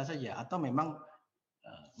tergantung di kita saja atau memang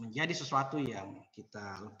menjadi sesuatu yang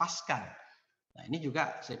kita lepaskan. Nah ini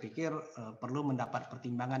juga saya pikir perlu mendapat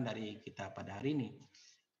pertimbangan dari kita pada hari ini.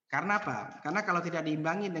 Karena apa? Karena kalau tidak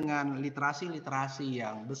diimbangi dengan literasi-literasi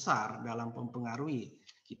yang besar dalam mempengaruhi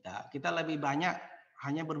kita lebih banyak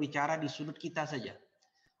hanya berbicara di sudut kita saja.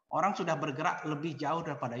 Orang sudah bergerak lebih jauh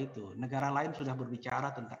daripada itu. Negara lain sudah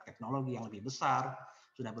berbicara tentang teknologi yang lebih besar,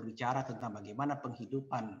 sudah berbicara tentang bagaimana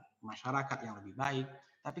penghidupan masyarakat yang lebih baik.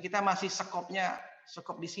 Tapi kita masih skop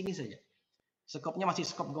di sini saja. Skopnya masih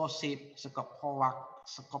skop gosip, skop hoak,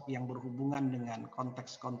 skop yang berhubungan dengan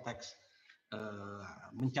konteks-konteks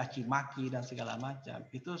mencaci maki dan segala macam.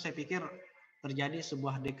 Itu saya pikir terjadi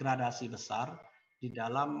sebuah degradasi besar di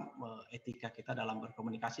dalam etika kita dalam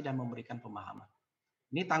berkomunikasi dan memberikan pemahaman.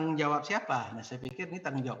 Ini tanggung jawab siapa? Nah, saya pikir ini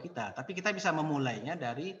tanggung jawab kita. Tapi kita bisa memulainya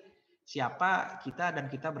dari siapa kita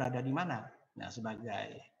dan kita berada di mana. Nah,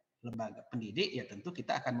 sebagai lembaga pendidik ya tentu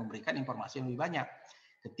kita akan memberikan informasi yang lebih banyak.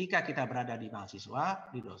 Ketika kita berada di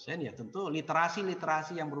mahasiswa, di dosen, ya tentu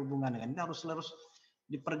literasi-literasi yang berhubungan dengan ini harus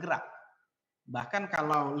dipergerak. Bahkan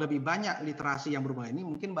kalau lebih banyak literasi yang berhubungan ini,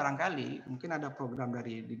 mungkin ada program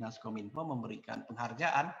dari Dinas Kominfo memberikan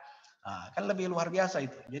penghargaan, kan lebih luar biasa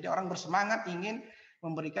itu. Jadi orang bersemangat ingin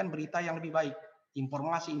memberikan berita yang lebih baik,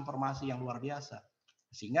 informasi-informasi yang luar biasa.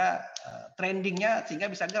 Sehingga trendingnya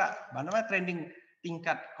sehingga bisa gerak. Namanya trending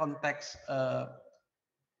tingkat konteks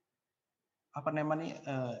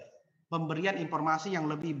pemberian informasi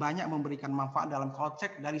yang lebih banyak memberikan manfaat dalam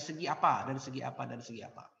konteks dari segi apa.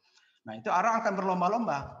 Nah, itu orang akan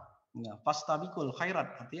berlomba-lomba. Fastabiqul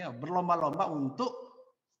khairat, artinya berlomba-lomba untuk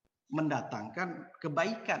mendatangkan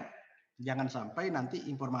kebaikan. Jangan sampai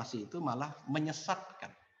nanti informasi itu malah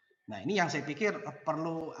menyesatkan. Nah, ini yang saya pikir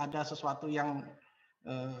perlu ada sesuatu yang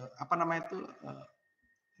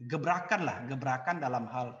gebrakan dalam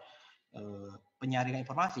hal penyaringan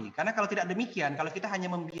informasi. Karena kalau tidak demikian, kalau kita hanya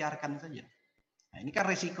membiarkan saja, nah ini kan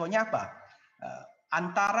resikonya apa?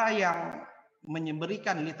 Antara yang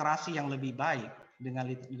memberikan literasi yang lebih baik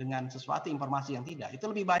dengan sesuatu informasi yang tidak, itu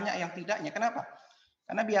lebih banyak yang tidaknya. Kenapa?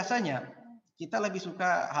 Karena biasanya kita lebih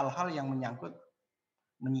suka hal-hal yang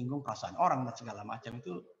menyinggung perasaan orang dan segala macam,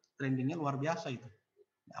 itu trendingnya luar biasa itu.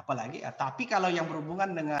 Apalagi, tapi kalau yang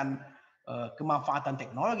berhubungan dengan kemanfaatan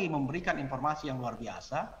teknologi, memberikan informasi yang luar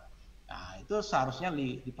biasa, nah itu seharusnya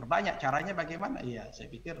diperbanyak. Caranya bagaimana? Ya, saya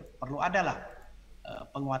pikir perlu adalah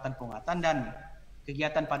penguatan-penguatan, dan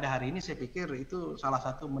kegiatan pada hari ini saya pikir itu salah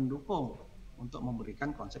satu mendukung untuk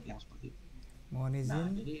memberikan konsep yang seperti itu. Mohon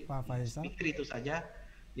izin, jadi, Pak Faisal. Saya pikir itu saja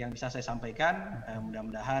yang bisa saya sampaikan.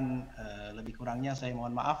 Mudah-mudahan lebih kurangnya saya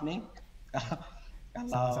mohon maaf nih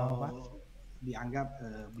kalau dianggap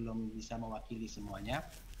belum bisa mewakili semuanya.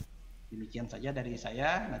 Demikian saja dari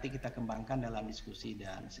saya, nanti kita kembangkan dalam diskusi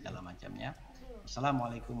dan segala macamnya.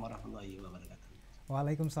 Assalamualaikum warahmatullahi wabarakatuh.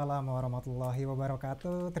 Waalaikumsalam warahmatullahi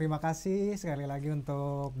wabarakatuh. Terima kasih sekali lagi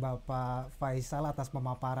untuk Bapak Faisal atas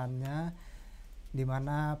pemaparannya, di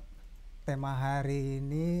mana tema hari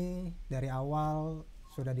ini dari awal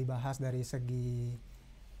sudah dibahas dari segi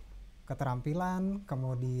keterampilan,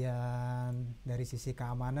 kemudian dari sisi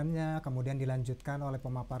keamanannya, kemudian dilanjutkan oleh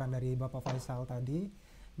pemaparan dari Bapak Faisal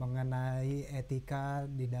tadi mengenai etika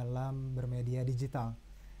di dalam bermedia digital.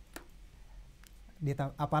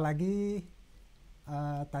 Apalagi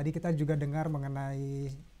tadi kita juga dengar mengenai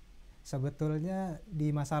sebetulnya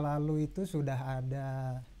di masa lalu itu sudah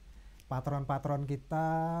ada patron-patron kita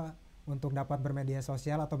untuk dapat bermedia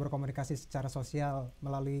sosial atau berkomunikasi secara sosial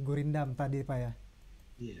melalui gurindam tadi, Pak ya.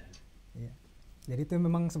 Iya. Yeah. Jadi itu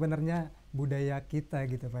memang sebenarnya budaya kita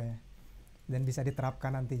gitu, Pak ya. Dan bisa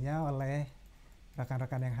diterapkan nantinya oleh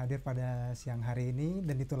rekan-rekan yang hadir pada siang hari ini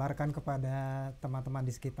dan ditularkan kepada teman-teman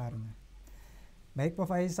di sekitarnya. Baik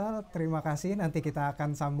Pak Faisal, terima kasih. Nanti kita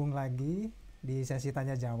akan sambung lagi di sesi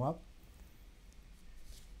tanya jawab.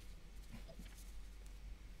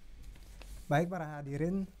 Baik para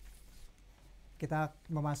hadirin, kita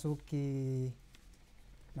memasuki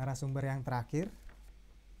narasumber yang terakhir.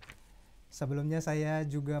 Sebelumnya saya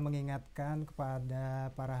juga mengingatkan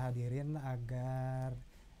kepada para hadirin agar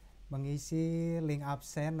mengisi link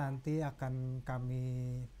absen nanti akan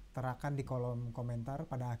kami terakan di kolom komentar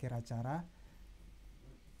pada akhir acara.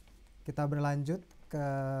 Kita berlanjut ke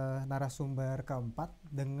narasumber keempat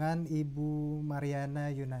dengan Ibu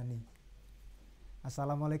Mariana Yunani.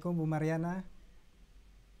 Assalamualaikum Bu Mariana.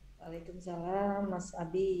 Waalaikumsalam Mas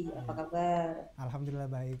Abi, apa kabar? Alhamdulillah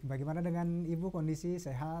baik. Bagaimana dengan Ibu, kondisi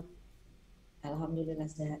sehat? Alhamdulillah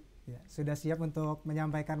sehat. Ya, sudah siap untuk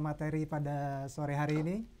menyampaikan materi pada sore hari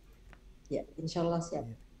ini? Ya, insya Allah siap.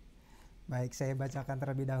 Ya. Baik, saya bacakan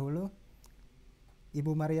terlebih dahulu.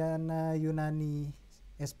 Ibu Mariana Yunani,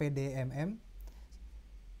 SPD MM,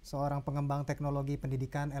 seorang pengembang teknologi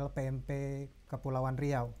pendidikan LPMP Kepulauan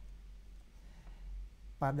Riau.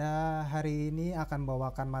 Pada hari ini akan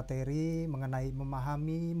membawakan materi mengenai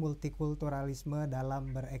memahami multikulturalisme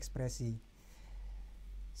dalam berekspresi.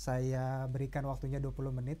 Saya berikan waktunya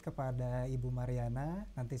 20 menit kepada Ibu Mariana,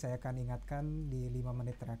 nanti saya akan ingatkan di 5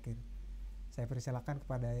 menit terakhir. Saya persilakan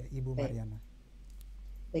kepada Ibu Mariana.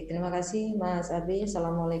 Baik, terima kasih Mas Abi.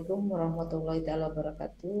 Assalamualaikum warahmatullahi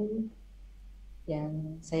wabarakatuh.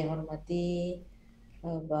 Yang saya hormati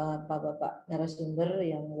Bapak-bapak narasumber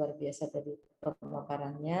yang luar biasa tadi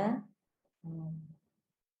pemaparannya,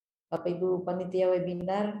 Bapak Ibu panitia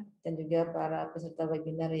webinar dan juga para peserta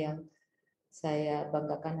webinar yang saya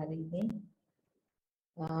banggakan hari ini.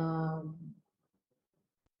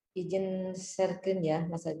 Izin share screen ya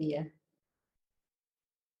Mas Abi ya.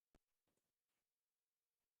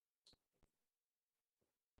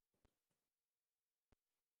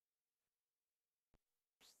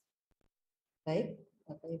 Baik,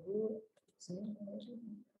 Bapak Ibu,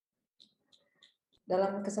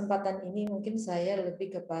 dalam kesempatan ini mungkin saya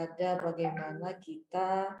lebih kepada bagaimana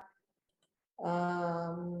kita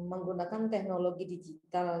menggunakan teknologi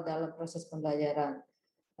digital dalam proses pembelajaran.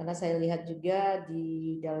 Karena saya lihat juga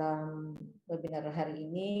di dalam webinar hari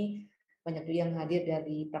ini banyak juga yang hadir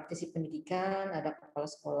dari praktisi pendidikan, ada kepala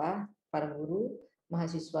sekolah, para guru,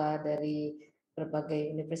 mahasiswa dari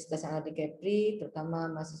berbagai universitas yang ada di Kepri, terutama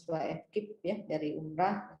mahasiswa FKIP ya dari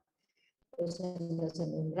Umrah, dosen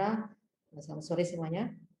Umrah. Selamat sore semuanya,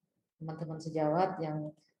 teman-teman sejawat yang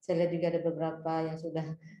saya lihat juga ada beberapa yang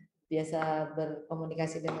sudah biasa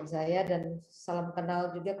berkomunikasi dengan saya, dan salam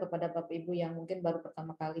kenal juga kepada Bapak Ibu yang mungkin baru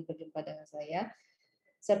pertama kali berjumpa dengan saya.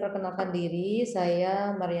 Saya perkenalkan diri,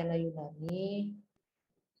 saya Mariana Yunani,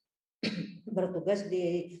 bertugas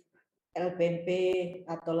di LPMP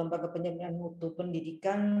atau Lembaga Penjaminan Mutu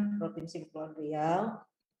Pendidikan Provinsi Kepulauan Riau.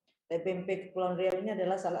 LPMP Kepulauan Riau ini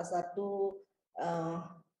adalah salah satu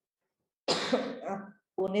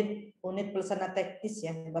unit pelaksana teknis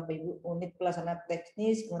ya Bapak Ibu, unit pelaksana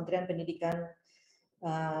teknis Kementerian Pendidikan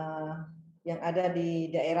yang ada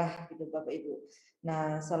di daerah gitu Bapak Ibu.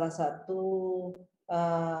 Nah, salah satu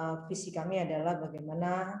visi kami adalah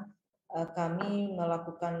bagaimana kami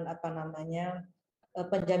melakukan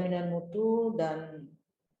penjaminan mutu dan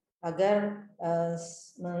agar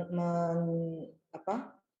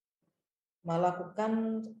melakukan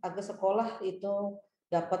agar sekolah itu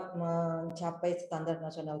dapat mencapai standar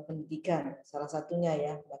nasional pendidikan, salah satunya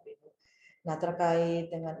ya Bapak Ibu. Nah,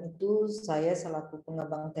 terkait dengan itu saya selaku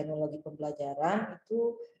pengembang teknologi pembelajaran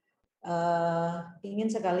itu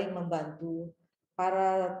ingin sekali membantu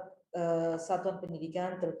para satuan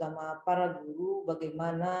pendidikan, terutama para guru,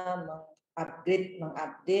 bagaimana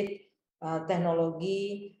mengupdate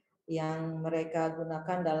teknologi yang mereka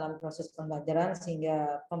gunakan dalam proses pembelajaran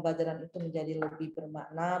sehingga pembelajaran itu menjadi lebih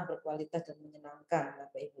bermakna, berkualitas dan menyenangkan,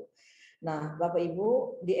 Bapak Ibu. Nah, Bapak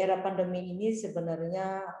Ibu, di era pandemi ini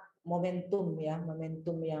sebenarnya momentum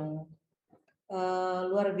yang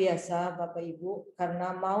luar biasa Bapak Ibu,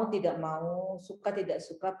 karena mau tidak mau, suka tidak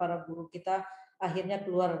suka para guru kita akhirnya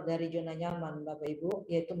keluar dari zona nyaman Bapak Ibu,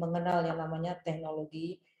 yaitu mengenal yang namanya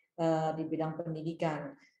teknologi di bidang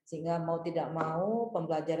pendidikan. Sehingga mau tidak mau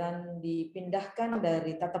pembelajaran dipindahkan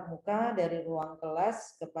dari tatap muka, dari ruang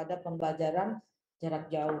kelas kepada pembelajaran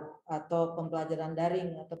jarak jauh atau pembelajaran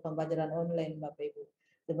daring atau pembelajaran online Bapak Ibu.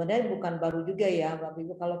 Sebenarnya bukan baru juga ya Bapak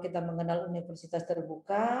Ibu, kalau kita mengenal universitas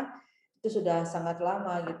terbuka itu sudah sangat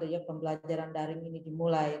lama gitu ya pembelajaran daring ini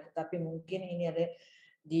dimulai, tetapi mungkin ini ada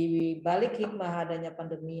di balik hikmah adanya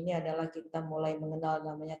pandemi ini adalah kita mulai mengenal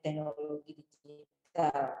namanya teknologi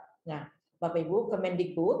digital. Nah, Bapak Ibu,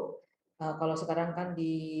 Kemendikbud kalau sekarang kan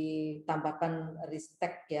ditambahkan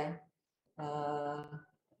Ristek ya,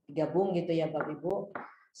 gabung gitu ya Bapak Ibu,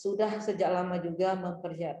 sudah sejak lama juga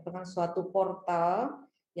mempersiapkan suatu portal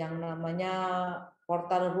yang namanya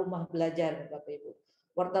portal rumah belajar Bapak Ibu.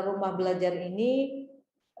 Portal rumah belajar ini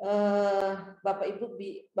Bapak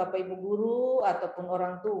Ibu guru ataupun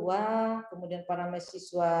orang tua, kemudian para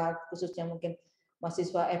mahasiswa khususnya mungkin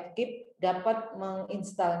mahasiswa FKIP dapat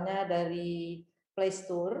menginstalnya dari Play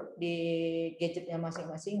Store di gadgetnya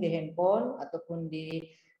masing-masing, di handphone ataupun di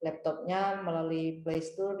laptopnya melalui Play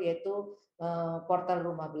Store, yaitu portal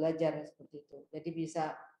rumah belajar seperti itu. Jadi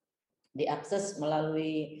bisa diakses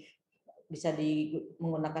melalui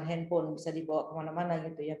menggunakan handphone, bisa dibawa kemana-mana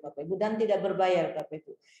gitu ya Bapak Ibu, dan tidak berbayar Bapak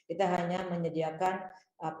Ibu. Kita hanya menyediakan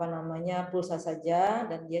pulsa saja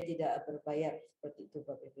dan dia tidak berbayar seperti itu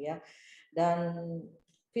Bapak Ibu ya. Dan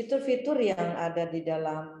fitur-fitur yang ada di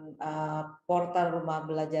dalam portal rumah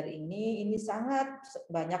belajar ini sangat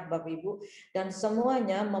banyak Bapak Ibu, dan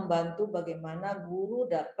semuanya membantu bagaimana guru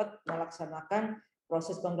dapat melaksanakan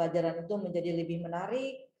proses pembelajaran itu menjadi lebih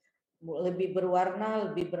menarik, lebih berwarna,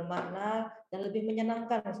 lebih bermakna, dan lebih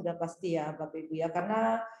menyenangkan sudah pasti ya Bapak Ibu ya.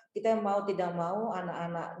 Karena kita mau tidak mau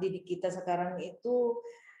anak-anak didik kita sekarang itu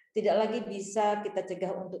tidak lagi bisa kita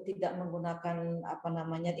cegah untuk tidak menggunakan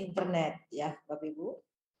internet ya Bapak Ibu.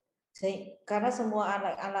 Karena semua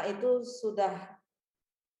anak-anak itu sudah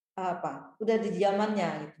di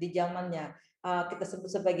zamannya, kita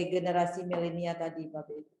sebut sebagai generasi milenial tadi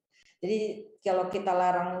Bapak Ibu. Jadi kalau kita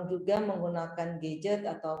larang juga menggunakan gadget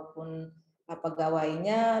ataupun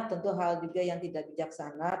gawainya, tentu hal juga yang tidak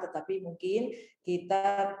bijaksana, tetapi mungkin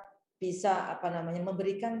kita bisa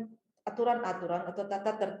memberikan aturan-aturan atau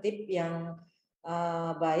tata tertib yang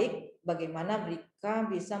baik bagaimana mereka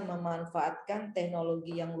bisa memanfaatkan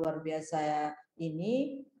teknologi yang luar biasa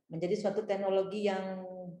ini menjadi suatu teknologi yang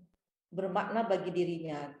bermakna bagi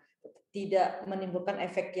dirinya, tidak menimbulkan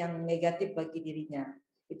efek yang negatif bagi dirinya.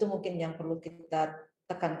 Itu mungkin yang perlu kita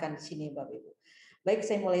tekankan di sini Bapak Ibu. Baik,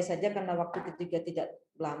 saya mulai saja karena waktu kita juga tidak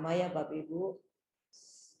lama ya Bapak Ibu.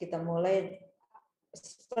 Kita mulai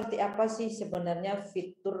seperti apa sih sebenarnya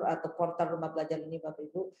fitur atau portal rumah belajar ini, Bapak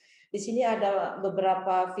Ibu? Di sini ada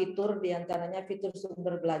beberapa fitur, diantaranya fitur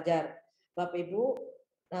sumber belajar. Bapak Ibu,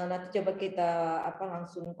 nah, nanti coba kita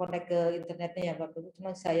langsung connect ke internetnya ya, Bapak Ibu.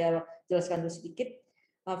 Cuma saya jelaskan dulu sedikit.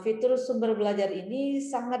 Fitur sumber belajar ini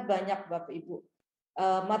sangat banyak, Bapak Ibu.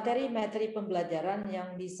 Materi-materi pembelajaran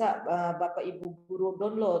yang bisa Bapak Ibu guru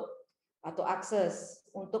download atau akses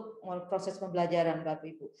untuk proses pembelajaran, Bapak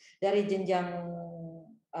Ibu, dari jenjang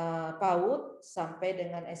PAUD sampai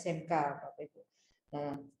dengan SMK, Bapak Ibu.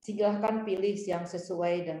 Nah, silahkan pilih yang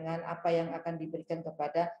sesuai dengan apa yang akan diberikan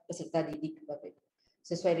kepada peserta didik, Bapak Ibu.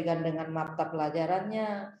 Sesuai dengan mata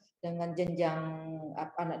pelajarannya, dengan jenjang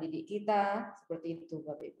anak didik kita, seperti itu,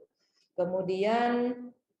 Bapak Ibu. Kemudian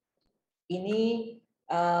ini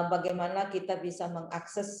bagaimana kita bisa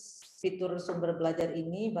mengakses fitur sumber belajar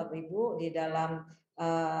ini, Bapak Ibu, di dalam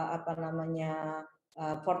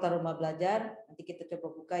portal rumah belajar. Nanti kita coba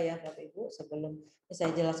buka ya, Bapak Ibu, sebelum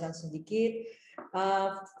saya jelaskan sedikit.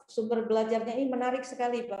 Sumber belajarnya ini menarik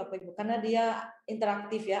sekali, Bapak Ibu, karena dia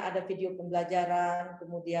interaktif ya, ada video pembelajaran,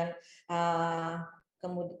 kemudian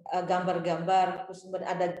gambar-gambar,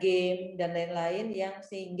 ada game dan lain-lain, yang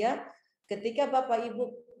sehingga ketika Bapak Ibu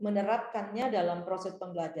menerapkannya dalam proses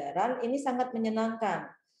pembelajaran ini sangat menyenangkan,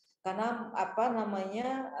 karena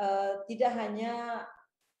tidak hanya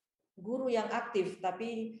guru yang aktif,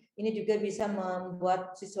 tapi ini juga bisa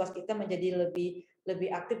membuat siswa kita menjadi lebih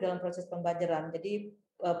aktif dalam proses pembelajaran. Jadi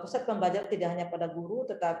pusat pembelajaran tidak hanya pada guru,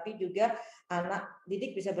 tetapi juga anak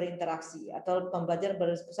didik bisa berinteraksi, atau pembelajaran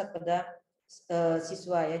berpusat pada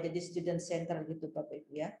siswa ya, jadi student center gitu, Bapak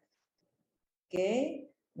Ibu ya. Oke.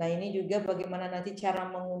 Nah, ini juga bagaimana nanti cara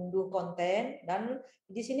mengunduh konten, dan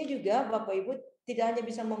di sini juga Bapak Ibu tidak hanya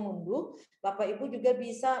bisa mengunduh, Bapak Ibu juga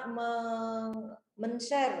bisa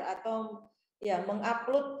men-share atau ya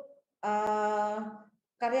mengupload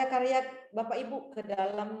karya-karya Bapak Ibu ke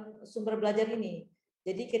dalam sumber belajar ini.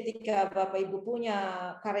 Jadi ketika Bapak Ibu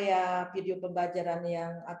punya karya video pembelajaran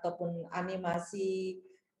yang ataupun animasi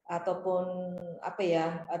ataupun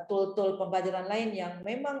tool-tool pembelajaran lain yang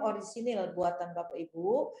memang orisinil buatan Bapak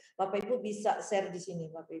Ibu bisa share di sini,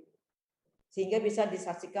 Bapak Ibu, sehingga bisa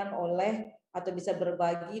disaksikan oleh atau bisa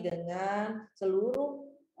berbagi dengan seluruh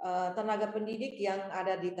tenaga pendidik yang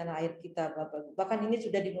ada di tanah air kita, Bapak Ibu. Bahkan ini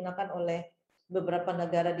sudah digunakan oleh beberapa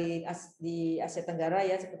negara di Asia Tenggara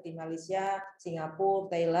ya, seperti Malaysia,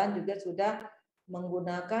 Singapura, Thailand juga sudah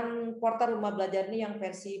menggunakan portal rumah belajar ini yang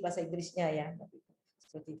versi bahasa Inggrisnya ya, Bapak Ibu.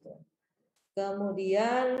 Seperti itu.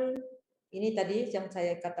 Kemudian ini tadi yang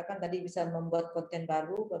saya katakan tadi, bisa membuat konten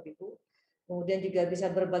baru, Bapak Ibu. Kemudian juga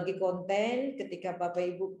bisa berbagi konten ketika Bapak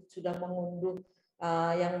Ibu sudah mengunduh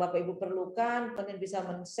yang Bapak Ibu perlukan, kemudian bisa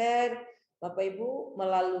men-share Bapak Ibu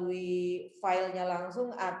melalui filenya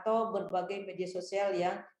langsung atau berbagai media sosial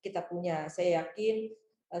yang kita punya. Saya yakin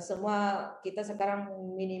semua kita sekarang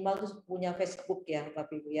minimal tuh punya Facebook ya,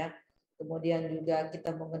 Bapak Ibu ya. Kemudian juga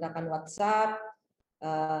kita menggunakan WhatsApp,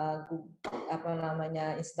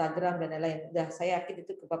 Instagram dan lain-lain. Saya yakin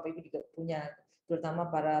itu Bapak Ibu juga punya, terutama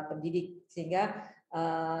para pendidik, sehingga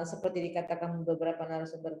seperti dikatakan beberapa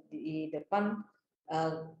narasumber di depan,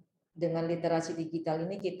 dengan literasi digital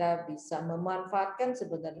ini kita bisa memanfaatkan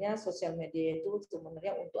sebenarnya sosial media itu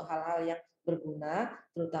sebenarnya untuk hal-hal yang berguna,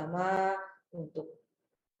 terutama untuk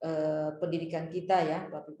pendidikan kita ya,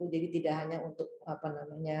 Bapak Ibu. Jadi tidak hanya untuk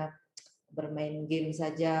bermain game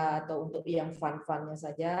saja atau untuk yang fun-funnya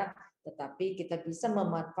saja, tetapi kita bisa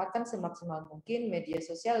memanfaatkan semaksimal mungkin media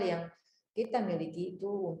sosial yang kita miliki itu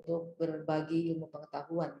untuk berbagi ilmu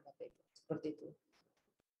pengetahuan, Bapak Ibu. Seperti itu.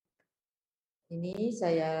 Ini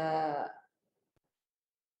saya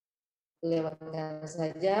lewatkan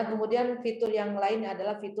saja. Kemudian fitur yang lain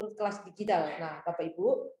adalah fitur kelas digital. Nah, Bapak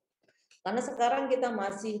Ibu, karena sekarang kita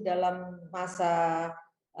masih dalam masa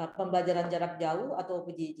pembelajaran jarak jauh atau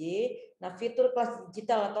PJJ. Nah, fitur kelas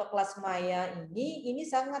digital atau kelas maya ini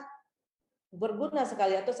sangat berguna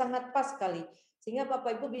sekali atau sangat pas sekali, sehingga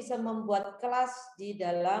Bapak Ibu bisa membuat kelas di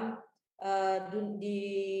dalam di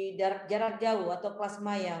jarak jauh atau kelas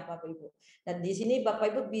maya, Bapak Ibu. Dan di sini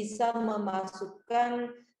Bapak Ibu bisa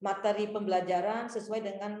memasukkan materi pembelajaran sesuai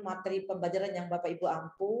dengan materi pembelajaran yang Bapak Ibu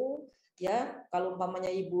ampu. Ya, kalau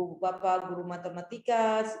umpamanya Ibu Bapak guru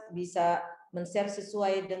matematika bisa men-share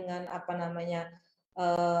sesuai dengan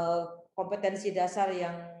kompetensi dasar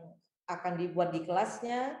yang akan dibuat di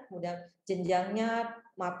kelasnya, kemudian jenjangnya,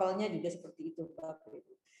 mapelnya juga seperti itu, Bapak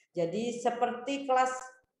Ibu. Jadi seperti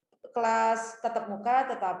kelas tatap muka,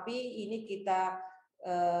 tetapi ini kita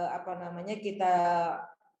kita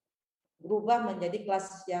berubah menjadi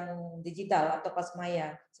kelas yang digital atau kelas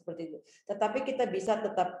maya seperti itu. Tetapi kita bisa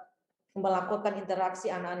tetap melakukan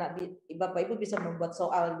interaksi anak-anak Bapak Ibu bisa membuat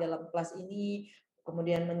soal di dalam kelas ini,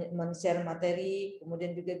 kemudian men-share materi,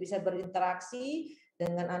 kemudian juga bisa berinteraksi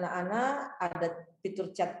dengan anak-anak, ada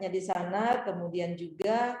fitur chatnya di sana, kemudian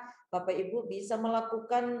juga Bapak Ibu bisa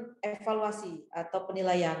melakukan evaluasi atau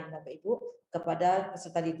penilaian Bapak Ibu kepada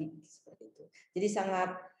peserta didik seperti itu. Jadi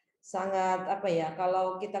sangat apa ya,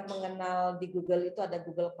 kalau kita mengenal di Google itu ada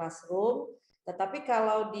Google Classroom, tetapi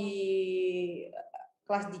kalau di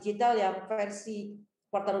kelas digital yang versi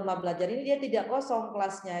portal rumah belajar ini dia tidak kosong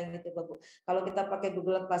kelasnya gitu Bapak. Kalau kita pakai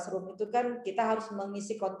Google Classroom itu kan kita harus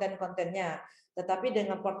mengisi konten-kontennya. Tetapi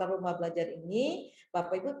dengan portal rumah belajar ini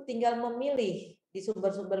Bapak Ibu tinggal memilih di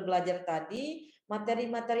sumber-sumber belajar tadi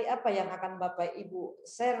materi-materi apa yang akan Bapak Ibu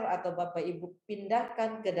share atau Bapak Ibu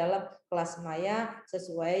pindahkan ke dalam kelas maya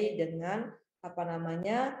sesuai dengan apa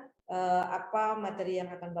apa materi yang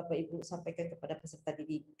akan Bapak Ibu sampaikan kepada peserta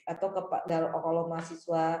didik atau kalau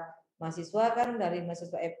mahasiswa kan dari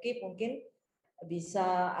mahasiswa FK mungkin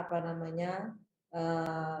bisa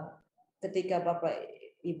ketika Bapak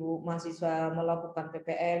Ibu mahasiswa melakukan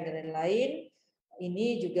PPL dan lain-lain,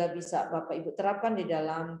 ini juga bisa Bapak Ibu terapkan di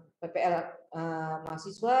dalam PPL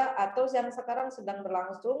mahasiswa atau yang sekarang sedang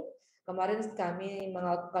berlangsung. Kemarin kami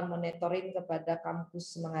melakukan monitoring kepada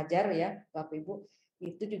kampus mengajar ya Bapak Ibu.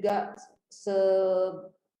 Itu juga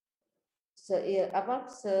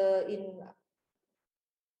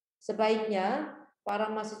sebaiknya para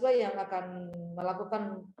mahasiswa yang akan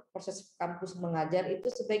melakukan proses kampus mengajar itu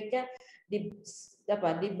sebaiknya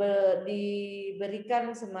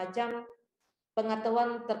diberikan semacam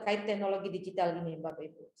pengetahuan terkait teknologi digital ini Bapak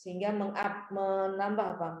Ibu, sehingga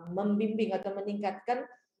membimbing atau meningkatkan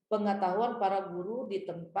pengetahuan para guru di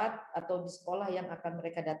tempat atau di sekolah yang akan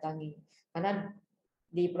mereka datangi. Karena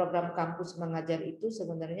di program kampus mengajar itu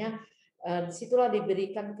sebenarnya disitulah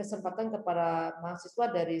diberikan kesempatan kepada mahasiswa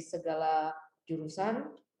dari segala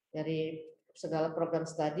jurusan, dari segala program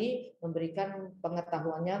studi, memberikan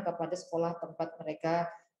pengetahuannya kepada sekolah tempat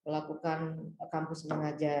mereka melakukan kampus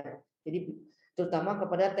mengajar. Jadi terutama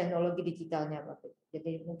kepada teknologi digitalnya, Bapak.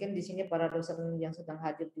 Jadi mungkin di sini para dosen yang sedang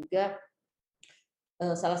hadir juga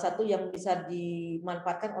salah satu yang bisa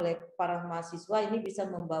dimanfaatkan oleh para mahasiswa ini bisa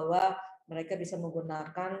membawa mereka bisa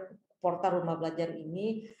menggunakan portal rumah belajar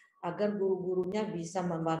ini agar guru-gurunya bisa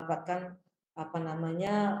memanfaatkan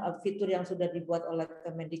fitur yang sudah dibuat oleh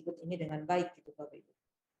Kemendikbud ini dengan baik gitu Bapak Ibu.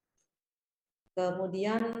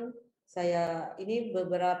 Kemudian ini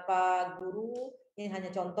beberapa guru, ini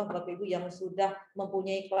hanya contoh Bapak Ibu yang sudah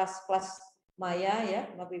mempunyai kelas-kelas maya ya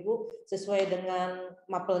Bapak Ibu sesuai dengan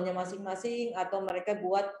mapelnya masing-masing atau mereka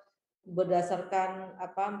buat berdasarkan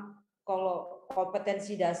kalau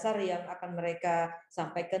kompetensi dasar yang akan mereka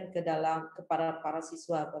sampaikan kepada para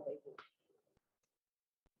siswa Bapak Ibu.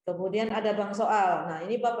 Kemudian ada bank soal. Nah,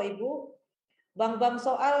 ini Bapak Ibu, bank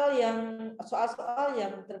soal soal-soal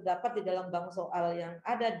yang terdapat di dalam bank soal yang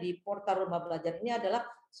ada di portal rumah belajar ini adalah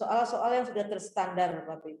soal-soal yang sudah terstandar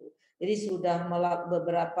Bapak Ibu. Jadi sudah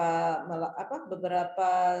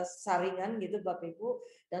beberapa saringan gitu Bapak Ibu,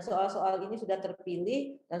 dan soal-soal ini sudah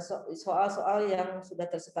terpilih dan soal-soal yang sudah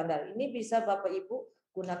terstandar. Ini bisa Bapak Ibu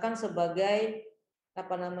gunakan sebagai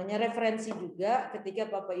referensi juga ketika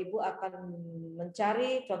Bapak Ibu akan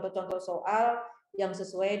mencari contoh-contoh soal yang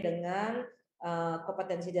sesuai dengan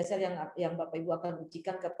kompetensi dasar yang Bapak Ibu akan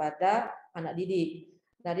ujikan kepada anak didik.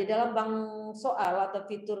 Nah, di dalam bank soal atau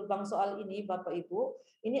fitur bank soal ini Bapak Ibu,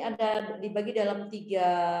 ini ada dibagi dalam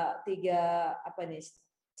tiga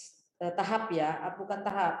tahap ya, bukan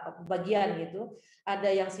tahap, bagian gitu.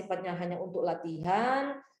 Ada yang sifatnya hanya untuk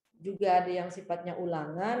latihan, juga ada yang sifatnya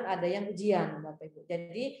ulangan, ada yang ujian Bapak Ibu.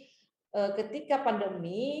 Jadi ketika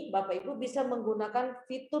pandemi, Bapak Ibu bisa menggunakan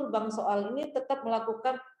fitur bank soal ini tetap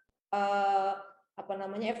melakukan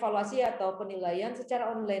evaluasi atau penilaian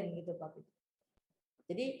secara online gitu Bapak Ibu.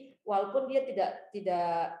 Jadi walaupun dia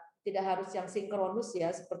tidak harus yang sinkronus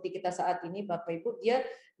ya seperti kita saat ini Bapak Ibu, dia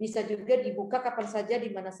bisa juga dibuka kapan saja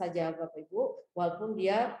di mana saja Bapak Ibu, walaupun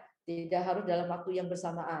dia tidak harus dalam waktu yang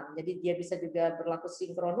bersamaan. Jadi dia bisa juga berlaku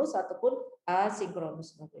sinkronus ataupun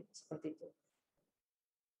asinkronus Bapak Ibu, seperti itu.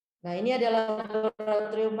 Nah, ini adalah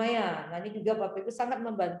laboratorium maya. Nah, ini juga Bapak Ibu sangat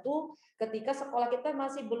membantu ketika sekolah kita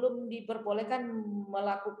masih belum diperbolehkan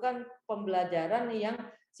melakukan pembelajaran yang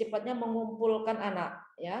sifatnya mengumpulkan anak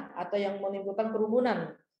ya atau yang menimbulkan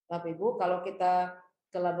kerumunan. Bapak Ibu, kalau kita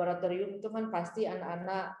ke laboratorium itu kan pasti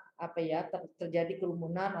anak-anak terjadi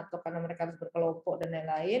kerumunan atau karena mereka harus berkelompok dan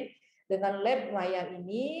lain-lain. Dengan lab maya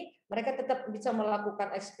ini mereka tetap bisa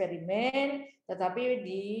melakukan eksperimen tetapi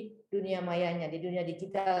di dunia mayanya, di dunia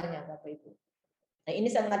digitalnya Bapak Ibu. Nah, ini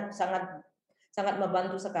sangat sangat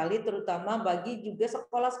membantu sekali, terutama bagi juga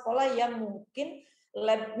sekolah-sekolah yang mungkin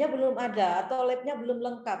labnya belum ada atau labnya belum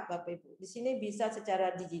lengkap, Bapak Ibu. Di sini bisa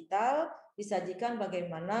secara digital disajikan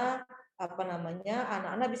bagaimana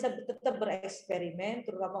anak-anak bisa tetap bereksperimen,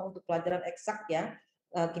 terutama untuk pelajaran eksak ya,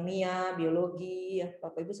 kimia, biologi, ya,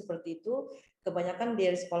 Bapak Ibu seperti itu. Kebanyakan di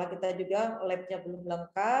sekolah kita juga labnya belum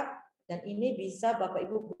lengkap, dan ini bisa Bapak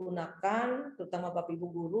Ibu gunakan, terutama Bapak Ibu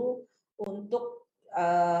guru untuk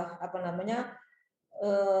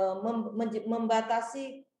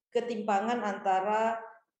membatasi ketimpangan antara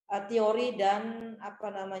teori dan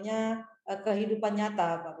kehidupan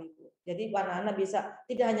nyata, Bapak Ibu. Jadi anak-anak bisa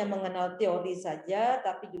tidak hanya mengenal teori saja,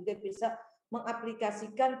 tapi juga bisa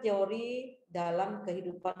mengaplikasikan teori dalam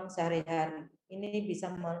kehidupan sehari-hari. Ini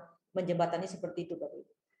bisa menjembatani seperti itu, Bapak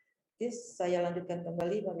Ibu. Oke, saya lanjutkan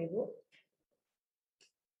kembali, Bapak Ibu.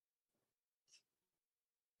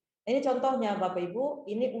 Ini contohnya, Bapak Ibu,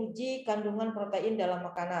 ini uji kandungan protein dalam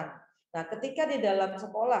makanan. Nah, ketika di dalam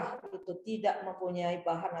sekolah itu tidak mempunyai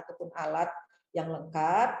bahan ataupun alat yang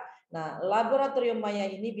lengkap, nah laboratorium maya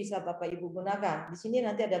ini bisa Bapak Ibu gunakan. Di sini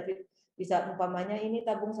nanti ada bisa umpamanya ini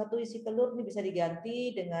tabung satu isi telur, ini bisa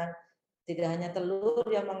diganti dengan tidak hanya telur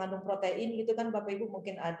yang mengandung protein gitu kan Bapak Ibu,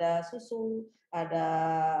 mungkin ada susu,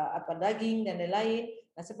 ada daging dan lain-lain.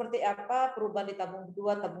 Nah, seperti apa perubahan di tabung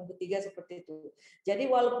kedua, tabung ketiga seperti itu.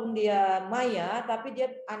 Jadi walaupun dia maya, tapi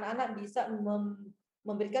dia anak-anak bisa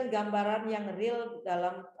memberikan gambaran yang real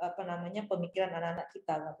dalam pemikiran anak-anak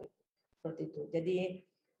kita, seperti itu. Jadi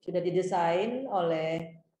sudah didesain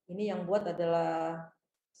oleh ini yang buat adalah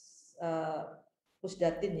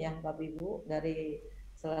Pusdatin ya Bapak Ibu, dari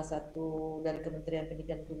salah satu dari Kementerian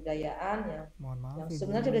Pendidikan dan Kebudayaan ya. Yang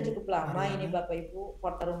sebenarnya sudah cukup lama ini Bapak Ibu,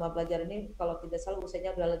 portal rumah belajar ini kalau tidak salah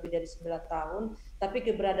usianya sudah lebih dari 9 tahun, tapi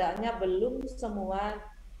keberadaannya belum semua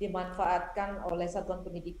dimanfaatkan oleh satuan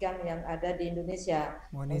pendidikan yang ada di Indonesia.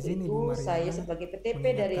 Untuk itu saya sebagai PTP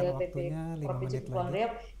dari LPP Provinsi Kepulauan Riau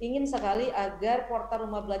ingin sekali agar portal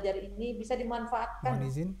rumah belajar ini bisa dimanfaatkan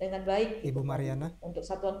dengan baik Ibu Mariana untuk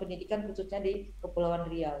satuan pendidikan khususnya di Kepulauan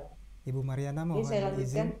Riau. Ibu Mariana mohon saya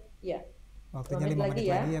lanjutkan, izin. Ya. Waktunya 5 menit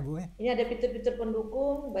lagi ya Bu. Ini ada fitur-fitur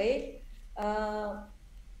pendukung, baik.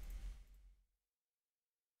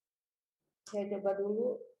 Saya coba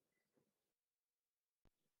dulu.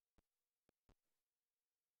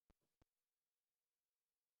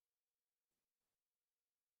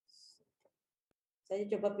 Saya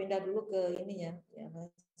coba pindah dulu ke ininya, ya Mas.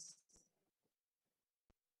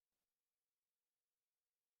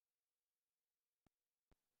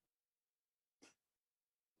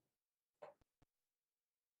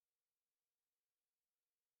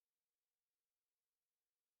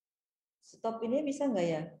 Stop ini bisa nggak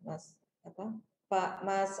ya, Mas? Pak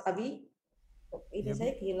Mas Abi? Ini ya,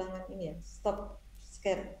 saya kehilangan ini ya. Stop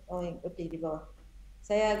share. Oh, oke di bawah.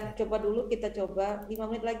 Saya coba dulu, kita coba 5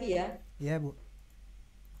 menit lagi ya. Iya, Bu.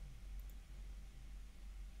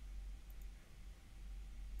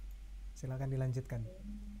 Silakan dilanjutkan.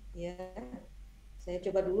 Ya. Saya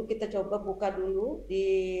coba dulu, kita coba buka dulu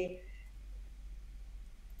di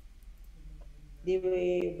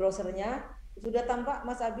browsernya. Sudah tampak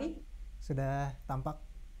Mas Abi? Sudah tampak.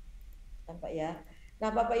 Tampak ya.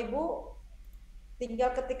 Nah, Bapak Ibu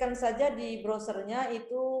tinggal ketikkan saja di browsernya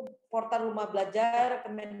itu portal rumah belajar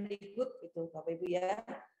Kemendikbud itu Bapak Ibu ya.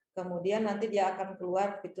 Kemudian nanti dia akan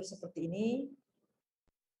keluar fitur seperti ini.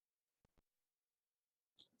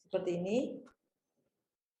 Seperti ini.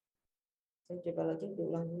 Saya coba lagi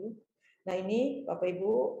diulang dulu. Nah, ini Bapak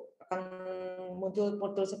Ibu akan muncul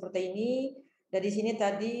portal seperti ini. Dari sini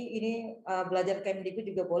tadi ini belajar Kemdikbud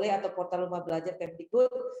juga boleh atau portal rumah belajar Kemdikbud.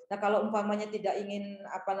 Nah, kalau umpamanya tidak ingin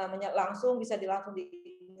langsung bisa langsung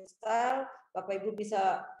diinstal, Bapak Ibu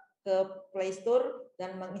bisa ke Play Store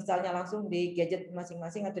dan menginstalnya langsung di gadget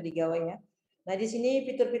masing-masing atau di gawai ya. Nah, di sini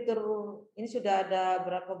fitur-fitur ini sudah ada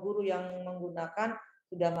berapa guru yang menggunakan,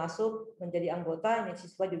 sudah masuk menjadi anggota, ini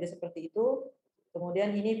siswa juga seperti itu.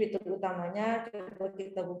 Kemudian ini fitur utamanya, coba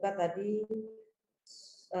kita buka tadi.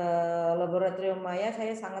 Laboratorium maya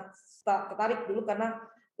saya sangat tertarik dulu karena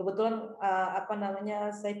kebetulan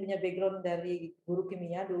saya punya background dari guru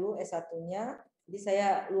kimia dulu S1-nya. Jadi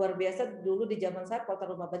saya luar biasa dulu di zaman saya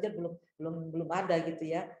portal rumah belajar belum ada gitu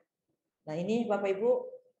ya. Nah, ini Bapak Ibu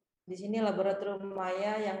di sini laboratorium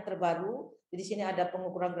maya yang terbaru. Di sini ada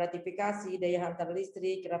pengukuran gratifikasi, daya hantar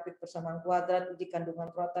listrik, grafik persamaan kuadrat, uji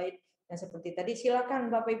kandungan protein yang seperti tadi. Silakan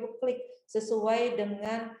Bapak Ibu klik sesuai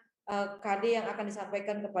dengan KD yang akan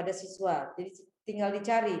disampaikan kepada siswa. Jadi tinggal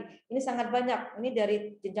dicari. Ini sangat banyak. Ini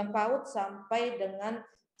dari jenjang PAUD sampai dengan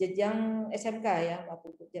jenjang SMK ya,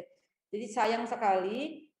 Bapak Ibu. Jadi sayang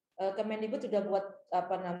sekali Kemendikbud sudah buat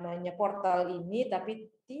portal ini,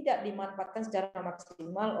 tapi tidak dimanfaatkan secara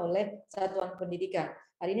maksimal oleh satuan pendidikan.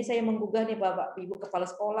 Hari ini saya menggugah nih Bapak Ibu kepala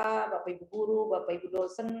sekolah, Bapak Ibu guru, Bapak Ibu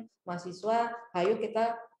dosen, mahasiswa, ayo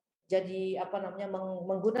kita jadi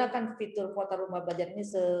menggunakan fitur portal rumah belajar ini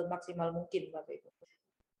semaksimal mungkin Bapak Ibu.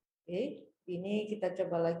 Oke, ini kita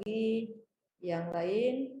coba lagi yang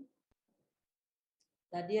lain.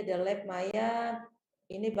 Tadi ada lab Maya,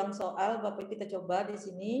 ini bank soal Bapak Ibu kita coba di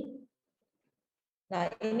sini. Nah,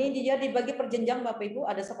 ini dia dibagi per jenjang Bapak Ibu,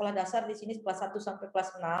 ada sekolah dasar di sini kelas 1 sampai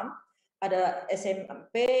kelas 6, ada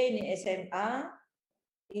SMP, ini SMA,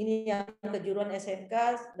 ini yang kejuruan SMK,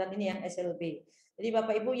 dan ini yang SLB. Jadi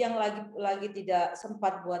Bapak Ibu yang lagi tidak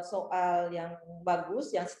sempat buat soal yang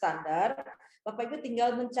bagus, yang standar, Bapak Ibu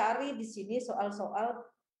tinggal mencari di sini soal-soal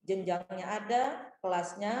jenjangnya ada,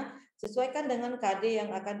 kelasnya, sesuaikan dengan KD yang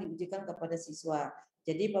akan diujikan kepada siswa.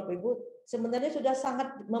 Jadi Bapak Ibu sebenarnya sudah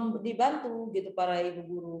sangat dibantu gitu para ibu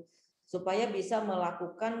guru supaya bisa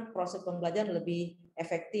melakukan proses pembelajaran lebih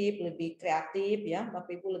efektif, lebih kreatif ya, Bapak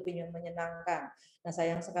Ibu lebih menyenangkan. Nah,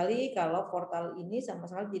 sayang sekali kalau portal ini sama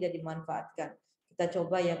sekali tidak dimanfaatkan. Kita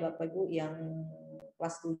coba ya Bapak Ibu yang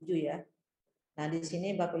kelas 7 ya. Nah, di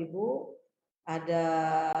sini Bapak Ibu ada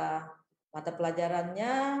mata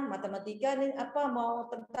pelajarannya, matematika ini apa, mau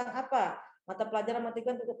tentang apa? Mata pelajaran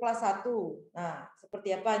matematika untuk kelas 1. Nah, seperti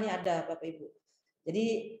apa ini ada Bapak Ibu. Jadi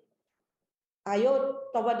ayo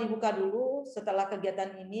coba dibuka dulu setelah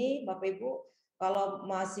kegiatan ini Bapak Ibu. Kalau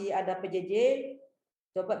masih ada PJJ,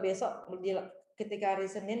 coba besok ketika hari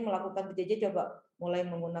Senin melakukan PJJ, coba mulai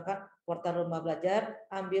menggunakan portal rumah belajar,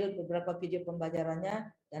 ambil beberapa video pembelajarannya,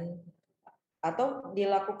 dan atau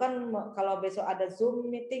dilakukan kalau besok ada Zoom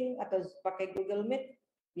meeting atau pakai Google Meet,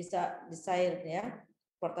 bisa di-share ya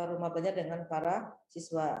portal rumah belajar dengan para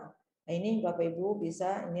siswa. Nah, ini Bapak Ibu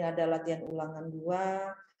bisa, ini ada latihan ulangan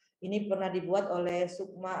 2. Ini pernah dibuat oleh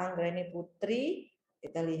Sukma Anggreni Putri.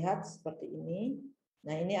 Kita lihat seperti ini.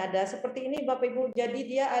 Nah, ini ada seperti ini Bapak Ibu. Jadi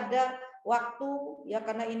dia ada waktu ya,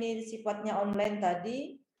 karena ini sifatnya online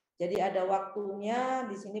tadi. Jadi ada waktunya,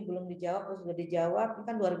 di sini belum dijawab, sudah dijawab, ini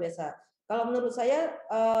kan luar biasa. Kalau menurut saya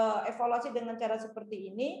evaluasi dengan cara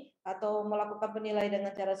seperti ini atau melakukan penilaian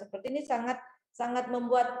dengan cara seperti ini sangat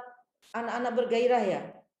membuat anak-anak bergairah ya.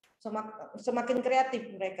 Semakin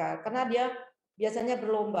kreatif mereka karena dia biasanya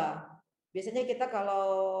berlomba. Biasanya kita kalau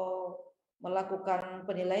melakukan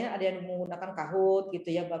penilaian ada yang menggunakan Kahoot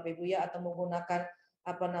gitu ya Bapak Ibu ya, atau menggunakan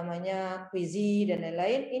Quizy dan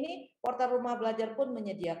lain-lain. Ini portal rumah belajar pun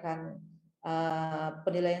menyediakan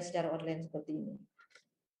penilaian secara online seperti ini.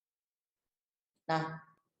 Nah,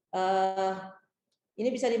 ini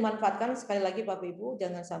bisa dimanfaatkan sekali lagi Bapak Ibu,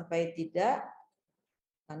 jangan sampai tidak,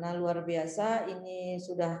 karena luar biasa ini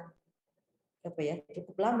sudah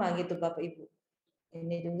cukup lama gitu Bapak Ibu.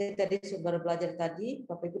 Ini juga tadi sumber belajar tadi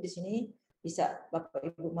Bapak Ibu di sini bisa Bapak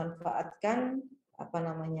Ibu manfaatkan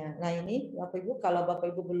Nah, ini Bapak Ibu kalau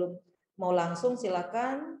Bapak Ibu belum mau langsung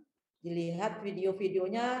silakan dilihat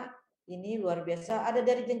video-videonya, ini luar biasa, ada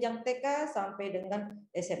dari jenjang TK sampai dengan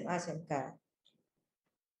SMA SMK.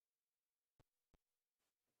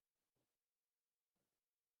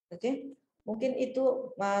 Oke, mungkin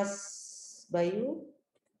itu Mas Bayu.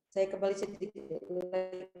 Saya kembali sedikit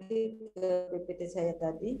lagi ke PPT saya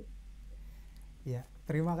tadi. Ya,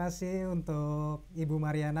 terima kasih untuk Ibu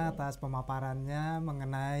Mariana atas pemaparannya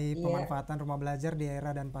mengenai pemanfaatan rumah belajar di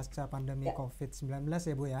era dan pasca pandemi COVID-19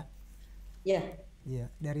 ya Bu ya. Iya. Iya,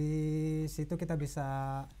 dari situ kita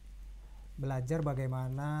bisa belajar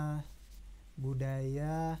bagaimana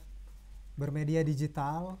budaya bermedia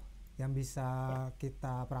digital yang bisa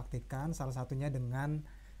kita praktikkan, salah satunya dengan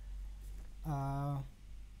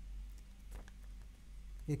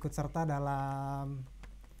ikut serta dalam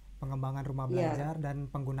pengembangan rumah belajar dan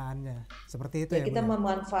penggunaannya. Seperti itu ya, kita Bu,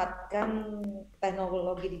 memanfaatkan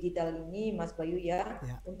teknologi digital ini Mas Bayu ya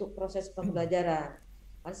untuk proses pembelajaran.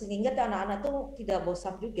 Sehingga anak-anak tuh tidak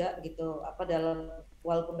bosan juga gitu,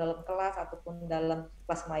 walaupun dalam kelas ataupun dalam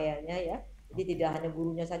kelas mayanya ya. Jadi tidak hanya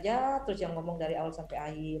gurunya saja terus yang ngomong dari awal sampai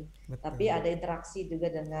akhir. Betul. Tapi ada interaksi juga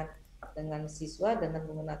dengan siswa dengan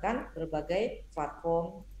menggunakan berbagai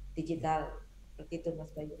platform digital. Seperti itu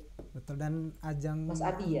Mas Bayu. Betul, dan ajang Mas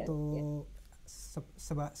Adi, untuk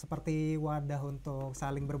seperti wadah untuk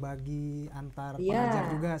saling berbagi antar pelajar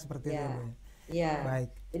juga seperti itu Bu. Iya.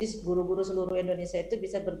 Baik. Jadi guru-guru seluruh Indonesia itu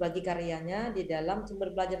bisa berbagi karyanya di dalam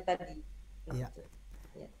sumber belajar tadi. Iya.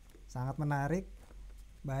 Sangat menarik.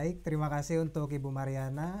 Baik, terima kasih untuk Ibu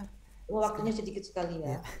Mariana. Waktunya sedikit sekali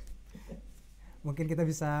ya. Mungkin kita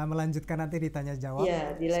bisa melanjutkan nanti ditanya jawab.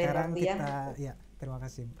 Iya, di lain Sekarang waktu kita terima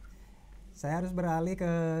kasih. Saya harus beralih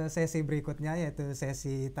ke sesi berikutnya, yaitu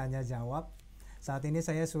sesi tanya jawab. Saat ini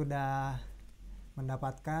saya sudah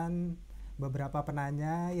mendapatkan beberapa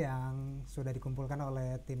penanya yang sudah dikumpulkan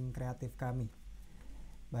oleh tim kreatif kami.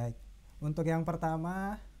 Baik, untuk yang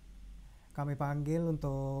pertama kami panggil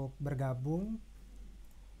untuk bergabung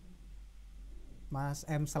Mas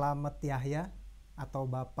M. Slamet Yahya atau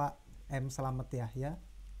Bapak M. Slamet Yahya.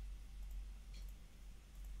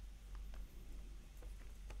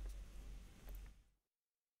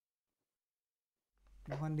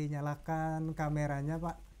 Mohon dinyalakan kameranya,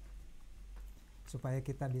 Pak, supaya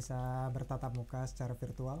kita bisa bertatap muka secara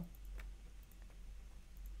virtual.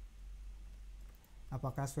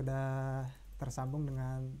 Apakah sudah tersambung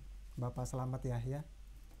dengan Bapak Slamet Yahya?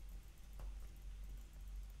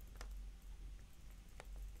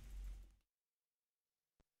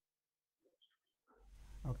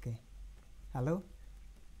 Oke. Halo?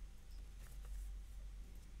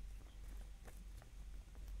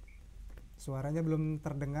 Suaranya belum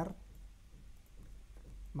terdengar,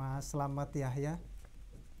 Mas Slamet Yahya.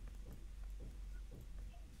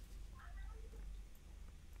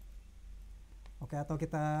 Oke, atau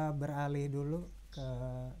kita beralih dulu ke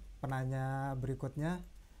penanya berikutnya.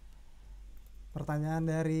 Pertanyaan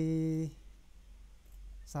dari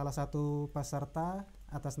salah satu peserta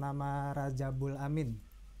atas nama Rajabul Amin.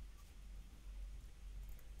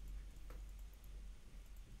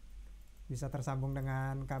 Bisa tersambung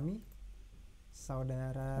dengan kami,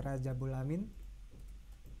 Saudara Rajabul Amin?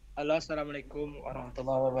 Halo, Assalamualaikum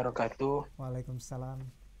warahmatullahi wabarakatuh. Waalaikumsalam.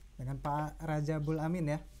 Dengan Pak Rajabul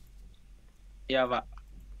Amin ya? Iya, Pak.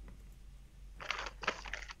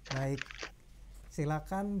 Baik,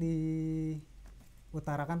 silakan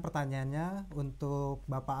diutarakan pertanyaannya untuk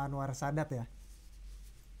Bapak Anwar Sadat ya.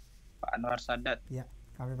 Pak Anwar Sadat. Ya,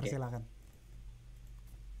 kami persilakan.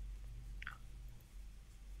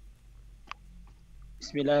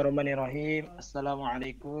 Bismillahirrahmanirrahim.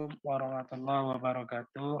 Assalamualaikum warahmatullahi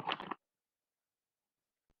wabarakatuh.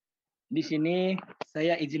 Di sini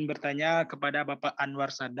saya izin bertanya kepada Bapak Anwar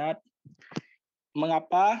Sadat,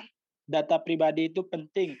 mengapa data pribadi itu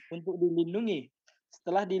penting untuk dilindungi?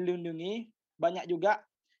 Setelah dilindungi, banyak juga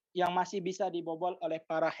yang masih bisa dibobol oleh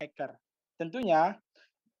para hacker. Tentunya,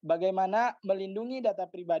 bagaimana melindungi data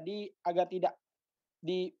pribadi agar tidak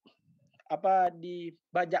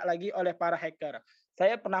dibajak lagi oleh para hacker.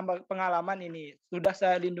 Saya pernah pengalaman ini, sudah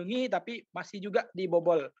saya lindungi tapi masih juga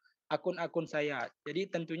dibobol akun-akun saya. Jadi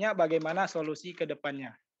tentunya bagaimana solusi ke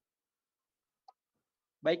depannya.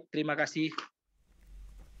 Baik, terima kasih.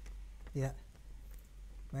 Ya.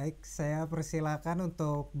 Baik, saya persilakan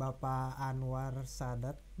untuk Bapak Anwar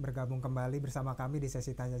Sadat bergabung kembali bersama kami di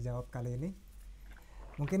sesi tanya jawab kali ini.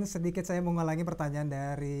 Mungkin sedikit saya mengulangi pertanyaan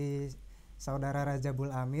dari Saudara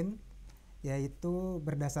Rajabul Amin, yaitu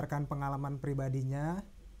berdasarkan pengalaman pribadinya,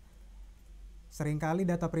 seringkali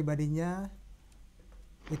data pribadinya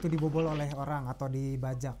itu dibobol oleh orang atau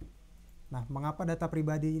dibajak. Nah, mengapa data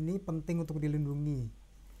pribadi ini penting untuk dilindungi?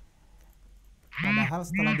 Padahal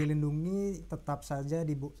setelah dilindungi tetap saja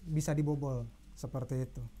bisa dibobol, seperti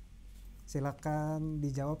itu. Silakan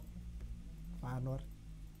dijawab, Pak Anwar.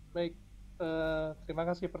 Baik, terima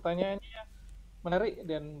kasih pertanyaannya. Menarik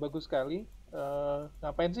dan bagus sekali.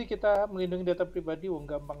 Ngapain sih kita melindungi data pribadi? Wong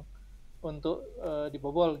gampang untuk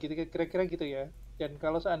dibobol, gitu, kira-kira gitu ya. Dan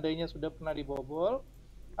kalau seandainya sudah pernah dibobol,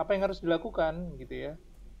 apa yang harus dilakukan, gitu ya?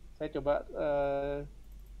 Saya coba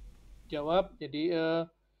jawab. Jadi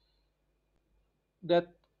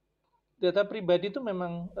data pribadi itu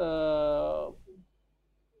memang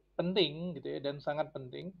penting, gitu ya, dan sangat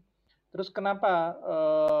penting. Terus kenapa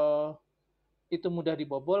itu mudah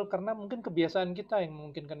dibobol? Karena mungkin kebiasaan kita yang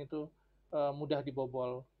memungkinkan itu mudah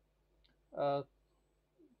dibobol.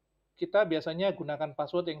 Kita biasanya gunakan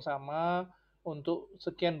password yang sama untuk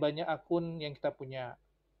sekian banyak akun yang kita punya.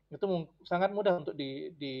 Itu sangat mudah untuk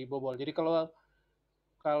dibobol. Jadi kalau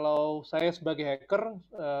saya sebagai hacker,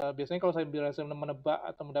 biasanya kalau saya berhasil menebak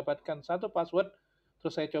atau mendapatkan satu password,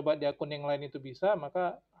 terus saya coba di akun yang lain itu bisa,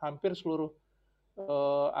 maka hampir seluruh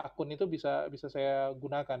akun itu bisa saya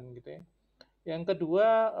gunakan, gitu ya. Yang kedua,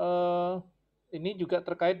 ini juga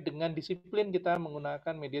terkait dengan disiplin kita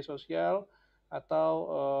menggunakan media sosial atau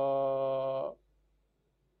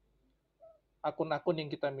akun-akun yang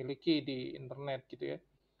kita miliki di internet, gitu ya.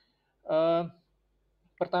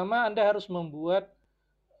 Pertama, Anda harus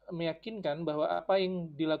meyakinkan bahwa apa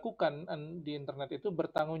yang dilakukan di internet itu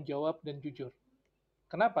bertanggung jawab dan jujur.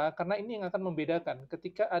 Kenapa? Karena ini yang akan membedakan.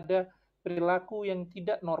 Ketika ada perilaku yang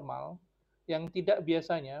tidak normal, yang tidak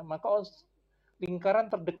biasanya, maka lingkaran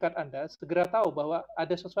terdekat Anda segera tahu bahwa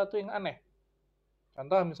ada sesuatu yang aneh.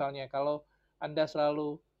 Contoh misalnya, kalau Anda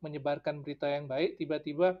selalu menyebarkan berita yang baik,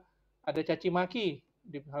 tiba-tiba ada caci maki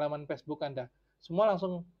di halaman Facebook Anda. Semua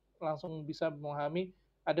langsung bisa memahami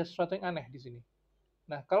ada sesuatu yang aneh di sini.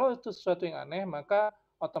 Nah, kalau itu sesuatu yang aneh, maka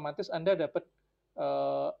otomatis Anda dapat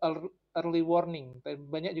early warning.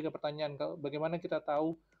 Banyak juga pertanyaan, bagaimana kita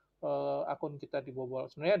tahu akun kita dibobol.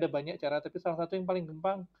 Sebenarnya ada banyak cara, tapi salah satu yang paling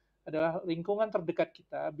gampang adalah lingkungan terdekat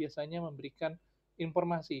kita biasanya memberikan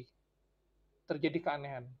informasi terjadi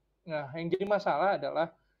keanehan. Nah, yang jadi masalah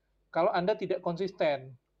adalah kalau Anda tidak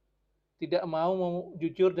konsisten, tidak mau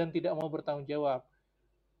jujur dan tidak mau bertanggung jawab.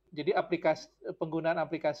 Jadi penggunaan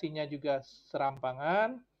aplikasinya juga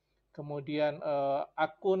serampangan, kemudian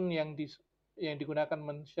akun yang digunakan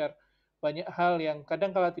men-share banyak hal yang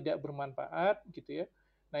kadang-kala tidak bermanfaat gitu ya.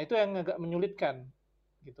 Nah, itu yang agak menyulitkan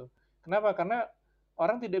gitu. Kenapa? Karena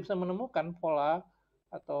orang tidak bisa menemukan pola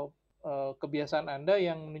atau kebiasaan Anda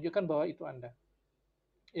yang menunjukkan bahwa itu Anda.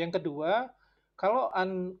 Yang kedua, kalau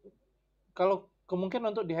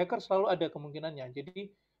kemungkinan untuk dihacker selalu ada kemungkinannya. Jadi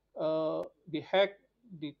dihack,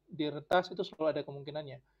 diretas itu selalu ada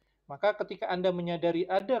kemungkinannya. Maka ketika Anda menyadari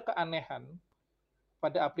ada keanehan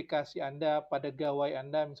pada aplikasi Anda, pada gawai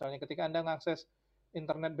Anda, misalnya ketika Anda mengakses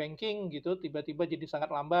internet banking gitu, tiba-tiba jadi sangat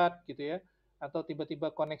lambat gitu ya, atau tiba-tiba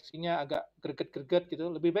koneksinya agak greget-greget gitu,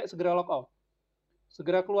 lebih baik segera log out.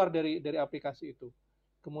 Segera keluar dari aplikasi itu.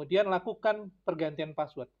 Kemudian lakukan pergantian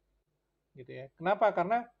password. Gitu ya. Kenapa?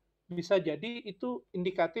 Karena bisa jadi itu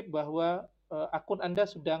indikatif bahwa akun Anda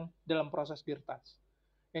sedang dalam proses diretas.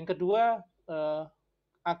 Yang kedua,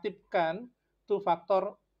 aktifkan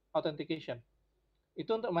two-factor authentication.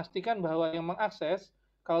 Itu untuk memastikan bahwa yang mengakses,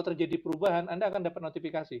 kalau terjadi perubahan, Anda akan dapat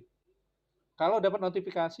notifikasi. Kalau dapat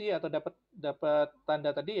notifikasi atau dapat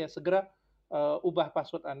tanda tadi, ya segera ubah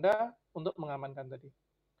password Anda untuk mengamankan tadi.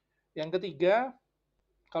 Yang ketiga,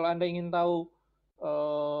 kalau Anda ingin tahu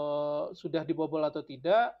sudah dibobol atau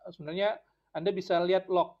tidak, sebenarnya Anda bisa lihat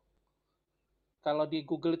log. Kalau di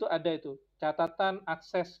Google itu ada itu, catatan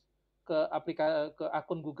akses ke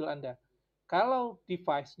akun Google Anda. Kalau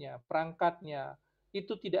device-nya, perangkatnya,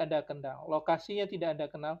 itu tidak Anda kenal, lokasinya tidak Anda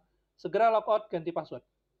kenal, segera logout, ganti password.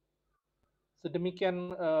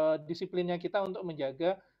 Sedemikian disiplinnya kita untuk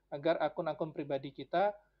menjaga agar akun-akun pribadi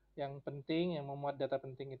kita yang penting, yang memuat data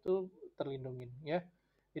penting itu terlindungi. Ya.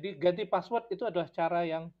 Jadi ganti password itu adalah cara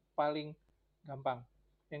yang paling gampang.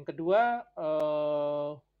 Yang kedua,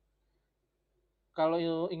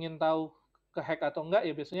 kalau ingin tahu kehack atau enggak,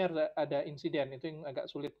 ya biasanya ada insiden, itu yang agak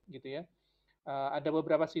sulit gitu ya. Ada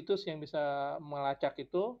beberapa situs yang bisa melacak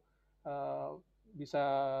itu, bisa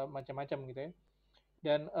macam-macam gitu ya.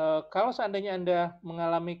 Dan kalau seandainya Anda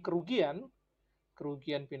mengalami kerugian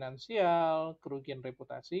finansial, kerugian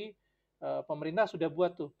reputasi, pemerintah sudah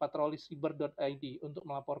buat tuh patrolisiber.id untuk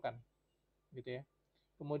melaporkan, gitu ya.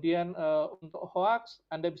 Kemudian untuk hoax,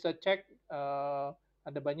 Anda bisa cek,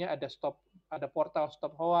 ada banyak, ada portal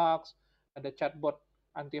stop hoax, ada chatbot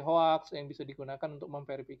anti hoax yang bisa digunakan untuk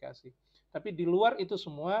memverifikasi. Tapi di luar itu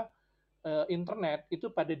semua, internet itu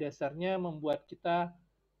pada dasarnya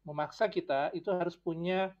memaksa kita itu harus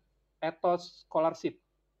punya ethos scholarship.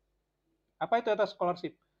 Apa itu ethos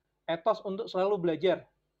scholarship? Ethos untuk selalu belajar.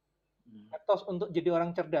 Ethos untuk jadi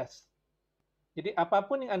orang cerdas. Jadi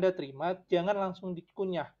apapun yang Anda terima, jangan langsung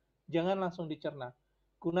dikunyah, jangan langsung dicerna.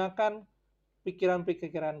 Gunakan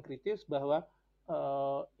pikiran-pikiran kritis bahwa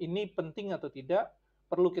ini penting atau tidak,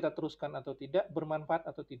 perlu kita teruskan atau tidak, bermanfaat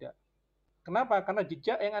atau tidak. Kenapa? Karena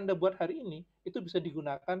jejak yang Anda buat hari ini, itu bisa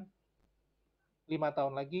digunakan 5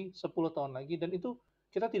 tahun lagi, 10 tahun lagi, dan itu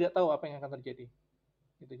kita tidak tahu apa yang akan terjadi.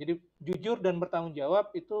 Gitu. Jadi jujur dan bertanggung jawab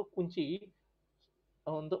itu kunci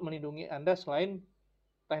untuk melindungi Anda selain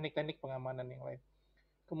teknik-teknik pengamanan yang lain.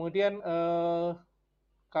 Kemudian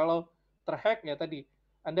kalau terhack ya tadi,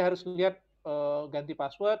 Anda harus lihat ganti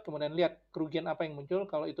password, kemudian lihat kerugian apa yang muncul.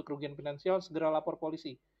 Kalau itu kerugian finansial, segera lapor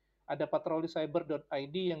polisi. Ada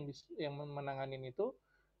patrolisiber.id yang menangani itu.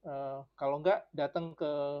 Kalau enggak, datang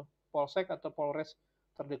ke Polsek atau Polres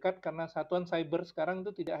terdekat, karena satuan cyber sekarang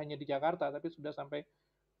itu tidak hanya di Jakarta, tapi sudah sampai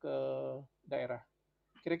ke daerah.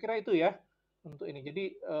 Kira-kira itu ya untuk ini.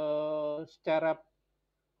 Jadi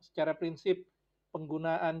secara prinsip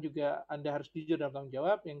penggunaan juga Anda harus jujur dan bertanggung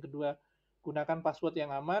jawab. Yang kedua, gunakan password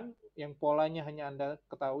yang aman, yang polanya hanya Anda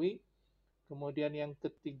ketahui. Kemudian yang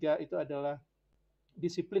ketiga itu adalah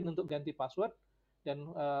disiplin untuk ganti password dan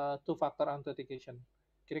two-factor authentication.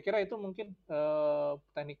 Kira-kira itu mungkin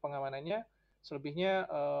teknik pengamanannya. Selebihnya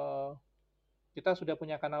kita sudah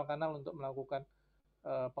punya kanal-kanal untuk melakukan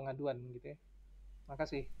pengaduan gitu ya. Terima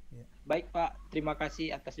kasih. Baik Pak, terima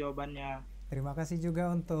kasih atas jawabannya. Terima kasih juga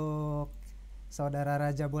untuk Saudara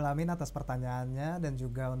Raja Bulamin atas pertanyaannya dan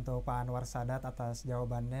juga untuk Pak Anwar Sadat atas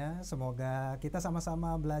jawabannya. Semoga kita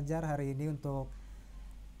sama-sama belajar hari ini untuk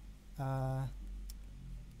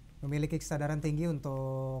memiliki kesadaran tinggi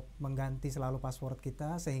untuk mengganti selalu password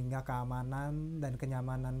kita sehingga keamanan dan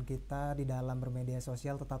kenyamanan kita di dalam bermedia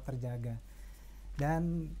sosial tetap terjaga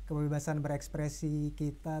dan kebebasan berekspresi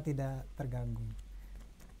kita tidak terganggu.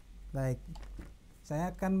 Baik,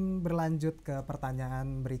 saya akan berlanjut ke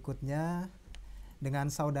pertanyaan berikutnya dengan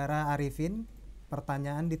Saudara Arifin.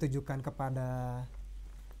 Pertanyaan ditujukan kepada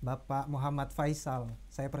Bapak Muhammad Faisal.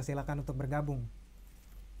 Saya persilakan untuk bergabung.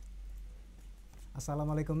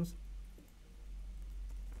 Assalamualaikum.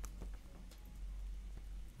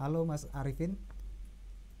 Halo Mas Arifin.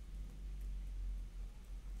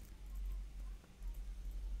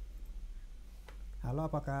 Halo,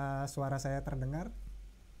 apakah suara saya terdengar?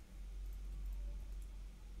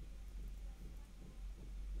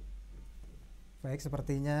 Baik,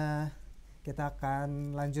 sepertinya kita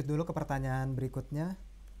akan lanjut dulu ke pertanyaan berikutnya.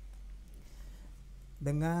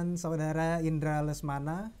 Dengan Saudara Indra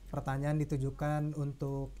Lesmana, pertanyaan ditujukan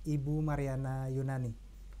untuk Ibu Mariana Yunani.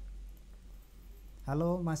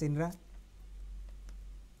 Halo Mas Indra.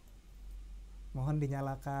 Mohon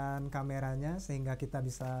dinyalakan kameranya sehingga kita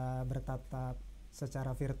bisa bertatap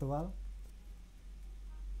secara virtual.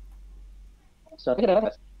 Suara kedengaran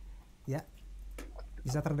nggak? Ya.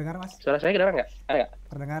 Bisa terdengar, Mas? Suara saya kedengaran nggak? Ada nggak?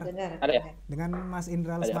 Terdengar. Ada ya? Dengan Mas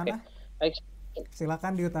Indra Lesmana. Okay. Baik.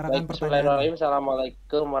 Silakan diutarakan pertanyaan. Bismillahirrahmanirrahim.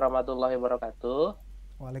 Assalamualaikum warahmatullahi wabarakatuh.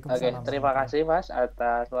 Waalaikumsalam. Oke, terima kasih Mas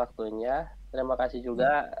atas waktunya. Terima kasih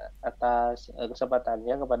juga atas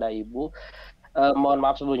kesempatannya kepada Ibu. Mohon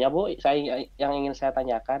maaf sebelumnya Bu, yang ingin saya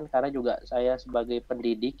tanyakan karena juga saya sebagai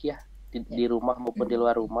pendidik ya di rumah maupun di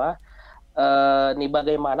luar rumah. Nih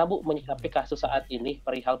bagaimana Bu menyikapi kasus saat ini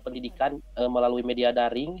perihal pendidikan melalui media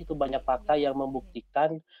daring? Itu banyak fakta yang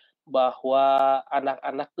membuktikan bahwa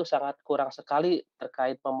anak-anak tuh sangat kurang sekali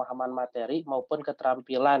terkait pemahaman materi maupun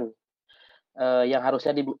keterampilan yang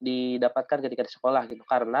harusnya didapatkan ketika di sekolah gitu,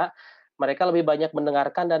 karena mereka lebih banyak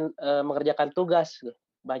mendengarkan dan mengerjakan tugas gitu.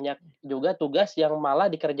 Banyak juga tugas yang malah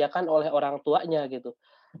dikerjakan oleh orang tuanya gitu.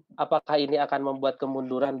 Apakah ini akan membuat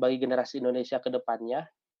kemunduran bagi generasi Indonesia ke depannya?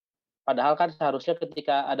 Padahal kan seharusnya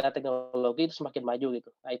ketika ada teknologi itu semakin maju gitu.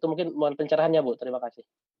 Nah itu mungkin mohon pencerahannya Bu, terima kasih.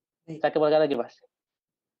 Saya kembali lagi Mas.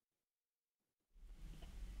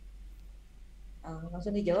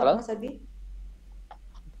 Langsung dijawab. Halo? Mas Abi?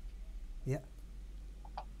 Ya.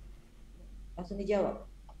 Langsung dijawab?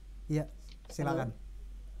 Iya, silakan.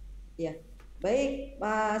 Iya, baik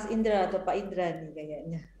Mas Indra atau Pak Indra nih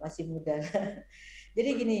kayaknya masih muda. Jadi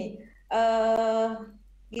gini,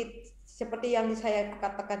 seperti yang saya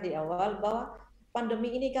katakan di awal bahwa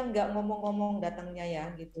pandemi ini kan nggak ngomong-ngomong datangnya ya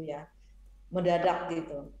gitu ya, mendadak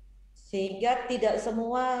gitu. Sehingga tidak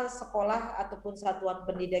semua sekolah ataupun satuan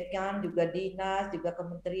pendidikan, juga dinas, juga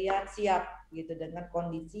kementerian siap gitu dengan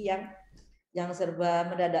kondisi yang serba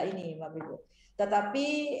mendadak ini, Bapak Ibu. Tetapi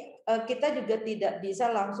kita juga tidak bisa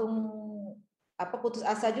langsung putus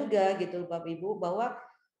asa juga gitu, Bapak Ibu, bahwa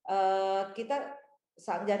kita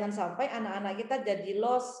jangan sampai anak-anak kita jadi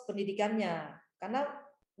lost pendidikannya, karena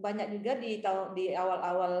banyak juga di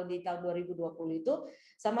awal-awal di tahun 2020 itu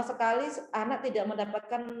sama sekali anak tidak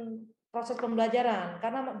mendapatkan proses pembelajaran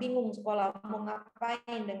karena bingung sekolah mau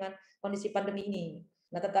ngapain dengan kondisi pandemi ini.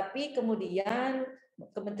 Nah, tetapi kemudian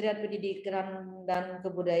Kementerian Pendidikan dan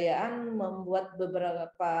Kebudayaan membuat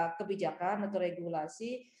beberapa kebijakan atau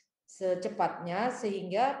regulasi secepatnya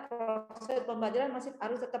sehingga proses pembelajaran masih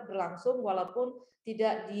harus tetap berlangsung walaupun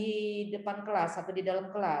tidak di depan kelas atau di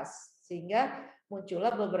dalam kelas, sehingga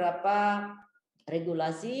muncullah beberapa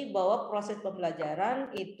regulasi bahwa proses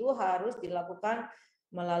pembelajaran itu harus dilakukan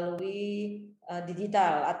melalui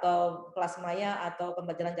digital atau kelas maya atau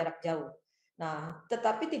pembelajaran jarak jauh. Nah,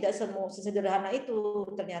 tetapi tidak semua sesederhana itu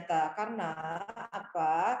ternyata, karena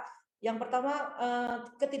apa? Yang pertama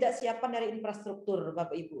ketidaksiapan dari infrastruktur,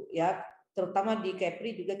 Bapak Ibu ya, terutama di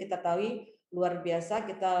Kepri juga kita tahu luar biasa,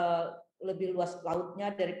 kita lebih luas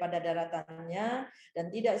lautnya daripada daratannya, dan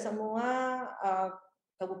tidak semua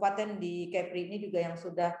kabupaten di Kepri ini juga yang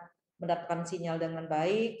sudah mendapatkan sinyal dengan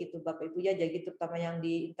baik gitu Bapak Ibu ya. Jadi terutama yang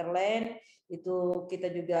di interland itu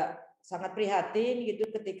kita juga sangat prihatin gitu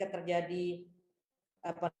ketika terjadi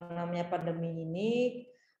pandemi ini.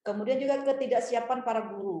 Kemudian juga ketidaksiapan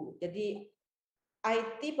para guru. Jadi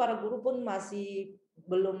IT para guru pun masih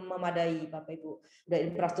belum memadai, Bapak Ibu. Dan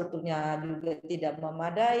infrastrukturnya juga tidak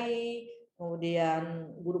memadai, kemudian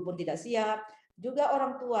guru pun tidak siap. Juga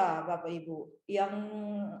orang tua, Bapak Ibu, yang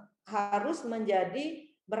harus menjadi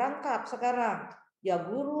berangkat sekarang. Ya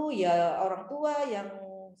guru, ya orang tua yang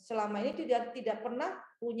selama ini tidak pernah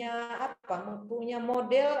punya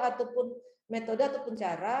model ataupun metode ataupun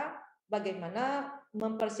cara bagaimana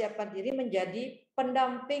mempersiapkan diri menjadi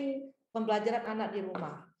pendamping pembelajaran anak di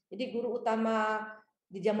rumah. Jadi guru utama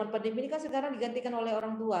di zaman pandemi ini kan sekarang digantikan oleh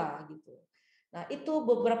orang tua gitu. Nah, itu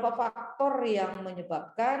beberapa faktor yang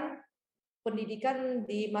menyebabkan pendidikan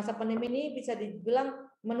di masa pandemi ini bisa dibilang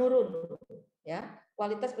menurun, ya,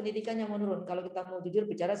 kualitas pendidikannya menurun kalau kita mau jujur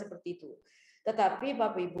bicara seperti itu. Tetapi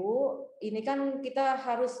Bapak Ibu, ini kan kita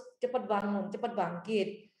harus cepat bangun, cepat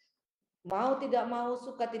bangkit. Mau tidak mau,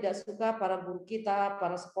 suka tidak suka, para guru kita,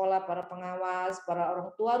 para sekolah, para pengawas, para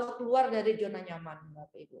orang tua harus keluar dari zona nyaman,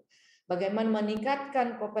 Bapak Ibu. Bagaimana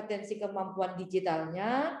meningkatkan kompetensi kemampuan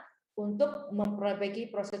digitalnya untuk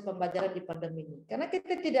memperbaiki proses pembelajaran di pandemi ini. Karena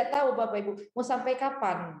kita tidak tahu Bapak Ibu mau sampai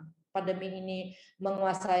kapan pandemi ini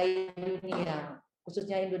menguasai dunia,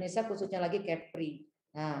 khususnya Indonesia, khususnya lagi Kepri.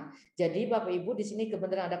 Nah, jadi Bapak Ibu di sini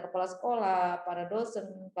kebetulan ada kepala sekolah, para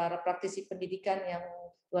dosen, para praktisi pendidikan yang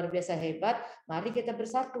luar biasa hebat. Mari kita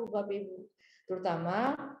bersatu Bapak Ibu.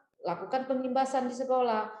 Terutama lakukan pengimbasan di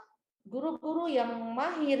sekolah. Guru-guru yang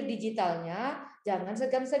mahir digitalnya jangan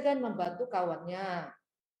segan-segan membantu kawannya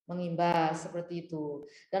mengimbas seperti itu.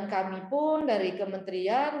 Dan kami pun dari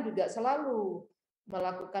kementerian juga selalu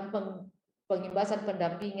melakukan pengimbasan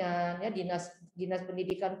pendampingan, ya, dinas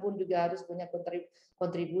pendidikan pun juga harus punya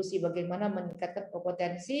kontribusi bagaimana meningkatkan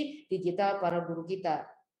kompetensi digital para guru kita.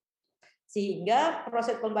 Sehingga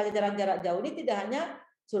proses pembelajaran jarak jauh ini tidak hanya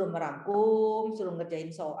suruh merangkum, suruh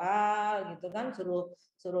ngerjain soal gitu kan,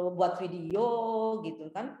 suruh buat video gitu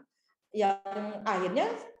kan. Yang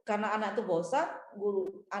akhirnya karena anak itu bosan,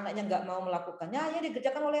 guru anaknya nggak mau melakukannya, akhirnya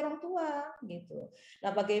dikerjakan oleh orang tua gitu.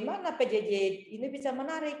 Nah, bagaimana PJJ ini bisa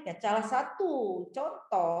menariknya? Salah satu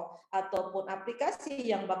contoh ataupun aplikasi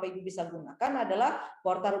yang Bapak Ibu bisa gunakan adalah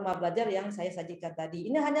portal rumah belajar yang saya sajikan tadi.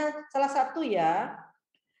 Ini hanya salah satu ya.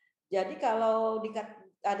 Jadi kalau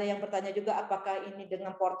ada yang bertanya juga apakah ini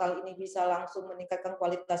dengan portal ini bisa langsung meningkatkan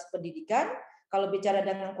kualitas pendidikan? Kalau bicara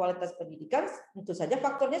dengan kualitas pendidikan, tentu saja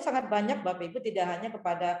faktornya sangat banyak Bapak Ibu, tidak hanya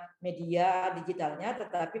kepada media digitalnya,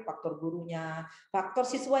 tetapi faktor gurunya, faktor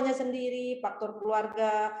siswanya sendiri, faktor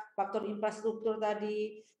keluarga, faktor infrastruktur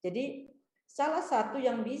tadi. Jadi salah satu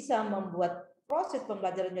yang bisa membuat proses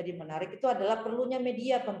pembelajaran jadi menarik itu adalah perlunya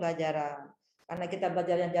media pembelajaran. Karena kita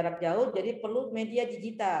belajar jarak jauh, jadi perlu media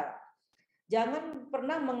digital. Jangan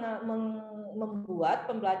pernah membuat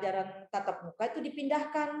pembelajaran tatap muka itu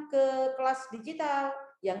dipindahkan ke kelas digital,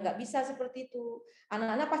 yang nggak bisa seperti itu.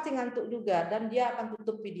 Anak-anak pasti ngantuk juga dan dia akan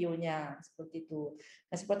tutup videonya seperti itu.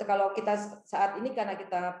 Nah, seperti kalau kita saat ini karena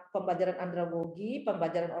kita pembelajaran andragogi,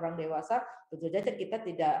 pembelajaran orang dewasa, tentu saja kita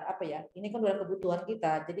tidak ini kan udah kebutuhan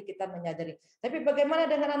kita, jadi kita menyadari. Tapi bagaimana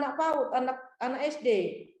dengan anak PAUD, anak SD?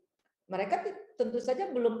 Mereka tentu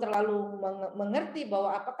saja belum terlalu mengerti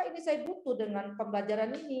bahwa apakah ini saya butuh dengan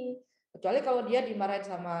pembelajaran ini. Kecuali kalau dia dimarahin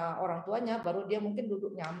sama orang tuanya, baru dia mungkin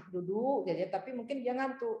duduk gitu, tapi mungkin dia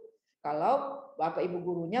ngantuk. Kalau Bapak Ibu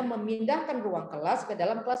gurunya memindahkan ruang kelas ke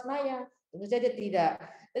dalam kelas maya, tentu saja tidak.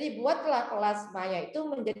 Jadi buatlah kelas maya itu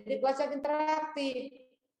menjadi kelas yang interaktif.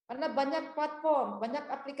 Karena banyak platform,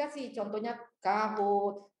 banyak aplikasi, contohnya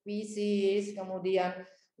Kahoot, Quizzes, kemudian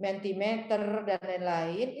Mentimeter dan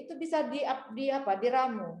lain-lain, itu bisa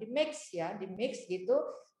diramu, di mix gitu,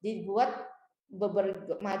 dibuat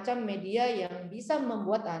beberapa macam media yang bisa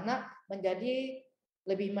membuat anak menjadi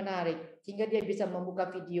lebih menarik, sehingga dia bisa membuka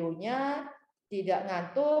videonya, tidak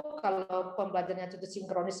ngantuk kalau pembelajarannya itu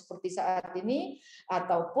sinkronis seperti saat ini,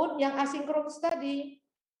 ataupun yang asinkronis tadi,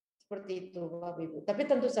 seperti itu Bapak Ibu. Tapi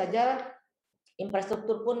tentu saja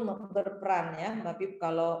infrastruktur pun berperan ya, Bapak Ibu.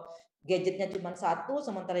 Kalau gadgetnya cuma satu,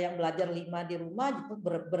 sementara yang belajar 5 di rumah itu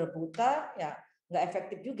berebutan, ya nggak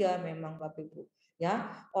efektif juga memang Bapak Ibu. Ya,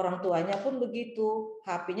 orang tuanya pun begitu,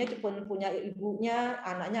 HP-nya cuma punya ibunya,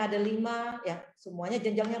 anaknya ada 5, ya semuanya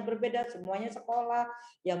jenjangnya berbeda, semuanya sekolah,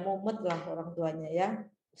 ya mumet lah orang tuanya ya,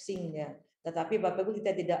 pusing ya. Tetapi Bapak Ibu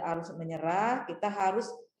kita tidak harus menyerah, kita harus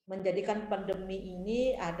menjadikan pandemi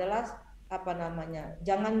ini adalah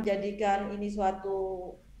jangan jadikan ini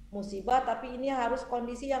suatu musibah, tapi ini harus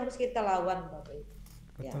kondisi yang harus kita lawan Bapak Ibu.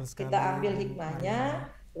 Ya, kita ambil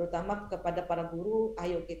hikmahnya, terutama kepada para guru,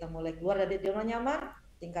 ayo kita mulai keluar dari zona nyaman,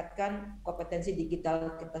 tingkatkan kompetensi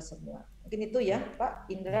digital kita semua. Mungkin itu ya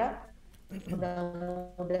Pak Indra,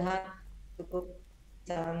 mudah-mudahan cukup.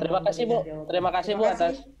 Terima kasih Bu, terima kasih Bu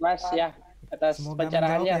atas atas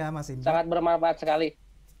pencerahannya, ya, sangat bermanfaat sekali.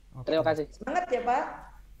 Terima kasih. Semangat ya Pak.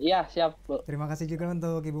 Iya, siap, Bu. Terima kasih juga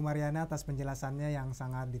untuk Ibu Mariana atas penjelasannya yang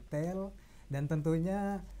sangat detail, dan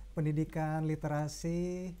tentunya pendidikan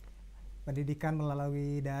literasi, pendidikan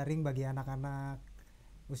melalui daring bagi anak-anak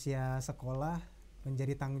usia sekolah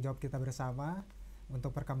menjadi tanggung jawab kita bersama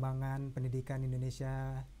untuk perkembangan pendidikan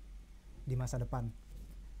Indonesia di masa depan.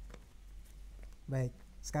 Baik,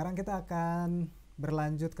 sekarang kita akan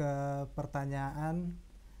berlanjut ke pertanyaan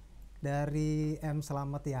dari M.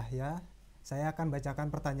 Slamet Yahya. Saya akan bacakan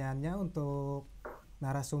pertanyaannya untuk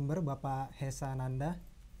narasumber Bapak Hesa Nanda.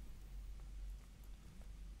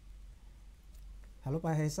 Halo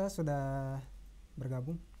Pak Hesa, sudah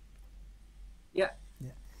bergabung? Ya.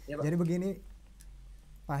 Ya, Pak. Jadi begini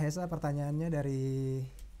Pak Hesa, pertanyaannya dari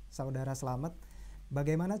Saudara Slamet.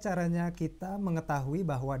 Bagaimana caranya kita mengetahui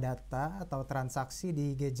bahwa data atau transaksi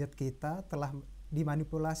di gadget kita telah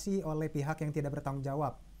dimanipulasi oleh pihak yang tidak bertanggung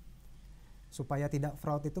jawab? Supaya tidak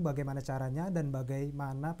fraud itu bagaimana caranya dan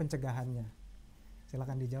bagaimana pencegahannya?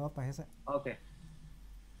 Silakan dijawab Pak Hesa. Oke.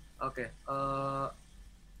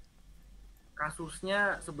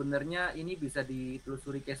 Kasusnya sebenarnya ini bisa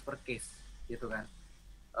ditelusuri case per case, gitu kan.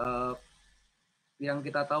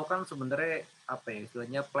 Yang kita tahu kan sebenarnya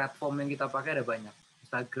istilahnya platform yang kita pakai ada banyak.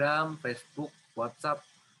 Instagram, Facebook, WhatsApp,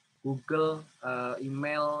 Google,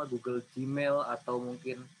 email, Google Gmail, atau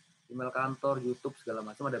mungkin email kantor, YouTube, segala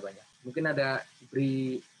macam ada banyak. Mungkin ada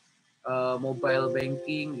mobile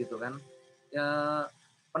banking gitu kan.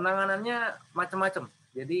 Penanganannya macam-macam.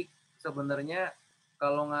 Jadi sebenarnya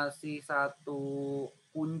kalau ngasih satu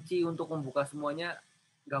kunci untuk membuka semuanya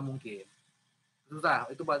nggak mungkin. Susah,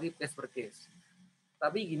 itu pasti case per case.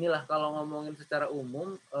 Tapi ginilah, kalau ngomongin secara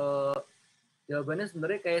umum, jawabannya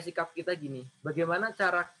sebenarnya kayak sikap kita gini. Bagaimana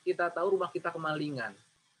cara kita tahu rumah kita kemalingan?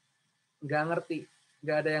 Nggak ngerti,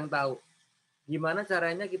 nggak ada yang tahu. Gimana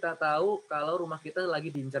caranya kita tahu kalau rumah kita lagi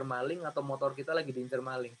diincar maling atau motor kita lagi diincar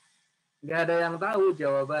maling? Nggak ada yang tahu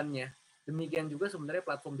jawabannya. Demikian juga sebenarnya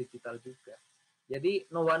platform digital juga. Jadi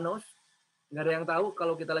no one knows, nggak ada yang tahu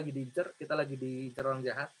kalau kita lagi diincar, kita lagi diincar orang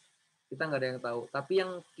jahat. Kita nggak ada yang tahu. Tapi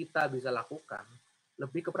yang kita bisa lakukan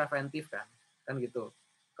lebih ke preventif kan gitu.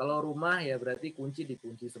 Kalau rumah ya berarti kunci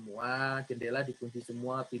dikunci semua, jendela dikunci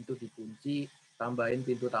semua, pintu dikunci, tambahin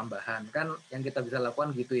pintu tambahan, kan yang kita bisa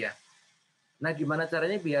lakukan gitu ya. Nah, gimana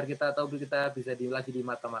caranya biar kita tahu kita bisa lagi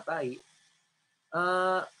dimata-matai?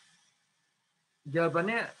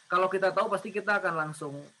 Jawabannya kalau kita tahu pasti kita akan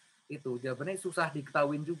langsung itu. Jawabannya susah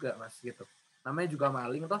diketahuin juga Mas gitu. Namanya juga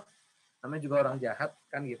maling toh, namanya juga orang jahat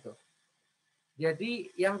kan gitu. Jadi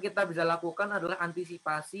yang kita bisa lakukan adalah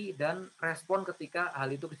antisipasi dan respon ketika hal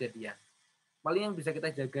itu kejadian. Paling yang bisa kita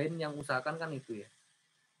jagain, yang usahakan kan itu ya.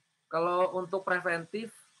 Kalau untuk preventif,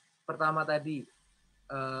 pertama tadi,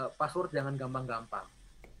 password jangan gampang-gampang.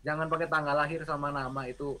 Jangan pakai tanggal lahir sama nama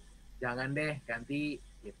itu, jangan deh, ganti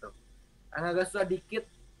gitu. Agak susah dikit,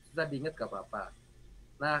 susah diinget gak apa-apa.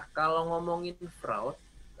 Nah, kalau ngomongin fraud,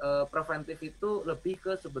 preventif itu lebih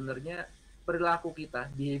ke sebenarnya perilaku kita,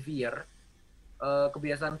 behavior,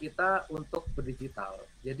 kebiasaan kita untuk berdigital.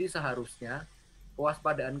 Jadi seharusnya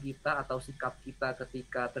kewaspadaan kita atau sikap kita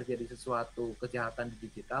ketika terjadi sesuatu kejahatan di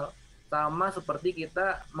digital sama seperti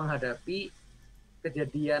kita menghadapi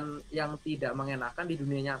kejadian yang tidak mengenakan di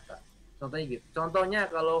dunia nyata. Contohnya gitu. Contohnya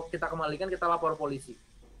kalau kita kemalingan kita lapor polisi.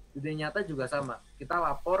 Di dunia nyata juga sama. Kita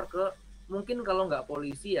lapor ke, mungkin kalau nggak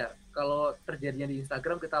polisi ya, kalau terjadinya di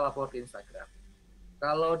Instagram kita lapor ke Instagram.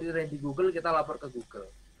 Kalau di Google kita lapor ke Google.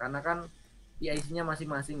 Karena kan ya isinya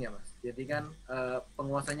masing-masing ya Mas. Jadi kan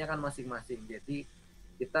penguasanya kan masing-masing. Jadi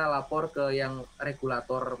kita lapor ke yang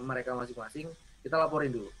regulator mereka masing-masing, kita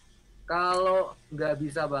laporin dulu. Kalau nggak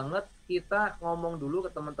bisa banget, kita ngomong dulu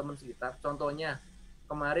ke teman-teman sekitar. Contohnya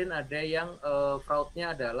kemarin ada yang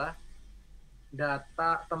fraudnya adalah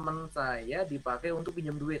data teman saya dipakai untuk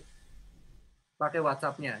pinjam duit. Pakai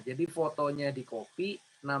WhatsApp-nya. Jadi fotonya di copy,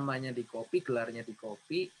 namanya di copy, gelarnya di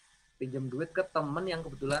copy, pinjam duit ke teman yang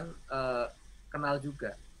kebetulan kenal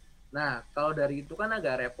juga. Nah, kalau dari itu kan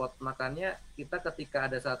agak repot. Makanya kita ketika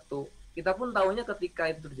ada satu, kita pun tahunya ketika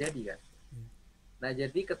itu terjadi kan. Nah,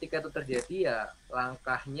 jadi ketika itu terjadi ya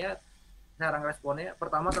langkahnya, cara responnya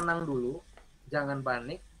pertama tenang dulu, jangan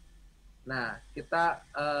panik. Nah, kita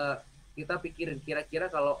pikirin kira-kira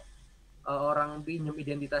kalau orang pinjam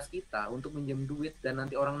identitas kita untuk pinjam duit dan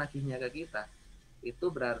nanti orang nagihnya ke kita, itu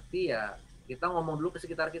berarti ya kita ngomong dulu ke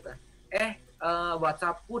sekitar kita.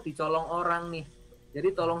 WhatsAppku dicolong orang nih.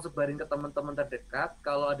 Jadi tolong sebarin ke teman-teman terdekat,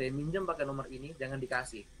 kalau ada yang minjem pakai nomor ini jangan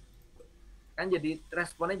dikasih. Kan jadi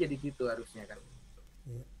responnya jadi gitu harusnya kan.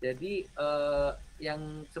 Jadi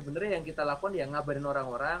yang sebenarnya yang kita lakukan ya ngabarin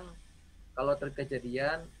orang-orang kalau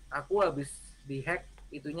terkejadian, aku habis dihack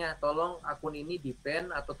itunya, tolong akun ini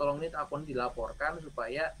di-ban atau tolong ini akun dilaporkan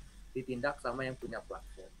supaya ditindak sama yang punya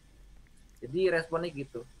platform. Jadi responnya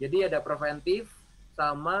gitu. Jadi ada preventif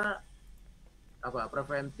sama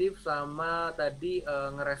preventif sama tadi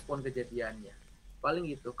ngerespon kejadiannya. Paling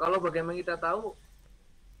gitu. Kalau bagaimana kita tahu,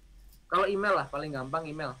 kalau email lah paling gampang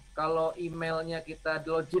email. Kalau emailnya kita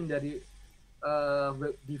login dari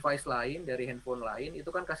device lain, dari handphone lain, itu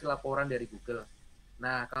kan kasih laporan dari Google.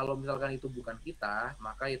 Nah, kalau misalkan itu bukan kita,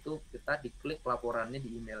 maka itu kita diklik laporannya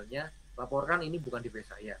di emailnya, laporkan ini bukan device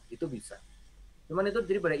saya, itu bisa. Cuman itu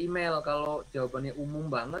jadi pada email. Kalau jawabannya umum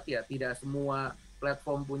banget ya tidak semua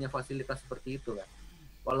platform punya fasilitas seperti itu kan.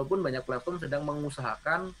 Walaupun banyak platform sedang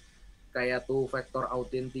mengusahakan kayak tuh faktor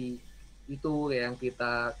autentik itu yang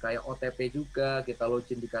kita kayak OTP juga, kita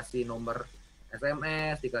login dikasih nomor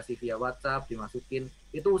SMS, dikasih via WhatsApp, dimasukin.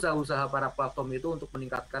 Itu usaha-usaha para platform itu untuk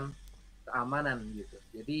meningkatkan keamanan gitu.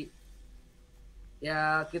 Jadi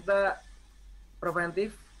ya kita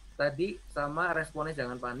preventif tadi sama responnya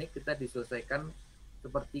jangan panik, kita diselesaikan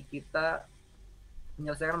seperti kita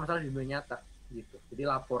menyelesaikan masalah di dunia nyata gitu. Jadi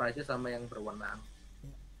lapor aja sama yang berwenang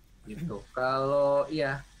gitu. Kalau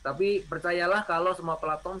iya, tapi percayalah kalau semua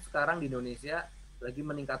platform sekarang di Indonesia lagi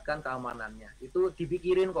meningkatkan keamanannya. Itu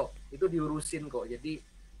dipikirin kok, itu diurusin kok. Jadi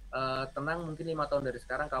tenang, mungkin 5 tahun dari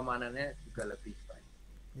sekarang keamanannya juga lebih baik.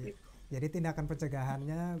 Gitu. Jadi tindakan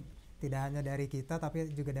pencegahannya tidak hanya dari kita tapi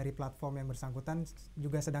juga dari platform yang bersangkutan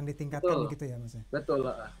juga sedang ditingkatkan. Betul. Begitu ya Mas? Betul.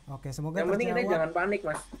 Oke, semoga yang penting kita jangan panik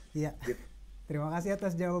Mas. Iya. Gitu. Terima kasih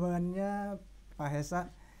atas jawabannya Pak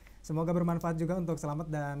Hesa. Semoga bermanfaat juga untuk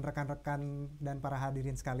Selamat dan rekan-rekan dan para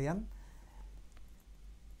hadirin sekalian.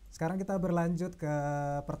 Sekarang kita berlanjut ke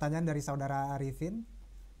pertanyaan dari Saudara Arifin.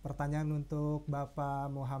 Pertanyaan untuk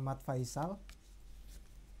Bapak Muhammad Faisal.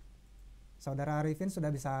 Saudara Arifin sudah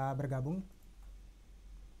bisa bergabung.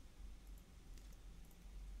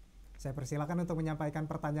 Saya persilakan untuk menyampaikan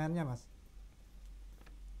pertanyaannya, Mas.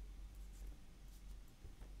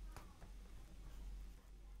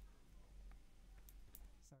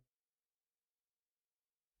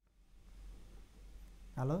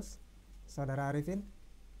 Halo, Saudara Arifin.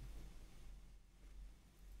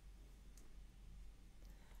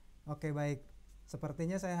 Oke, baik.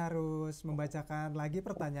 Sepertinya saya harus membacakan lagi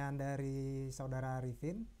pertanyaan dari Saudara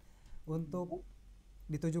Arifin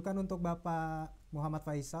ditujukan untuk Bapak Muhammad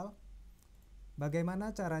Faisal.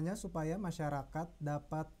 Bagaimana caranya supaya masyarakat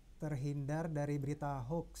dapat terhindar dari berita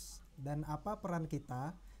hoax dan apa peran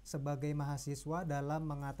kita sebagai mahasiswa dalam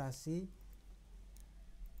mengatasi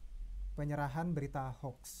penyerahan berita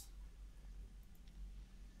hoax?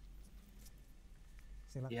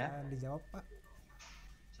 Silakan dijawab, Pak.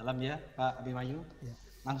 Salam ya Pak Abimanyu. Ya.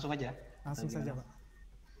 Langsung aja. Langsung saja Pak.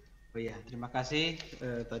 Oh iya, terima kasih.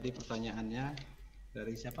 Tadi pertanyaannya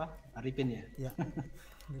dari siapa? Arifin ya? Iya,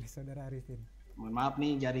 dari Saudara Arifin. Mohon maaf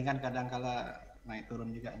nih, jaringan kadang-kala naik turun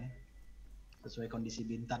juga nih, sesuai kondisi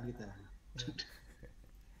Bintan kita.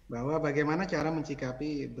 Bahwa bagaimana cara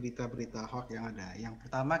mencikapi berita-berita hoax yang ada. Yang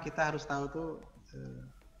pertama kita harus tahu tuh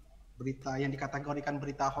berita yang dikategorikan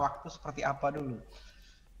berita hoax itu seperti apa dulu.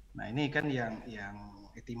 Nah ini kan yang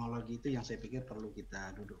etimologi itu yang saya pikir perlu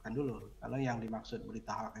kita dudukkan dulu. Kalau yang dimaksud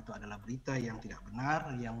berita hoax itu adalah berita yang tidak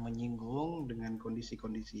benar, yang menyinggung dengan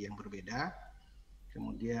kondisi-kondisi yang berbeda.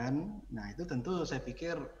 Kemudian, nah itu tentu saya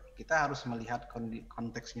pikir kita harus melihat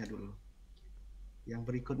konteksnya dulu. Yang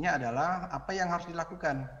berikutnya adalah apa yang harus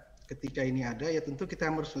dilakukan ketika ini ada, ya tentu kita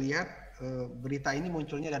harus lihat berita ini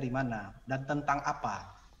munculnya dari mana dan tentang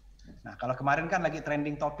apa. Nah kalau kemarin kan lagi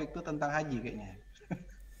trending topik tuh tentang haji kayaknya.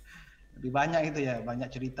 Lebih banyak itu ya, banyak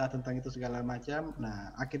cerita tentang itu segala macam.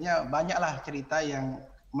 Nah akhirnya banyaklah cerita yang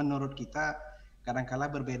menurut kita kadang-kala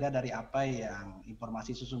berbeda dari apa yang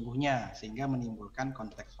informasi sesungguhnya, sehingga menimbulkan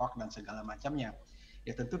konteks hoax dan segala macamnya.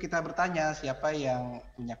 Ya tentu kita bertanya siapa yang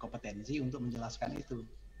punya kompetensi untuk menjelaskan itu.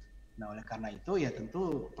 Nah oleh karena itu ya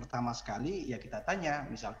tentu pertama sekali ya kita tanya,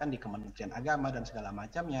 misalkan di Kementerian Agama dan segala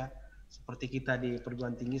macamnya, seperti kita di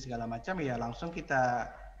perguruan tinggi segala macam, ya langsung kita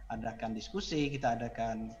adakan diskusi, kita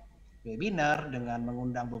adakan webinar dengan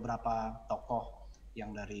mengundang beberapa tokoh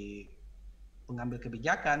yang dari pengambil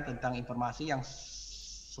kebijakan tentang informasi yang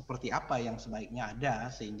seperti apa yang sebaiknya ada,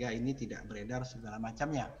 sehingga ini tidak beredar segala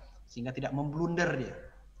macamnya, sehingga tidak memblunder dia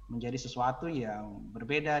menjadi sesuatu yang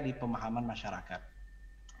berbeda di pemahaman masyarakat.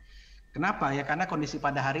 Kenapa? Ya karena kondisi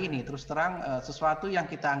pada hari ini terus terang sesuatu yang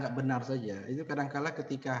kita anggap benar saja itu kadang-kala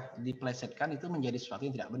ketika diplesetkan itu menjadi sesuatu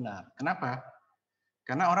yang tidak benar. Kenapa?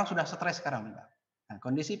 Karena orang sudah stres sekarang. Nah,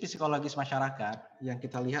 kondisi psikologis masyarakat yang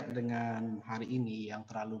kita lihat dengan hari ini yang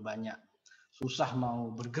terlalu banyak susah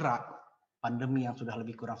mau bergerak, pandemi yang sudah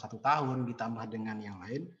lebih kurang 1 tahun ditambah dengan yang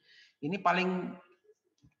lain, ini paling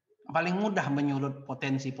mudah menyulut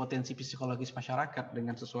potensi-potensi psikologis masyarakat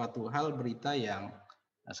dengan sesuatu hal berita yang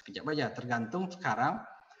sekejap aja, tergantung sekarang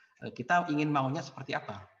kita ingin maunya seperti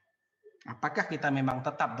apa. Apakah kita memang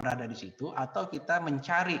tetap berada di situ atau kita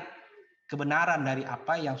mencari kebenaran dari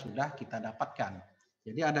apa yang sudah kita dapatkan.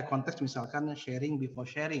 Jadi ada konteks misalkan sharing before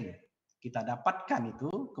sharing. Kita dapatkan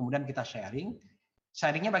itu, kemudian kita sharing.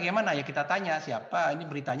 Sharingnya bagaimana? Ya kita tanya siapa, ini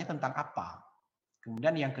beritanya tentang apa.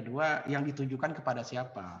 Kemudian yang kedua, yang ditujukan kepada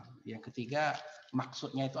siapa. Yang ketiga,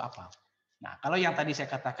 maksudnya itu apa. Nah, kalau yang tadi saya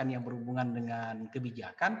katakan yang berhubungan dengan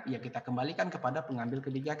kebijakan, ya kita kembalikan kepada pengambil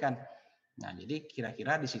kebijakan. Nah, jadi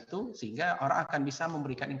kira-kira di situ sehingga orang akan bisa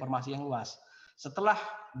memberikan informasi yang luas. Setelah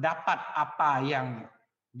dapat apa yang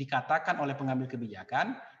dikatakan oleh pengambil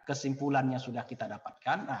kebijakan, kesimpulannya sudah kita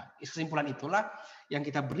dapatkan. Nah, kesimpulan itulah yang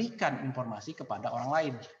kita berikan informasi kepada orang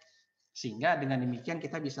lain. Sehingga dengan demikian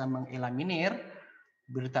kita bisa mengeliminir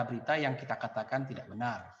berita-berita yang kita katakan tidak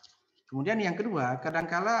benar. Kemudian yang kedua,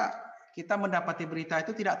 kadangkala kita mendapati berita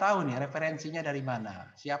itu tidak tahu nih referensinya dari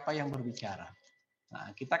mana, siapa yang berbicara.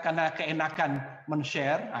 Nah, kita karena keenakan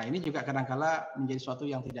men-share, nah ini juga kadangkala menjadi sesuatu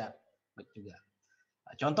yang tidak baik juga.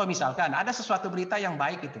 Nah, contoh misalkan ada sesuatu berita yang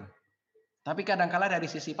baik itu, tapi kadangkala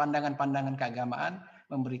dari sisi pandangan-pandangan keagamaan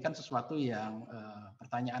memberikan sesuatu yang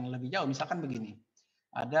pertanyaan lebih jauh. Misalkan begini,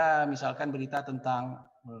 ada misalkan berita tentang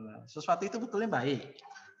sesuatu itu betulnya baik,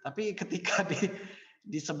 tapi ketika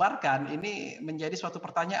disebarkan ini menjadi suatu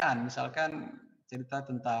pertanyaan. Misalkan cerita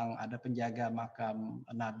tentang ada penjaga makam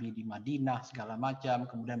Nabi di Madinah segala macam,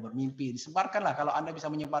 kemudian bermimpi, disebarkanlah kalau Anda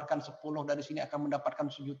bisa menyebarkan 10 dari sini akan mendapatkan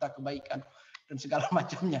 1 juta kebaikan dan segala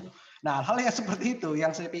macamnya. Nah, hal yang seperti itu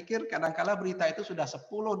yang saya pikir kadangkala berita itu sudah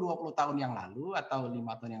 10-20 tahun yang lalu atau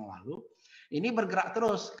 5 tahun yang lalu ini bergerak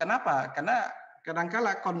terus. Kenapa? Karena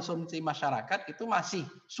kadangkala konsumsi masyarakat itu masih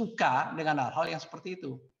suka dengan hal-hal yang seperti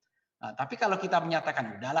itu. Nah, tapi kalau kita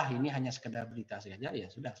menyatakan udahlah ini hanya sekedar berita saja,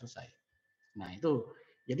 ya sudah selesai. Nah itu,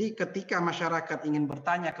 jadi ketika masyarakat ingin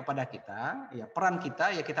bertanya kepada kita, ya peran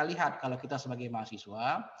kita ya kita lihat kalau kita sebagai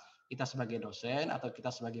mahasiswa, kita sebagai dosen atau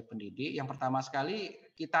kita sebagai pendidik, yang pertama sekali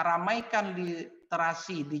kita ramaikan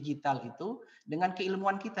literasi digital itu dengan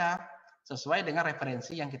keilmuan kita sesuai dengan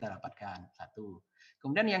referensi yang kita dapatkan. Satu.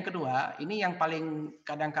 Kemudian yang kedua, ini yang paling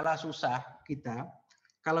kadangkala susah kita,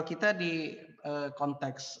 kalau kita di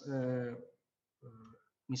konteks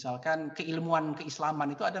misalkan keilmuan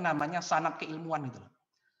keislaman itu ada namanya sanad keilmuan itu.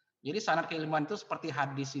 Jadi sanad keilmuan itu seperti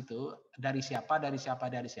hadis itu dari siapa,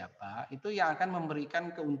 itu yang akan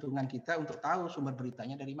memberikan keuntungan kita untuk tahu sumber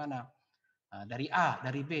beritanya dari mana. Dari A,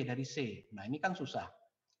 dari B, dari C. Nah ini kan susah.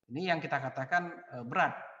 Ini yang kita katakan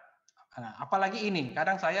berat. Nah, apalagi ini,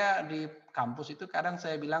 kadang saya di kampus itu kadang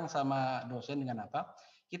saya bilang sama dosen dengan apa,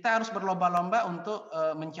 kita harus berlomba-lomba untuk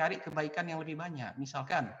mencari kebaikan yang lebih banyak.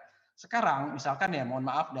 Misalkan sekarang, misalkan ya, mohon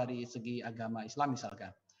maaf dari segi agama Islam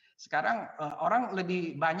misalkan. Sekarang orang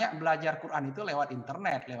lebih banyak belajar Quran itu lewat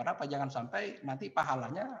internet, lewat apa? Jangan sampai nanti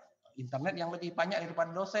pahalanya internet yang lebih banyak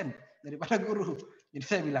daripada dosen, daripada guru. Jadi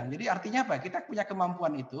saya bilang, jadi artinya apa? Kita punya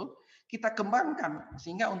kemampuan itu, kita kembangkan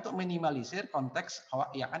sehingga untuk minimalisir konteks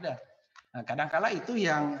yang ada. Nah, kadangkala itu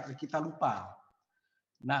yang kita lupa.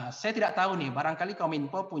 Nah, saya tidak tahu nih, barangkali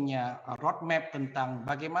Kominfo punya roadmap tentang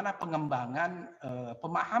bagaimana pengembangan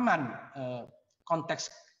pemahaman konteks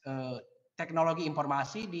teknologi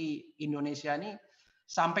informasi di Indonesia ini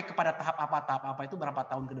sampai kepada tahap apa itu berapa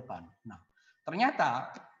tahun ke depan. Nah,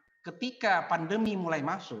 ternyata ketika pandemi mulai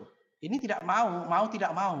masuk, ini tidak mau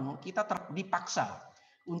tidak mau kita dipaksa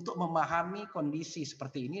untuk memahami kondisi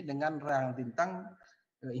seperti ini dengan rentang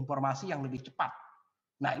informasi yang lebih cepat.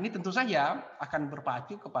 Nah, ini tentu saja akan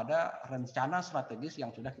berpacu kepada rencana strategis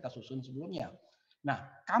yang sudah kita susun sebelumnya.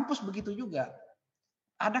 Nah, kampus begitu juga.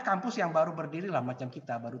 Ada kampus yang baru berdiri lah macam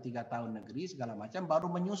kita, baru 3 tahun negeri segala macam, baru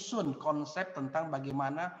menyusun konsep tentang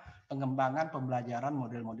bagaimana pengembangan pembelajaran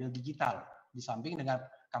model-model digital. Di samping dengan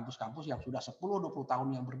kampus-kampus yang sudah 10-20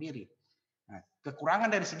 tahun yang berdiri. Nah,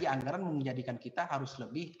 kekurangan dari segi anggaran menjadikan kita harus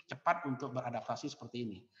lebih cepat untuk beradaptasi seperti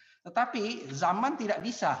ini. Tetapi zaman tidak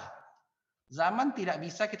bisa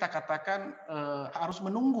kita katakan harus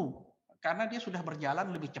menunggu karena dia sudah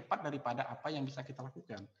berjalan lebih cepat daripada apa yang bisa kita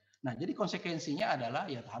lakukan. Nah, jadi konsekuensinya adalah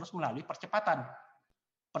ya harus melalui percepatan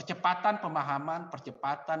pemahaman,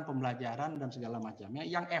 percepatan pembelajaran dan segala macamnya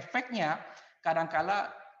yang efeknya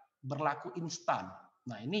kadangkala berlaku instan.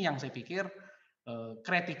 Nah, ini yang saya pikir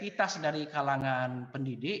kreativitas dari kalangan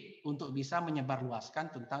pendidik untuk bisa menyebarluaskan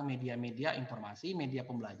tentang media-media informasi, media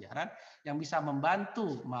pembelajaran yang bisa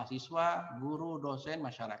membantu mahasiswa, guru, dosen,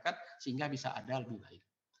 masyarakat sehingga bisa ada lebih baik.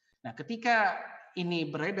 Nah, ketika ini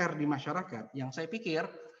beredar di masyarakat, yang saya pikir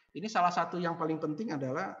ini salah satu yang paling penting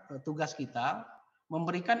adalah tugas kita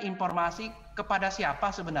memberikan informasi kepada siapa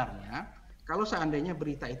sebenarnya kalau seandainya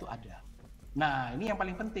berita itu ada. Nah, ini yang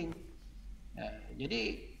paling penting. Jadi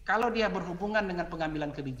kalau dia berhubungan dengan pengambilan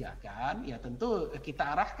kebijakan, ya tentu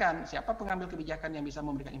kita arahkan siapa pengambil kebijakan yang bisa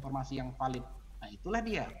memberikan informasi yang valid. Nah, itulah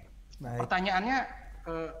dia. Baik. Pertanyaannya,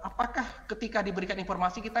 apakah ketika diberikan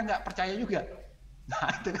informasi kita nggak percaya juga? Nah,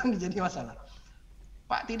 itu kan jadi masalah.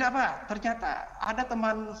 Pak, tidak Pak, ternyata ada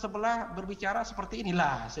teman sebelah berbicara seperti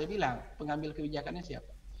inilah. Saya bilang, pengambil kebijakannya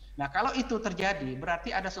siapa? Nah, kalau itu terjadi,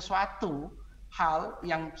 berarti ada sesuatu hal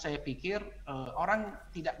yang saya pikir orang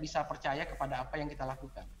tidak bisa percaya kepada apa yang kita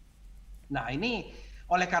lakukan. Nah, ini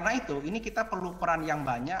oleh karena itu, ini kita perlu peran yang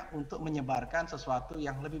banyak untuk menyebarkan sesuatu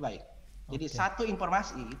yang lebih baik. Jadi satu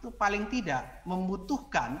informasi itu paling tidak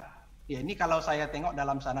membutuhkan, ya ini kalau saya tengok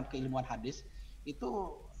dalam sanad keilmuan hadis,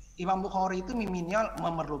 itu Imam Bukhari itu minimal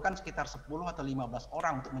memerlukan sekitar 10 atau 15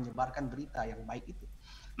 orang untuk menyebarkan berita yang baik itu.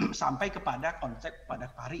 Sampai kepada konsep pada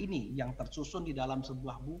hari ini yang tersusun di dalam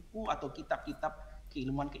sebuah buku atau kitab-kitab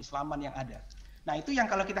keilmuan keislaman yang ada. Nah, itu yang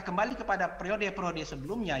kalau kita kembali kepada periode-periode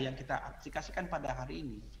sebelumnya yang kita aplikasikan pada hari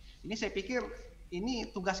ini saya pikir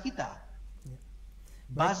ini tugas kita.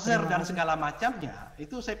 Buzzer dan segala macamnya,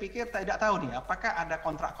 itu saya pikir tidak tahu nih apakah ada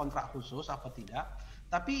kontrak-kontrak khusus apa tidak.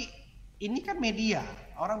 Tapi ini kan media,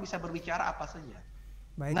 orang bisa berbicara apa saja.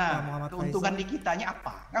 Baik, nah, keuntungan di kitanya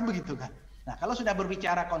apa? Kan begitu kan? Nah, kalau sudah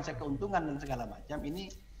berbicara konsep keuntungan dan segala macam,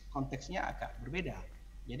 ini konteksnya agak berbeda.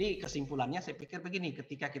 Jadi kesimpulannya saya pikir begini,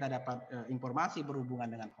 ketika kita dapat informasi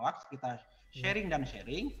berhubungan dengan hoax, kita sharing dan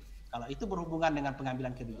sharing. Kalau itu berhubungan dengan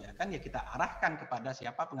pengambilan kebijakan, ya kita arahkan kepada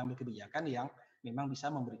siapa pengambil kebijakan yang memang bisa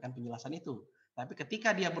memberikan penjelasan itu. Tapi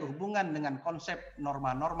ketika dia berhubungan dengan konsep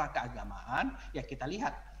norma-norma keagamaan, ya kita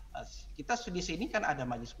lihat, kita di sini kan ada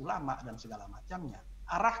majelis ulama dan segala macamnya.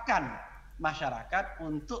 Arahkan masyarakat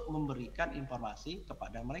untuk memberikan informasi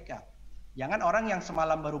kepada mereka. Jangan orang yang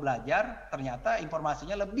semalam baru belajar, ternyata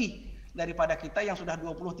informasinya lebih daripada kita yang sudah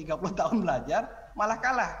 20-30 tahun belajar, malah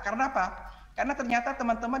kalah. Karena apa? Karena ternyata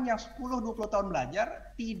teman-teman yang 10-20 tahun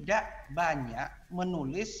belajar tidak banyak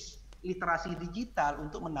menulis literasi digital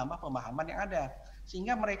untuk menambah pemahaman yang ada.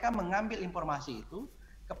 Sehingga mereka mengambil informasi itu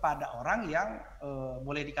kepada orang yang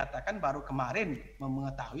boleh dikatakan baru kemarin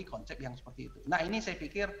mengetahui konsep yang seperti itu. Nah, ini saya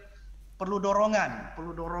pikir perlu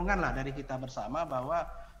dorongan lah dari kita bersama bahwa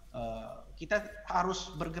kita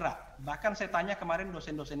harus bergerak. Bahkan saya tanya kemarin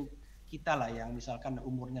dosen-dosen kita lah yang misalkan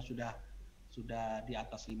umurnya sudah di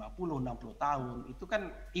atas 50-60 tahun, itu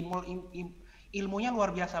kan ilmunya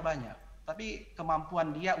luar biasa banyak. Tapi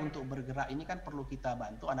kemampuan dia untuk bergerak ini kan perlu kita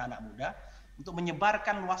bantu anak-anak muda untuk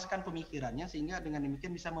menyebarkan, luaskan pemikirannya sehingga dengan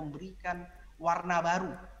demikian bisa memberikan warna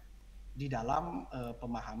baru di dalam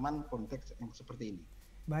pemahaman konteks yang seperti ini.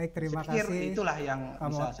 Baik, terima kasih itulah yang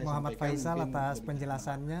bisa saya Muhammad Faisal atas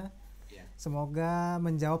penjelasannya. Ya. Semoga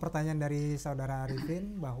menjawab pertanyaan dari Saudara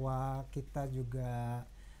Arifin bahwa kita juga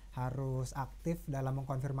harus aktif dalam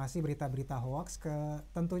mengkonfirmasi berita-berita hoax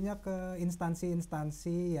tentunya ke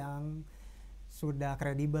instansi-instansi yang sudah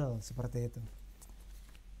kredibel seperti itu.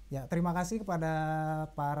 Ya, terima kasih kepada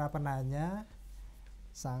para penanya,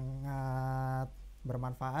 sangat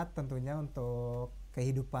bermanfaat tentunya untuk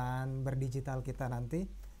kehidupan berdigital kita nanti.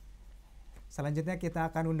 Selanjutnya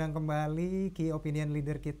kita akan undang kembali key opinion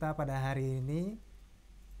leader kita pada hari ini,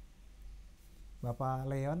 Bapak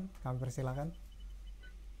Leon, kami persilakan.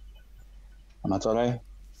 Selamat sore.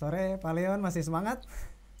 Sore, Pak Leon, masih semangat?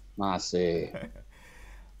 Masih.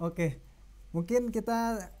 Oke, mungkin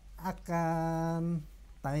kita akan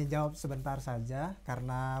tanya jawab sebentar saja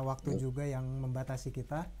karena waktu juga yang membatasi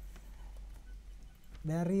kita.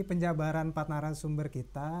 Dari penjabaran 4 narasumber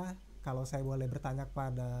kita, kalau saya boleh bertanya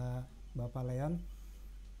kepada Bapak Leon,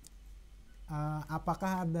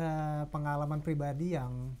 apakah ada pengalaman pribadi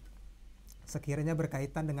yang sekiranya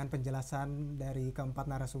berkaitan dengan penjelasan dari keempat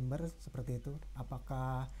narasumber seperti itu?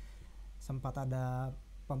 Apakah sempat ada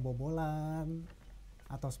pembobolan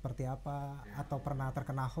atau seperti apa? Atau pernah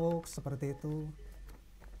terkena hoax seperti itu?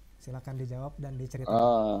 Silakan dijawab dan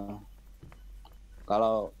diceritakan.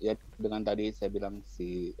 Kalau ya dengan tadi saya bilang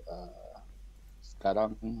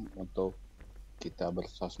sekarang untuk kita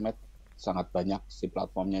bersosmed sangat banyak si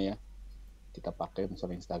platformnya ya. Kita pakai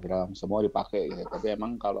misalnya Instagram, semua dipakai gitu. Tapi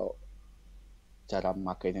emang kalau cara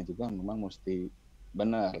memakainya juga memang mesti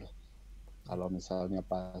benar. Kalau misalnya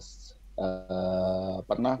pas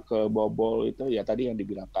pernah kebobol itu ya tadi yang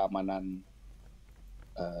dibilang keamanan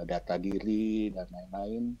data diri dan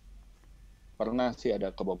lain-lain. Pernah sih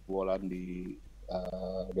ada kebobolan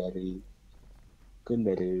dari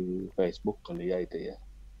Facebook kali ya itu ya,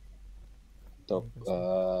 untuk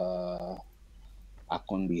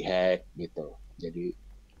akun dihack gitu. Jadi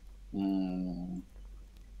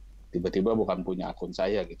tiba-tiba bukan punya akun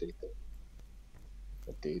saya gitu itu.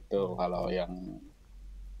 Seperti itu. Kalau yang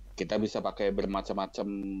kita bisa pakai bermacam-macam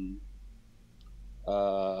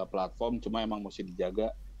platform, cuma emang mesti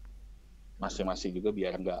dijaga masing-masing juga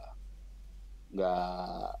biar nggak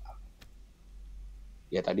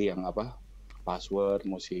ya tadi yang apa, password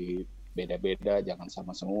mesti beda-beda, jangan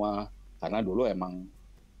sama semua, karena dulu emang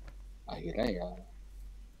akhirnya ya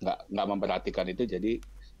nggak memperhatikan itu, jadi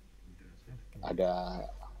ada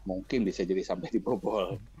mungkin bisa jadi sampai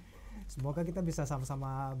dibobol. Semoga kita bisa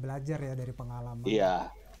sama-sama belajar ya dari pengalaman.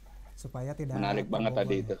 Iya. Supaya tidak menarik banget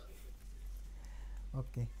tadi ya. itu.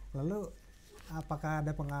 Oke, lalu apakah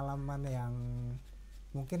ada pengalaman yang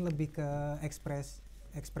mungkin lebih ke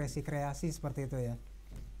ekspresi kreasi seperti itu ya?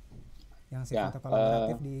 Yang sifatnya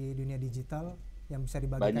kolaboratif di dunia digital yang bisa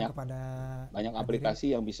dibagikan kepada banyak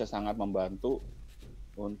aplikasi yang bisa sangat membantu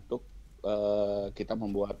untuk kita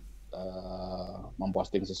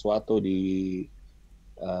memposting sesuatu di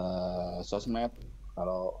sosmed.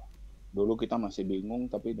 Kalau dulu kita masih bingung,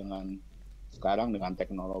 tapi sekarang dengan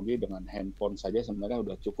teknologi, dengan handphone saja sebenarnya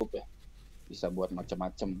udah cukup ya, bisa buat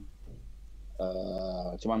macam-macam.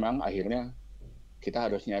 Cuma memang akhirnya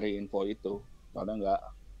kita harus nyari info itu, karena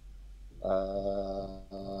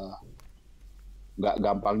nggak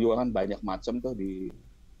gampang juga kan, banyak macam tuh di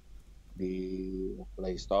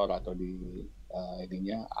Play Store atau di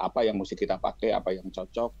ininya, apa yang mesti kita pakai, apa yang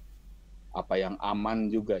cocok, apa yang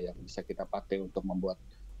aman juga yang bisa kita pakai untuk membuat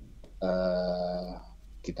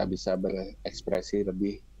kita bisa berekspresi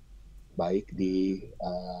lebih baik di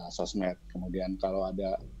sosmed. Kemudian kalau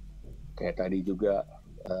ada kayak tadi juga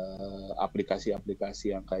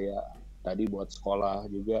aplikasi-aplikasi yang kayak tadi buat sekolah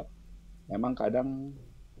juga, memang kadang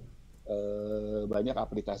banyak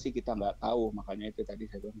aplikasi kita nggak tahu, makanya itu tadi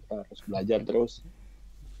saya bilang kita harus belajar terus,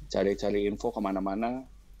 cari-cari info kemana-mana,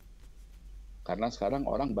 karena sekarang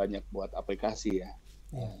orang banyak buat aplikasi ya.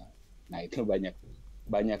 Nah itu banyak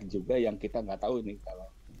juga yang kita nggak tahu nih,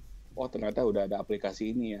 kalau ternyata udah ada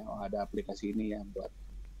aplikasi ini ya, ada aplikasi ini yang buat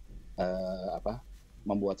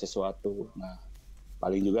membuat sesuatu. Nah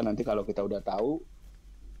paling juga nanti kalau kita udah tahu,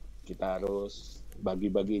 kita harus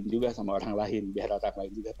bagi-bagiin juga sama orang lain biar orang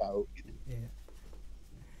lain juga tahu gitu.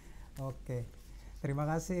 Oke, terima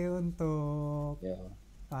kasih untuk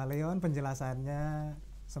Pak Leon penjelasannya.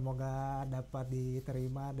 Semoga dapat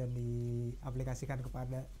diterima dan diaplikasikan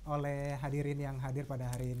oleh hadirin yang hadir pada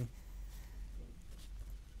hari ini.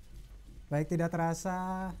 Baik, tidak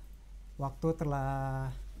terasa waktu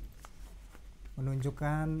telah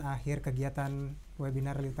menunjukkan akhir kegiatan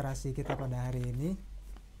webinar literasi kita pada hari ini.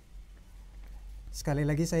 Sekali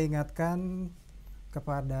lagi saya ingatkan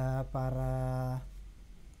kepada para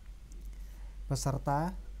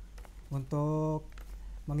peserta untuk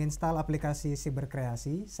menginstal aplikasi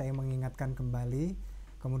Siberkreasi. Saya mengingatkan kembali.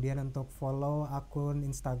 Kemudian untuk follow akun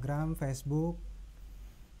Instagram, Facebook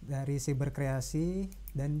dari Siberkreasi,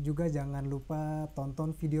 dan juga jangan lupa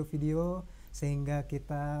tonton video-video sehingga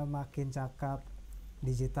kita makin cakap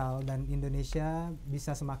digital dan Indonesia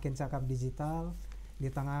bisa semakin cakap digital di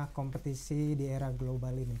tengah kompetisi di era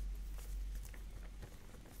global ini.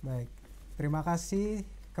 Baik, terima kasih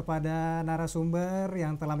kepada narasumber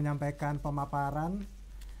yang telah menyampaikan pemaparan,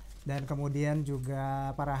 dan kemudian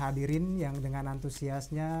juga para hadirin yang dengan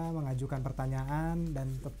antusiasnya mengajukan pertanyaan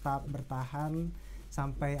dan tetap bertahan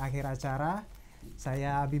sampai akhir acara.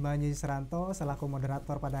 Saya Abimanyu Seranto selaku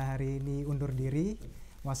moderator pada hari ini undur diri.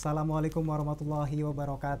 Wassalamualaikum warahmatullahi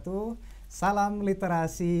wabarakatuh. Salam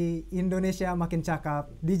literasi, Indonesia makin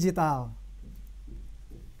cakap digital.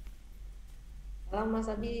 Salam Mas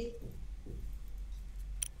Abi.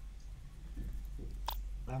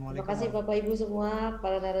 Terima kasih Bapak Ibu semua,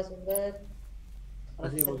 para narasumber. Terima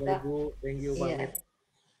kasih Bapak Ibu, thank you banget.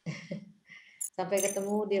 Sampai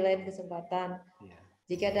ketemu di lain kesempatan.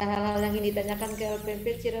 Jika ada hal-hal yang ingin ditanyakan ke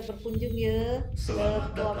LPP, Cira berkunjung ya ke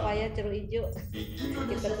Tua Paya Ceruk Ijo.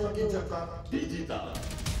 Kita tunggu. Digital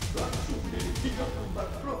langsung dari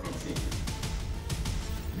 34 provinsi,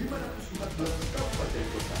 514 kabupaten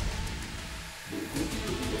kota, diikuti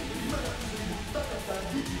lebih dari 500.000 catatan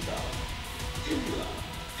digital. Inilah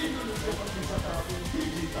Indonesia Makin Cakap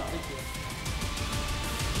Digital.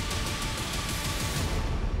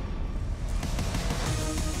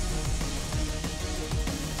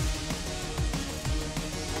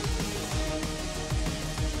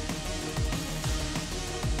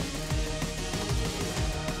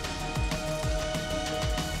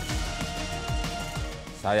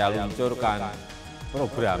 Saya luncurkan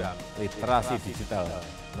program Literasi Digital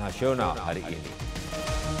Nasional hari ini.